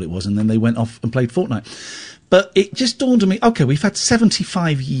talk about what it was, and then they went off and played Fortnite. But it just dawned on me, okay, we've had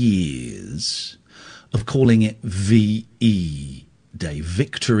 75 years of calling it VE Day,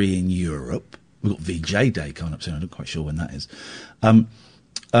 Victory in Europe. We've got VJ Day coming up soon. I'm not quite sure when that is.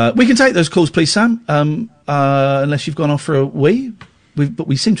 We can take those calls, please, Sam, unless you've gone off for a wee. But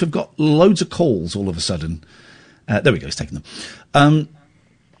we seem to have got loads of calls all of a sudden. There we go, he's taking them.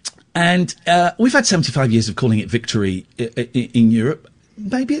 And we've had 75 years of calling it Victory in Europe.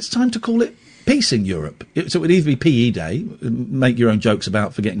 Maybe it's time to call it Peace in Europe. So it would either be PE Day, make your own jokes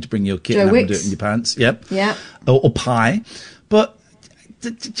about forgetting to bring your kit and having to do it in your pants. Yep. Yeah. Or pie. But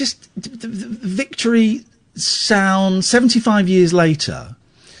just Victory sounds, 75 years later,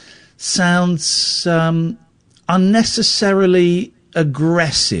 sounds unnecessarily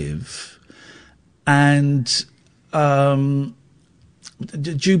aggressive and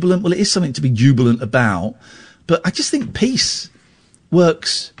jubilant. Well, it is something to be jubilant about, but I just think peace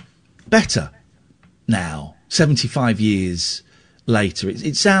works better now, 75 years later.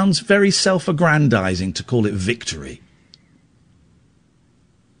 It sounds very self-aggrandizing to call it victory.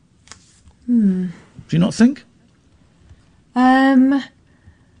 Do you not think? I'm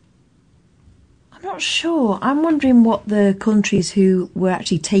not sure. I'm wondering what the countries who were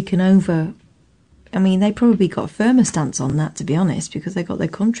actually taken over, I mean, they probably got a firmer stance on that, to be honest, because they got their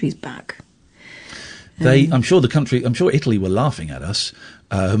countries back. I'm sure Italy were laughing at us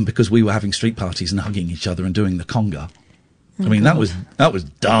because we were having street parties and hugging each other and doing the conga. I mean, that was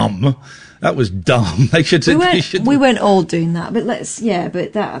dumb. That was dumb. We weren't all doing that, but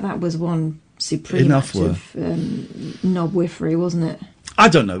that was one supreme act of knobwiffery, wasn't it? I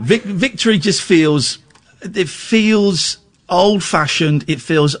don't know. Victory just feels old-fashioned. It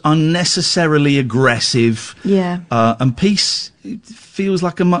feels unnecessarily aggressive. Yeah. And peace feels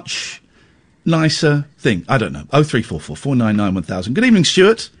like a much nicer thing. I don't know. 0344 499 1000. Good evening,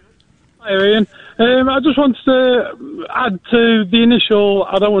 Stuart. Hi, Ian. I just wanted to add to the initial,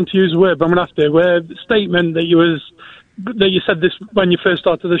 I don't want to use the word, but I'm going to have to, statement that you said this when you first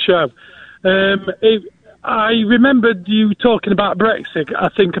started the show. I remembered you talking about Brexit, I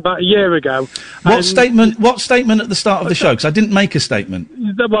think about a year ago. What statement at the start of the show? Because I didn't make a statement.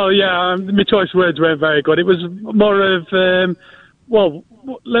 Well, yeah, my choice of words weren't very good. It was more of,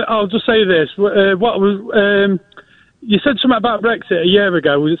 I'll just say this. You said something about Brexit a year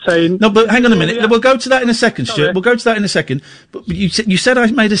ago, saying... No, but hang on a minute. We'll go to that in a second, Stuart. Sorry. We'll go to that in a second. But you said I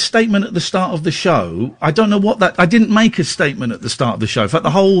made a statement at the start of the show. I don't know what that... I didn't make a statement at the start of the show. In fact, the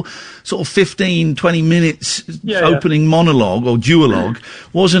whole sort of 15, 20 minutes opening monologue or duologue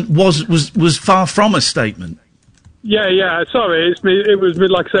was far from a statement. Yeah. Sorry, it's me. It was me.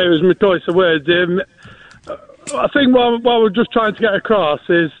 Like I say, it was my choice of words. I think what we're just trying to get across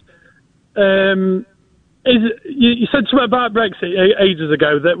is you said something about Brexit ages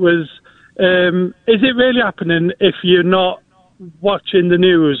ago. That was, is it really happening if you're not watching the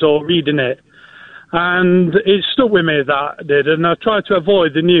news or reading it? And it stuck with me, that did, and I try to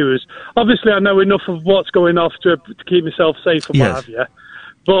avoid the news. Obviously, I know enough of what's going off to keep myself safe and what have you.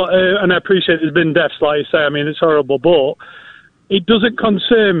 But and I appreciate there's been deaths, like you say. I mean, it's horrible, but it doesn't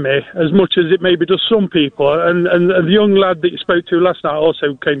concern me as much as it maybe does some people. And the young lad that you spoke to last night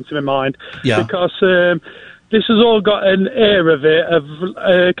also came to my mind. Yeah. Because this has all got an air of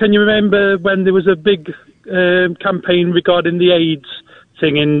it. Can you remember when there was a big campaign regarding the AIDS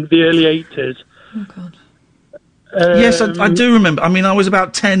thing in the early 80s? Oh, God. Yes, I do remember. I mean, I was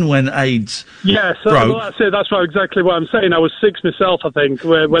about 10 when AIDS broke. That's it. That's exactly what I'm saying. I was 6 myself, I think.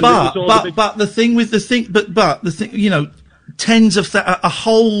 When But the thing, you know, tens of a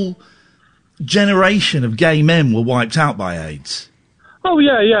whole generation of gay men were wiped out by AIDS. Oh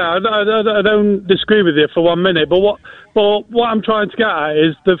yeah. I don't disagree with you for 1 minute. But what I'm trying to get at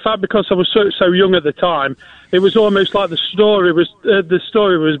is the fact, because I was so young at the time, it was almost like the story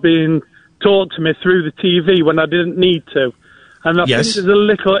was being taught to me through the TV when I didn't need to, and I think there's a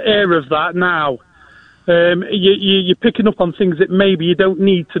little air of that now. You're picking up on things that maybe you don't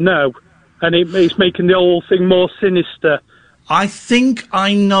need to know, and it's making the whole thing more sinister. I think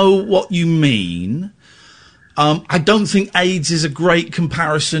I know what you mean. I don't think AIDS is a great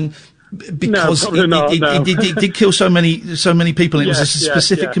comparison because it did kill so many people. And it was a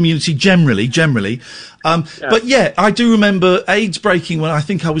specific community generally. But yeah, I do remember AIDS breaking when I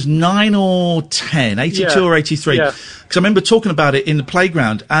think I was 9 or 10, 82 or 83. Because I remember talking about it in the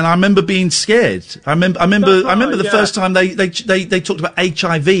playground, and I remember being scared. I remember the first time they talked about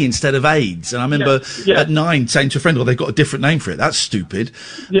HIV instead of AIDS, and I remember at 9 saying to a friend, "Well, they've got a different name for it. That's stupid."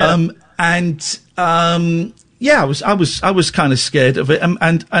 Yeah, I was kind of scared of it,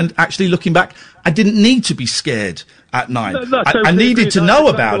 and actually looking back, I didn't need to be scared at 9. I needed to know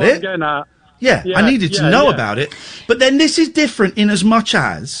about it. I needed to know about it. But then this is different in as much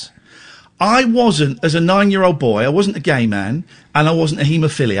as I wasn't, as a 9-year-old boy, I wasn't a gay man, and I wasn't a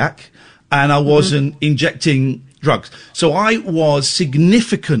haemophiliac, and I wasn't injecting drugs. So I was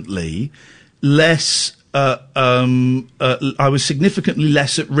significantly less. I was significantly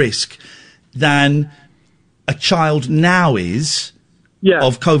less at risk than a child now is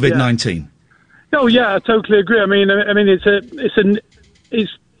of COVID-19. Oh yeah, I totally agree. I mean,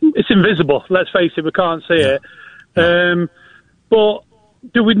 it's invisible. Let's face it, we can't see it. But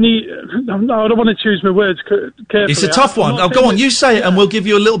do we need? No, I don't want to choose my words carefully. It's a tough one. Go on, you say it, and we'll give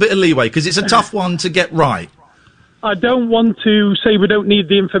you a little bit of leeway because it's a tough one to get right. I don't want to say we don't need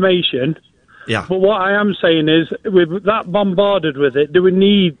the information. Yeah. But what I am saying is, we're that bombarded with it. Do we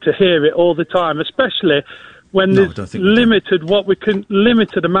need to hear it all the time, especially when there's limited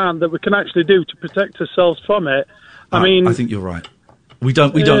amount that we can actually do to protect ourselves from it? I think you're right. We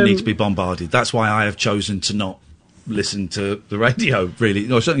don't need to be bombarded. That's why I have chosen to not listen to the radio, really.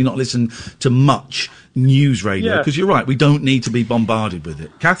 No, certainly not listen to much news radio, because you're right, we don't need to be bombarded with it.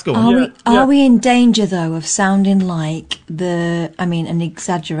 Kath, go on. Are we in danger, though, of sounding like an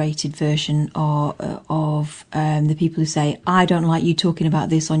exaggerated version of the people who say, I don't like you talking about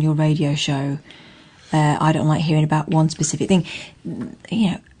this on your radio show, I don't like hearing about one specific thing.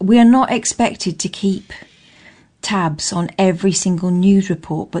 You know, we are not expected to keep tabs on every single news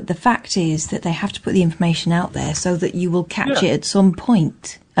report, but the fact is that they have to put the information out there so that you will catch it at some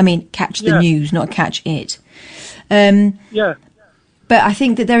point. I mean, catch the news, not catch it. But I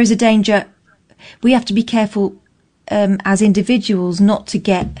think that there is a danger. We have to be careful as individuals not to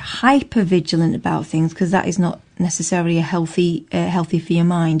get hyper vigilant about things, because that is not necessarily a healthy for your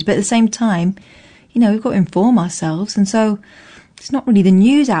mind. But at the same time, you know, we've got to inform ourselves, and so it's not really the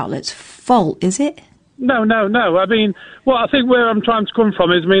news outlet's fault, is it? No. I mean, I think where I'm trying to come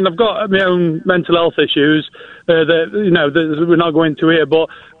from is, I've got my own mental health issues that we're not going to here, but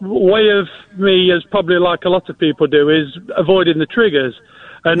way of me, as probably like a lot of people do, is avoiding the triggers.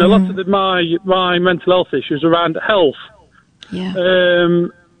 And a lot of my mental health issues around health. Yeah.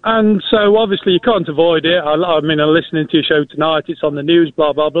 And so obviously you can't avoid it. I'm listening to your show tonight. It's on the news,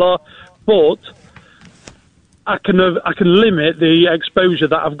 blah, blah, blah. But I can limit the exposure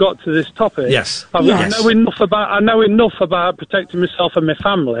that I've got to this topic. Yes. I know enough about protecting myself and my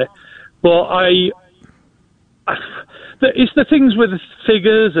family, but it's the things with the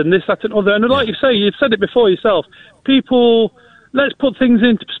figures and this, that, and other. And like you say, you've said it before yourself. People, let's put things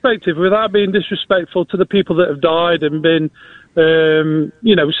into perspective without being disrespectful to the people that have died and been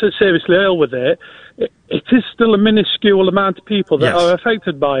so seriously ill with it, it is still a minuscule amount of people that are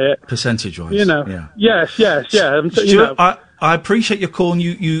affected by it. Percentage-wise, yeah. Yes, yeah. Stuart, I appreciate your call, and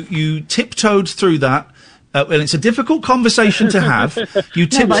you tiptoed through that. And it's a difficult conversation to have. You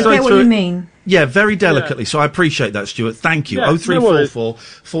tiptoed but I get through what you it. mean. Yeah, very delicately. So I appreciate that, Stuart. Thank you. Yeah, 0344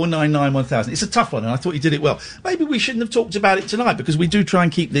 499 1000. It's a tough one, and I thought you did it well. Maybe we shouldn't have talked about it tonight, because we do try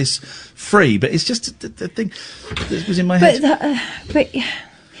and keep this free, but it's just the thing that was in my head. But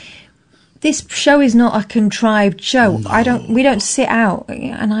this show is not a contrived show. No. We don't sit out,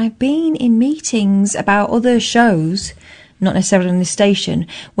 and I've been in meetings about other shows, not necessarily on this station,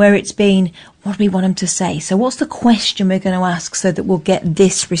 where it's been, what do we want them to say? So what's the question we're going to ask so that we'll get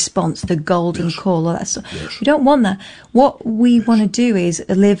this response, the golden call, all that stuff. Yes. We don't want that. What we want to do is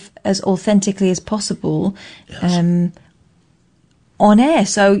live as authentically as possible on air.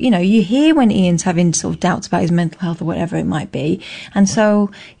 So, you hear when Ian's having sort of doubts about his mental health or whatever it might be. And so,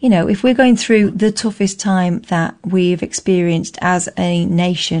 if we're going through the toughest time that we've experienced as a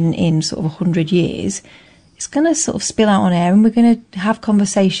nation in sort of 100 years, it's going to sort of spill out on air, and we're going to have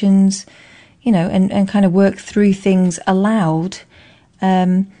conversations, and kind of work through things aloud,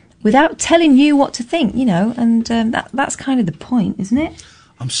 without telling you what to think, and that's kind of the point, isn't it?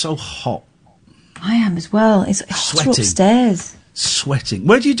 I'm so hot. I am as well. It's hotter upstairs. Sweating.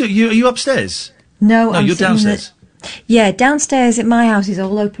 Where do you do? Are you upstairs? No, you're downstairs. Downstairs at my house is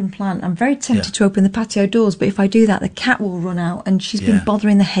all open plan. I'm very tempted to open the patio doors, but if I do that, the cat will run out, and she's been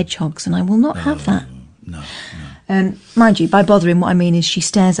bothering the hedgehogs, and I will not have that. No. Mind you, by bothering, what I mean is she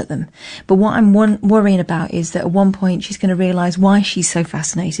stares at them. But what I'm worrying about is that at one point she's going to realise why she's so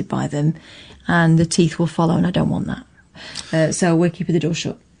fascinated by them, and the teeth will follow, and I don't want that. So we're keeping the door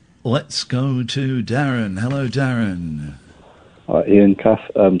shut. Let's go to Darren. Hello, Darren. Hi, Ian, Kath.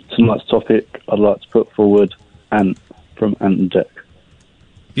 Tonight's topic I'd like to put forward, Ant from Ant and Dec.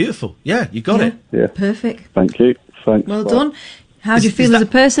 Beautiful. Yeah, you got it. Yeah. Perfect. Thank you. Thanks. Well done. How do you feel as a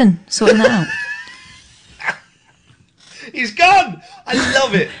person sorting that out? He's gone! I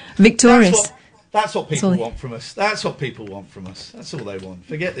love it. Victorious. That's what people want from us. That's what people want from us. That's all they want.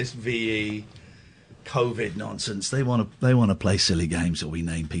 Forget this VE, COVID nonsense. They want to play silly games that we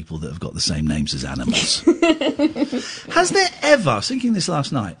name people that have got the same names as animals. Has there ever, I was thinking this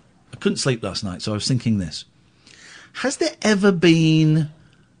last night, I couldn't sleep last night, so I was thinking this. Has there ever been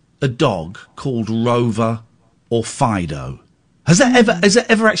a dog called Rover or Fido? Has that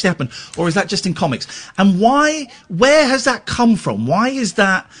ever actually happened? Or is that just in comics? And where has that come from? Why is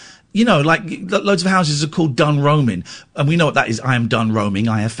that, like loads of houses are called Done Roaming, and we know what that is. I am done roaming,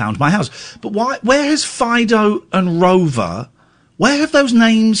 I have found my house. But where has Fido and Rover, where have those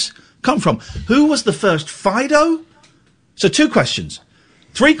names come from? Who was the first Fido? So 3 questions.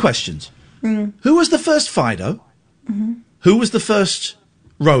 Who was the first Fido? Mm-hmm. Who was the first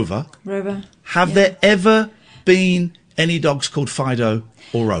Rover? Have there ever been any dogs called Fido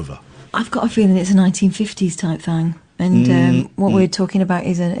or Rover? I've got a feeling it's a 1950s type thing, and what we're talking about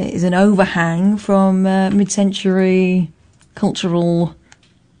is an overhang from mid-century cultural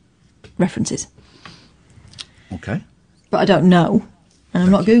references. Okay. But I don't know, and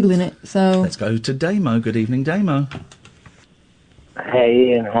I'm not Googling it, so... Let's go to Damo. Good evening, Damo. Hey,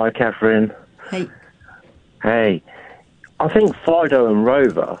 Ian. Hi, Katherine. Hey. Hey. I think Fido and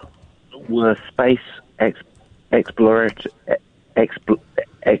Rover were space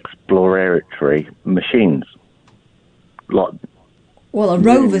exploratory machines. Well, a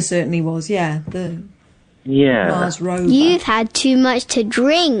rover certainly was, yeah. The Mars rover. You've had too much to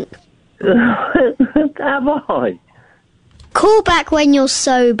drink. Have I? Call back when you're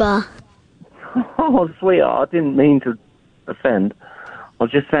sober. Oh, sweetheart, I didn't mean to offend. I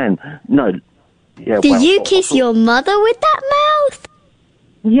was just saying, no. Yeah. Did you kiss your mother with that mouth?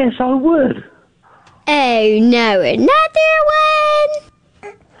 Yes, I would. Oh, no, another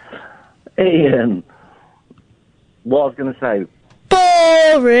one? Ian, what I was going to say...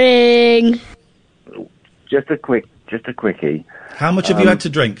 Boring! Just a quickie. How much have you had to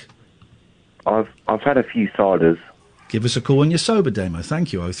drink? I've had a few ciders. Give us a call when you're sober, Damo.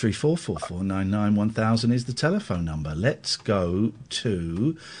 Thank you. 0344 499 1000 is the telephone number. Let's go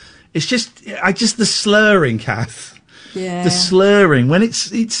to... It's just the slurring, Kath. Yeah. The slurring, when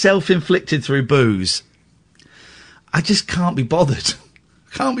it's self-inflicted through booze, I just can't be bothered.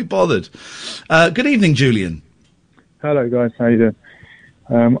 Good evening, Julian. Hello, guys. How you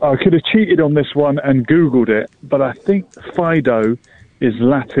doing? I could have cheated on this one and Googled it, but I think Fido is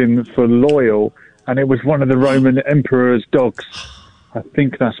Latin for loyal, and it was one of the Roman emperor's dogs. I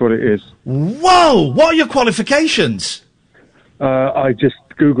think that's what it is. Whoa! What are your qualifications? I just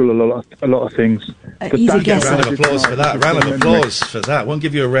Google a lot of things. Easy guess. Round of applause for that. Round of applause for that. Won't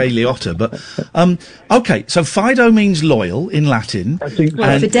give you a Ray Liotta, but okay. So Fido means loyal in Latin. I think.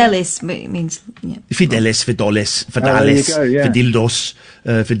 Well, fidelis means fidelis, fidalis, fidildos,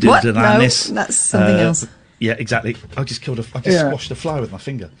 What? fidildanis. No, that's something else. Yeah, exactly. I just squashed a fly with my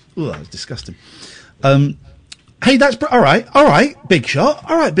finger. Ooh, that was disgusting. Hey, that's all right. Big shot.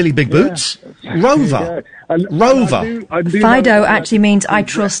 All right, Billy Big Boots. Rover. Rover. Fido actually means I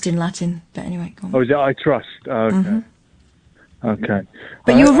trust in Latin. But anyway, go on. Oh, is it I trust? Oh, okay. Okay.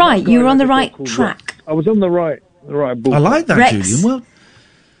 But you were right. You were on the right track. I was on the right ball. I like that, Rex. Julian. Well,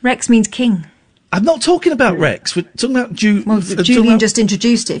 Rex means king. I'm not talking about Rex. We're talking about Julian just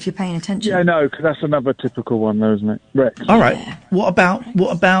introduced it. If you're paying attention. Yeah, no, because that's another typical one, though, isn't it? Rex. All right. Yeah. What about?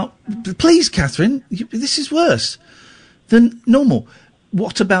 Please, Catherine. This is worse than normal.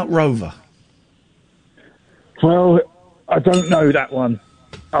 What about Rover? Well, I don't know that one.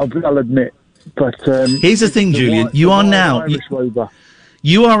 I'll admit. But here's the thing, Julian. You are now. Irish Rover.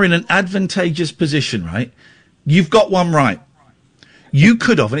 You are in an advantageous position, right? You've got one right. You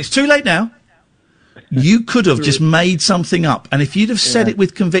could have, and it's too late now. You could have just made something up, and if you'd have said it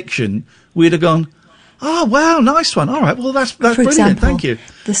with conviction, we'd have gone, "Oh wow, nice one! All right, well that's For brilliant. example, Thank you."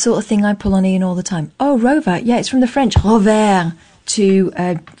 The sort of thing I pull on Ian all the time. Oh, rover. Yeah, it's from the French rover, to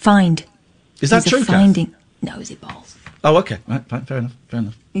find. Is that He's true, Kath? finding. No, is it balls? Oh, okay. Right, fair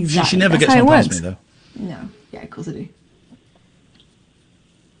enough. Exactly. She never That's gets how one it past works. me though. No. Yeah, of course I do.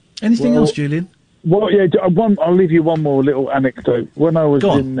 Anything else, Julian? Well, yeah. I'll leave you one more little anecdote. When I was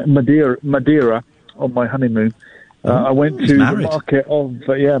in Madeira on my honeymoon, I went to the market of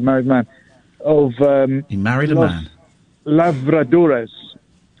married man of. He married a man. Labradores.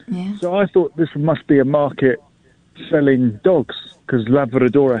 Yeah. So I thought this must be a market selling dogs because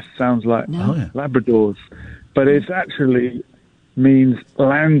Labradores sounds like Labradors, but it actually means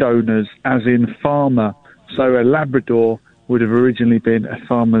landowners, as in farmer. So a Labrador would have originally been a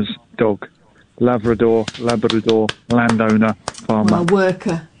farmer's dog. Labrador, landowner, farmer. Well, a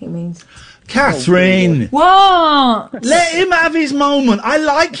worker, it means. Catherine! What? Let him have his moment. I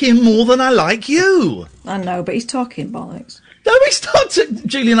like him more than I like you. I know, but he's talking bollocks. No, he's not.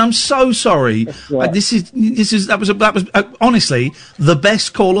 Julian, I'm so sorry. That was honestly the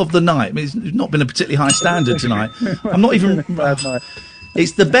best call of the night. I mean, it's not been a particularly high standard tonight. I'm not even. Bad night.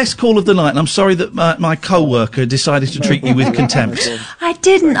 It's the best call of the night, and I'm sorry that my co-worker decided to treat you with contempt. I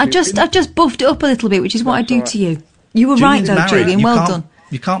didn't. I just buffed it up a little bit, which is what I do to you. You were right, though, Julian. Well done.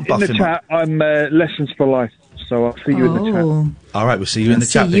 You can't buff him. In the chat, I'm Lessons for Life, so I'll see you in the chat. All right, we'll see you in the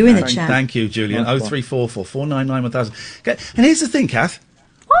chat. See you in the chat. Thank you, Julian. 0344 499 1000. Okay, and here's the thing, Kath.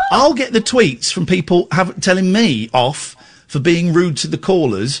 I'll get the tweets from people telling me off for being rude to the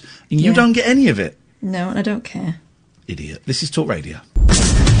callers, and you don't get any of it. No, I don't care. Idiot. This is Talk Radio.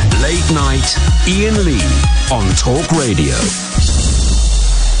 Late night, Iain Lee on Talk Radio.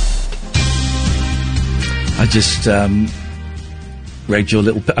 I just read your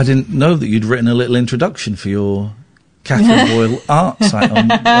little. I didn't know that you'd written a little introduction for your Catherine Boyle art site on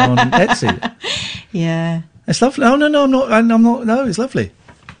Etsy. Yeah, it's lovely. Oh no, I'm not. No, it's lovely.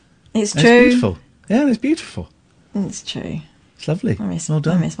 It's true. It's beautiful. Yeah, it's beautiful. It's true. It's lovely. Well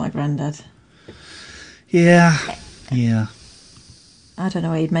done. I miss my granddad. Yeah. I don't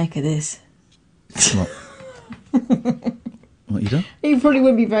know what he'd make of this. What? What you done? He probably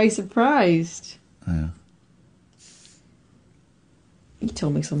wouldn't be very surprised. Yeah. He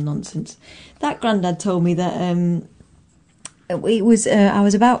told me some nonsense. That granddad told me that it was I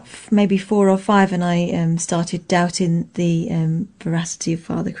was about maybe 4 or 5, and I started doubting the veracity of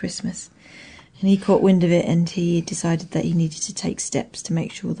Father Christmas, and he caught wind of it, and he decided that he needed to take steps to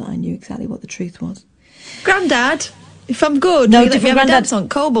make sure that I knew exactly what the truth was. Granddad, if I'm good, no, will you let me different have a granddad. dance on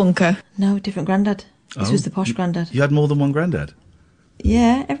Coal Bunker? No, different granddad. This was the posh granddad. You had more than one granddad?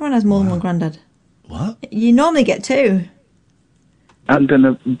 Yeah, everyone has more than one granddad. What? You normally get 2. I'm going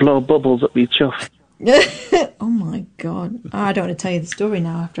to blow bubbles up your chuff. Oh my God. I don't want to tell you the story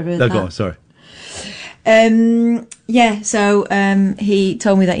now after I've heard No, that. go on, sorry. So he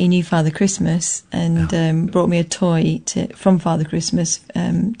told me that he knew Father Christmas, and brought me a toy from Father Christmas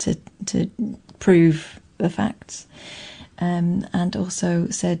to prove the facts. And also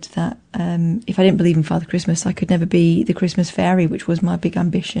said that if I didn't believe in Father Christmas, I could never be the Christmas fairy, which was my big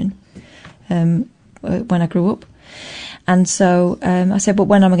ambition when I grew up. And so I said, "But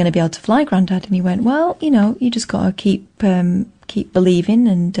when am I going to be able to fly, Grandad?" And he went, "Well, you just got to keep believing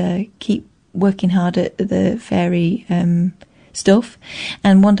and keep working hard at the fairy stuff,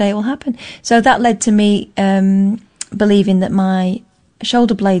 and one day it will happen." So that led to me believing that my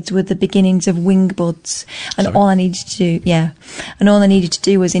shoulder blades were the beginnings of wing buds, and all I needed to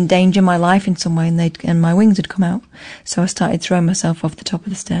do was endanger my life in some way, and my wings would come out. So I started throwing myself off the top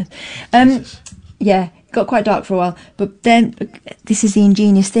of the stairs. Yeah, it got quite dark for a while, but then this is the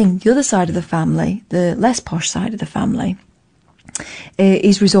ingenious thing. The other side of the family, the less posh side of the family,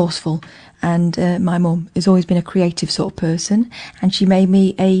 is resourceful. And my mum has always been a creative sort of person, and she made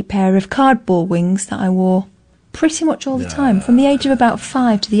me a pair of cardboard wings that I wore pretty much all the time, from the age of about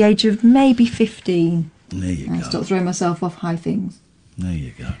 5 to the age of maybe 15. There you go. I stopped throwing myself off high things. There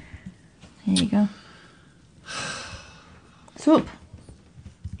you go. There you go. What's up?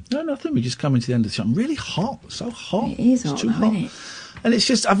 No, nothing. We're just coming to the end of the show. I'm really hot. So hot. It is hot, it's too though, hot. isn't it? And it's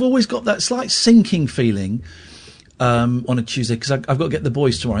just, I've always got that slight sinking feeling on a Tuesday, because I've got to get the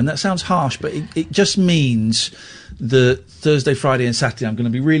boys tomorrow. And that sounds harsh, but it just means that Thursday, Friday and Saturday I'm going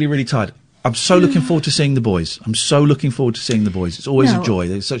to be really, really tired. I'm so looking forward to seeing the boys. It's always a joy.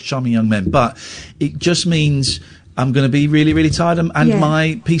 They're such charming young men. But it just means I'm going to be really, really tired, and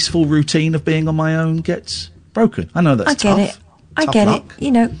my peaceful routine of being on my own gets broken. I know that's tough. I get it.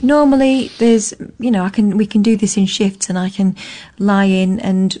 You know, normally there's, we can do this in shifts, and I can lie in,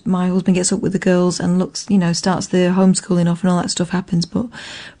 and my husband gets up with the girls and starts the homeschooling off, and all that stuff happens. But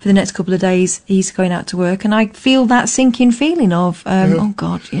for the next couple of days, he's going out to work, and I feel that sinking feeling of, oh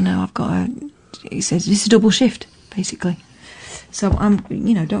God, I've got he says it's a double shift, basically. So I'm,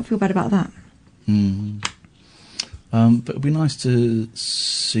 don't feel bad about that. Mm. But it'll be nice to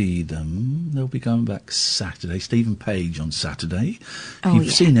see them. They'll be going back Saturday. Stephen Page on Saturday. If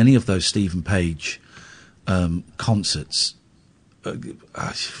you've seen any of those Stephen Page concerts,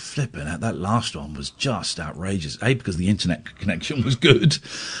 flipping out, that last one was just outrageous. Because the internet connection was good,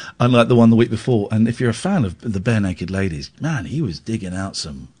 unlike the one the week before. And if you're a fan of the Bare Naked Ladies, man, he was digging out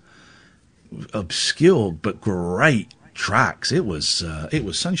some obscure but great tracks. It was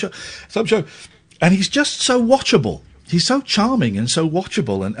some show. And he's just so watchable. He's so charming and so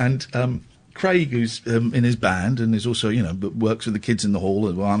watchable. And Craig, who's in his band and is also, works with the kids in the hall,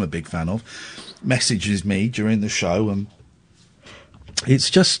 well, I'm a big fan of, messages me during the show, and it's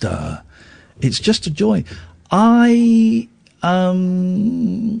just a joy. I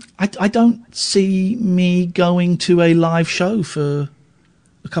don't see me going to a live show for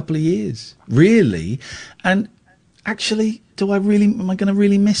a couple of years, really. And actually, am I going to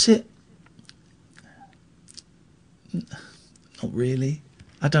really miss it? Not really.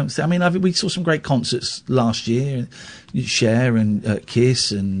 I don't think. I mean, we saw some great concerts last year. Cher and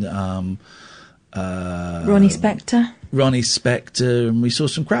Kiss and Ronnie Spector. And we saw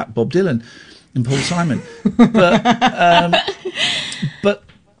some crap. Bob Dylan and Paul Simon. But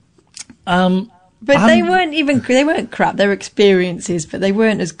they weren't crap. They were experiences, but they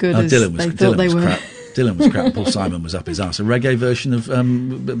weren't as good as they thought they were. Crap. Dylan was crap. Paul Simon was up his arse. A reggae version of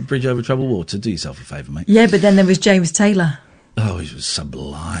Bridge Over Troubled Water. Do yourself a favour, mate. Yeah, but then there was James Taylor. Oh, he was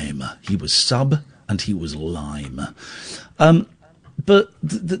sublime. He was sub and he was lime. But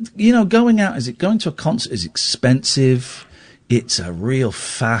going out, going to a concert is expensive. It's a real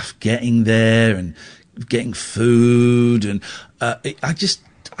faff getting there and getting food, and I just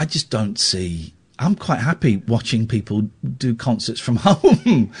don't see. I'm quite happy watching people do concerts from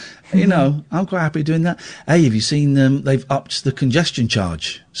home. I'm quite happy doing that. Hey, have you seen them? They've upped the congestion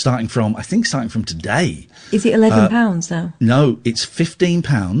charge starting from today. Is it £11 now? No, it's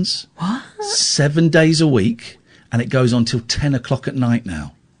 £15. What? 7 days a week, and it goes on till 10 o'clock at night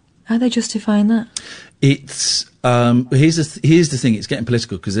now. How are they justifying that? It's here's the thing. It's getting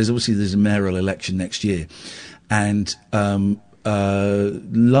political because there's a mayoral election next year, and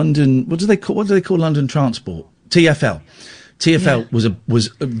London. What do they call London Transport? TfL. TfL was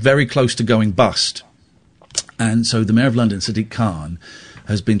very close to going bust, and so the Mayor of London, Sadiq Khan,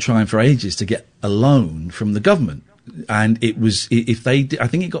 has been trying for ages to get a loan from the government. And I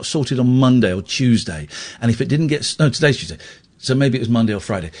think it got sorted on Monday or Tuesday, and if it didn't today's Tuesday. So maybe it was Monday or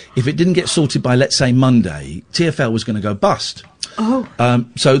Friday. If it didn't get sorted by, let's say, Monday, TfL was going to go bust. Oh.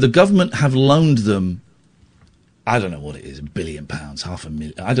 So the government have loaned them, I don't know what it is, £1 billion,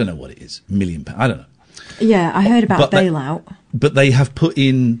 £500,000, I don't know what it is, £1 million, I don't know. Yeah, I heard about bailout. But they have put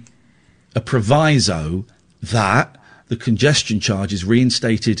in a proviso that the congestion charge is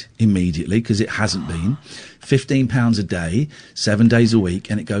reinstated immediately, because it hasn't been. £15 a day, 7 days a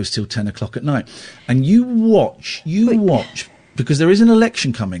week, and it goes till 10 o'clock at night. And you watch, because there is an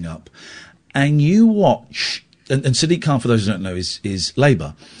election coming up, and you watch, and Sadiq Khan, for those who don't know, is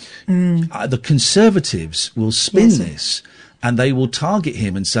Labour. The Conservatives will spin this, and they will target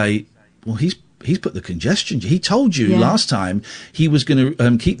him and say, well, he's put the congestion. He told you Yeah. last time he was going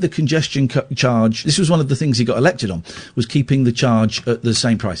to keep the congestion charge. This was one of the things he got elected on, was keeping the charge at the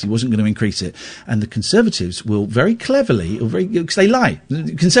same price. He wasn't going to increase it. And the Conservatives will very cleverly, because they lie.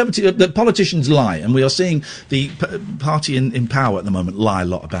 The politicians lie, and we are seeing the party in power at the moment lie a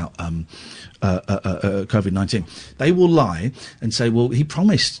lot about COVID-19. They will lie and say, well, he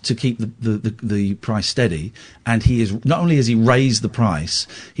promised to keep the price steady, and he is not only has he raised the price,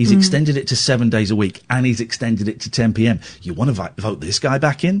 he's extended it to 7 days a week, and he's extended it to 10 p.m. You want to vote this guy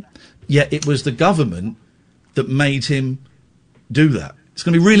back in? Yet it was the government that made him do that. It's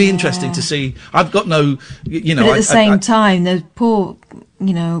going to be really interesting to see. I've got no, you know. But at the same time, there's poor,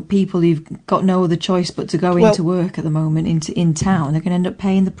 people who've got no other choice but to go into work at the moment in town. They're going to end up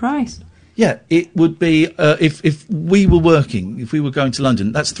paying the price. Yeah, it would be if we were working, if we were going to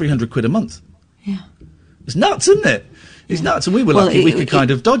London, that's £300 a month. Yeah, it's nuts, isn't it? It's nuts, and we were lucky we could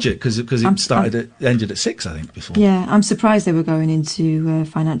kind of dodge it because it ended at 6, I think, before. Yeah, I'm surprised they were going into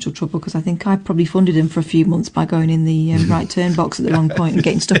financial trouble, because I think I probably funded them for a few months by going in the right turn box at the wrong point and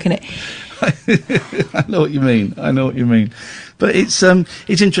getting stuck in it. I know what you mean. But it's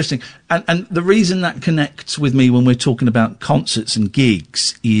interesting, and the reason that connects with me when we're talking about concerts and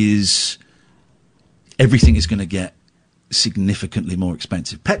gigs is everything is going to get significantly more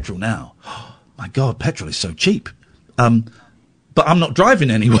expensive. Petrol now, oh, my God, petrol is so cheap. But I'm not driving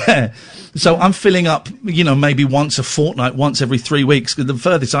anywhere. So I'm filling up, maybe once a fortnight, once every 3 weeks. The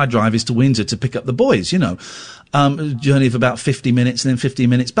furthest I drive is to Windsor to pick up the boys, a journey of about 50 minutes and then 15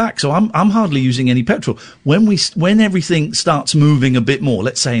 minutes back. So I'm hardly using any petrol. When everything starts moving a bit more,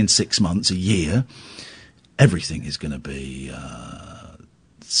 let's say in 6 months, a year, everything is going to be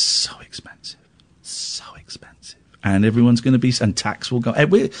so expensive. And everyone's going to be, and tax will go.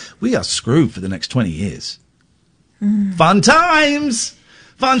 We are screwed for the next 20 years. Fun times,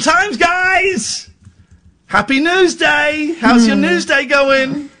 guys. Happy News Day. How's your News Day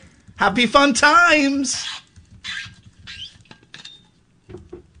going? Happy fun times.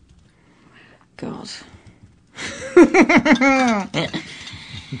 God.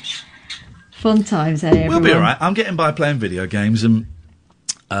 Fun times, everyone. We'll be all right. I'm getting by playing video games and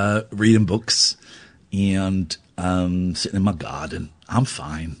reading books and sitting in my garden. I'm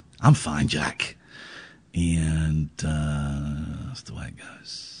fine, Jack. And that's the way it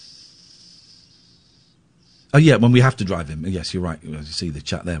goes. Oh, yeah, when we have to drive in. Yes, you're right. As you see the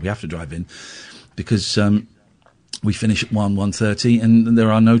chat there, we have to drive in because we finish at 1:30 and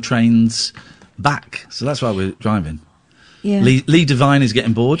there are no trains back. So that's why we're driving. Yeah. Lee Devine is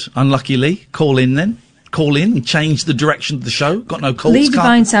getting bored. Unlucky Lee. Call in then. Call in and change the direction of the show. Got no calls. Lee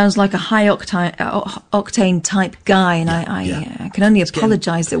Devine sounds like a high octane type guy, and I can only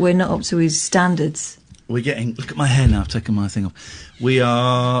apologise that we're not up to his standards. We're getting. Look at my hair now. I've taken my thing off. We're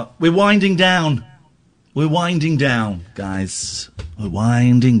winding down. We're winding down, guys. We're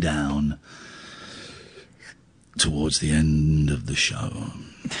winding down towards the end of the show.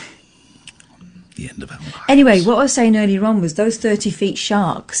 The end of our lives. Anyway, what I was saying earlier on was those 30-feet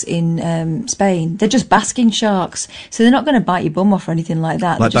sharks in Spain. They're just basking sharks, so they're not going to bite your bum off or anything like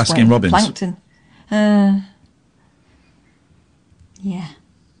that. Like Baskin Robbins. Plankton. Yeah.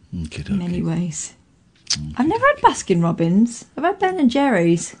 Okay, in many ways. I've never had Baskin Robbins. I've had Ben and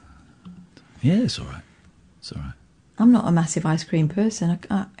Jerry's. Yeah, it's all right. It's all right. I'm not a massive ice cream person.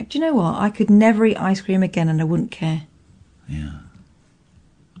 Do you know what? I could never eat ice cream again, and I wouldn't care. Yeah.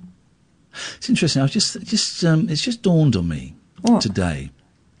 It's interesting. It's just dawned on me today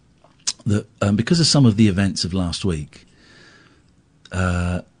that because of some of the events of last week,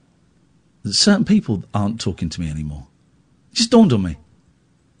 that certain people aren't talking to me anymore. It just dawned on me.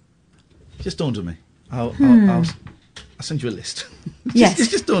 I'll send you a list. Yes.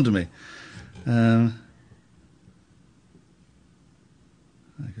 It's just dawned on me. I'm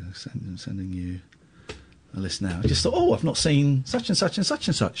sending you a list now. I just thought, I've not seen such and such and such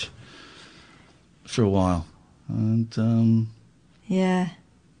and such for a while. And, yeah.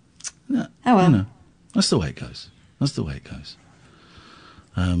 Oh, well. That's the way it goes.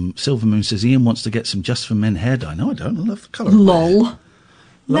 Silver Moon says, Ian wants to get some Just for Men hair dye. No, I don't. I love the colour of my hair. Lol.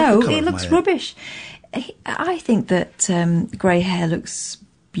 No, it looks rubbish. I think that grey hair looks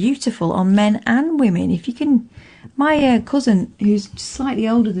beautiful on men and women. If you can... My cousin, who's slightly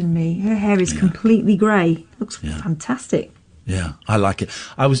older than me, her hair is completely grey. Looks fantastic. Yeah, I like it.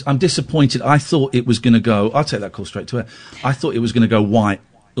 I'm disappointed. I thought it was going to go... I'll take that call straight to her. I thought it was going to go white,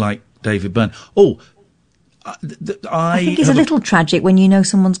 like David Byrne. I think it's a little tragic when you know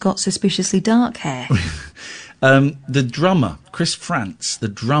someone's got suspiciously dark hair. The drummer, Chris Frantz, the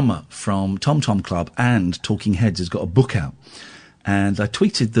drummer from Tom Tom Club and Talking Heads, has got a book out. And I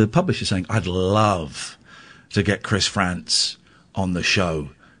tweeted the publisher saying, I'd love to get Chris France on the show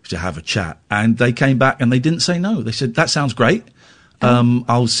to have a chat. And they came back and they didn't say no. They said, that sounds great.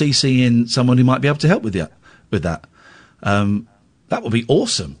 I'll CC in someone who might be able to help with that. That would be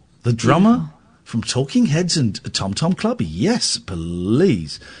awesome. The drummer from Talking Heads and Tom Tom Club. Yes,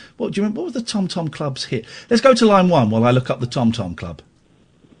 please. What do you remember? What was the Tom Tom Club's hit? Let's go to line 1 while I look up the Tom Tom Club.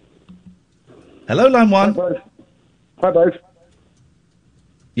 Hello, line 1. Hi, both.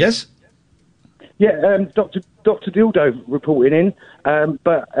 Yes? Yeah, Dr. Dildo reporting in,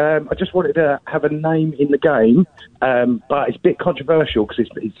 but I just wanted to have a name in the game, but it's a bit controversial because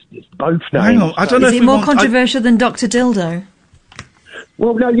it's both names. Hang on, I don't know Is if it more controversial than Dr. Dildo?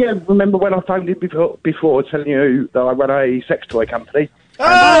 Well, no, yeah, remember when I phoned in before telling you that I run a sex toy company?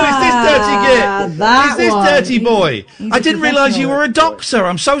 Oh, is this dirty git? that Is this one. dirty boy? He's I a didn't realise you professional. were a doctor.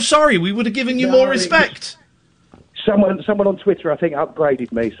 I'm so sorry. We would have given you more respect. Someone on Twitter, I think,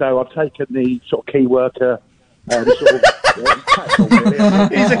 upgraded me, so I've taken the sort of key worker platform,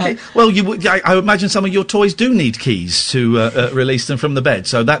 really. He's a key. Well, I imagine some of your toys do need keys to release them from the bed,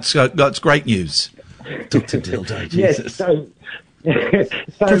 so that's great news. Dr. Dildo, Jesus. Yes,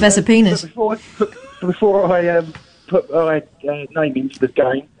 so Professor Penis. Before I put my name into the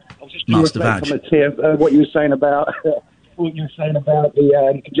game, I was just Master doing a Badge. comment here, what you were saying about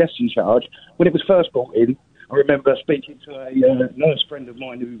the congestion charge. When it was first brought in, I remember speaking to a nurse friend of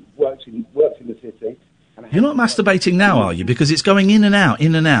mine who works in the city. And You're not masturbating now, are you? Because it's going in and out,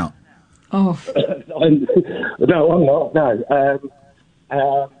 in and out. Oh. No, I'm not. No.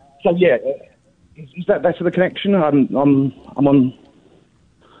 So yeah, is that better the connection? I'm not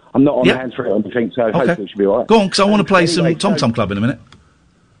on hands free or anything, so hopefully it should be all right. Go on, because I want to play Anyway, some Tom Tom Club in a minute.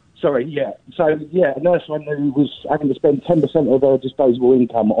 Sorry, yeah. So, yeah, a nurse I knew was having to spend 10% of her disposable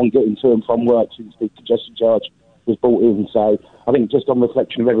income on getting to and from work since the congestion charge was brought in. So, I think just on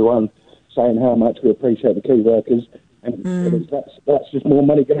reflection of everyone saying how much we appreciate the key workers, and that's just more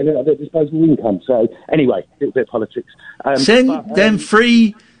money going out of their disposable income. So, anyway, a little bit of politics. Send them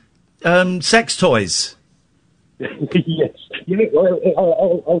free sex toys. Yes.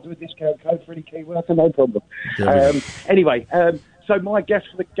 I'll do a discount code for any key worker, no problem. Anyway, so my guess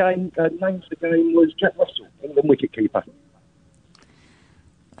for the game, name for the game was Jack Russell, England wicketkeeper.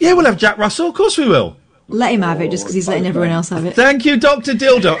 Yeah, we'll have Jack Russell, of course we will. Let him have it, just because he's letting everyone else have it. Thank you, Dr.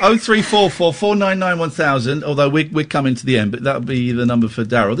 Dildo. 0344 499 1000, although we're coming to the end, but that'll be the number for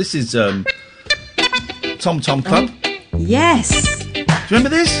Daryl. This is Tom Tom Club. Yes. Do you remember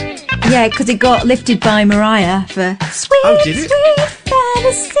this? Yeah, because it got lifted by Mariah for Sweet, did it? Sweet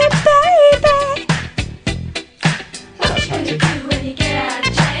Fantasy Baby.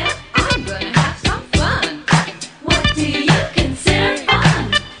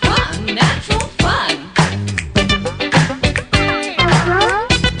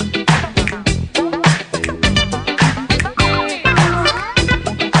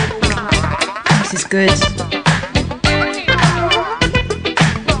 This is good.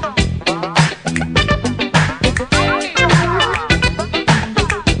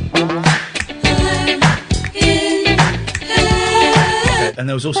 And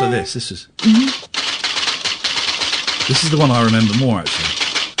there was also this. This is the one I remember more, actually.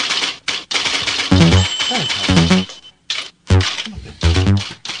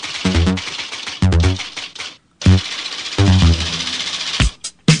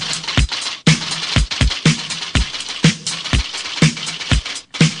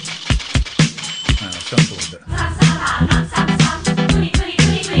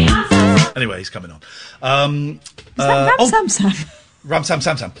 Anyway, he's coming on. Is that Ram Sam Sam? Ram Sam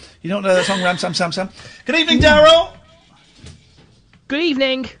Sam Sam. You don't know that song, Ram Sam Sam Sam? Good evening, Daryl. Good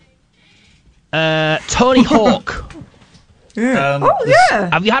evening. Tony Hawk. Yeah.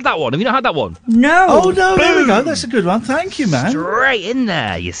 Have you had that one? Have you not had that one? No. Oh, no, there we go. That's a good one. Thank you, man. Straight in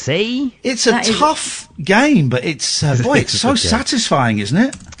there, you see. It's a tough game, but it's, boy, it's so satisfying, isn't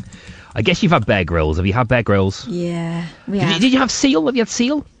it? I guess you've had Bear Grylls. Have you had Bear Grylls? Yeah. Did you have Seal? Have you had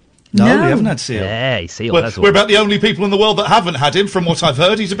Seal? No, we haven't had Seal. Yeah, Seal. We're about the only people in the world that haven't had him, from what I've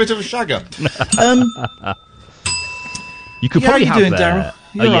heard. He's a bit of a shagger. You could Yeah, probably how have... you doing, Daryl?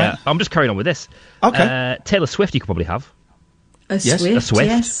 You all right? I'm just carrying on with this. Okay. Taylor Swift you could probably have. A Yes. Swift, A Swift.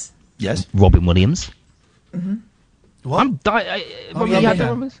 yes. Yes. Robin Williams. Mm-hmm. What?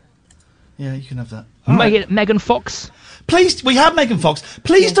 Yeah, you can have that. Megan Fox. Please, we have Megan Fox.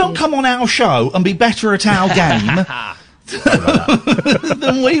 Please don't come on our show and be better at our game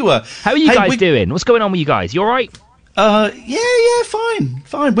than we were. How are you guys doing? What's going on with you guys? You all right? Yeah, fine.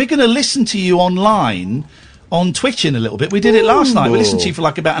 We're going to listen to you online on Twitch in a little bit. We did it last night. We listened to you for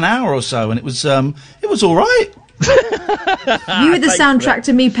like about an hour or so, and it was all right. You were the soundtrack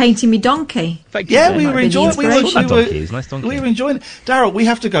to me painting me donkey. Yeah, we were enjoying. We were Nice donkey. We were enjoying it. Darryl, we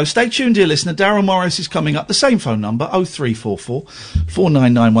have to go. Stay tuned, dear listener. Darryl Morris is coming up. The same phone number: 0344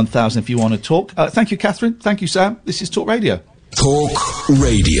 499 1000. If you want to talk. Thank you, Catherine. Thank you, Sam. This is Talk Radio. Talk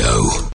Radio.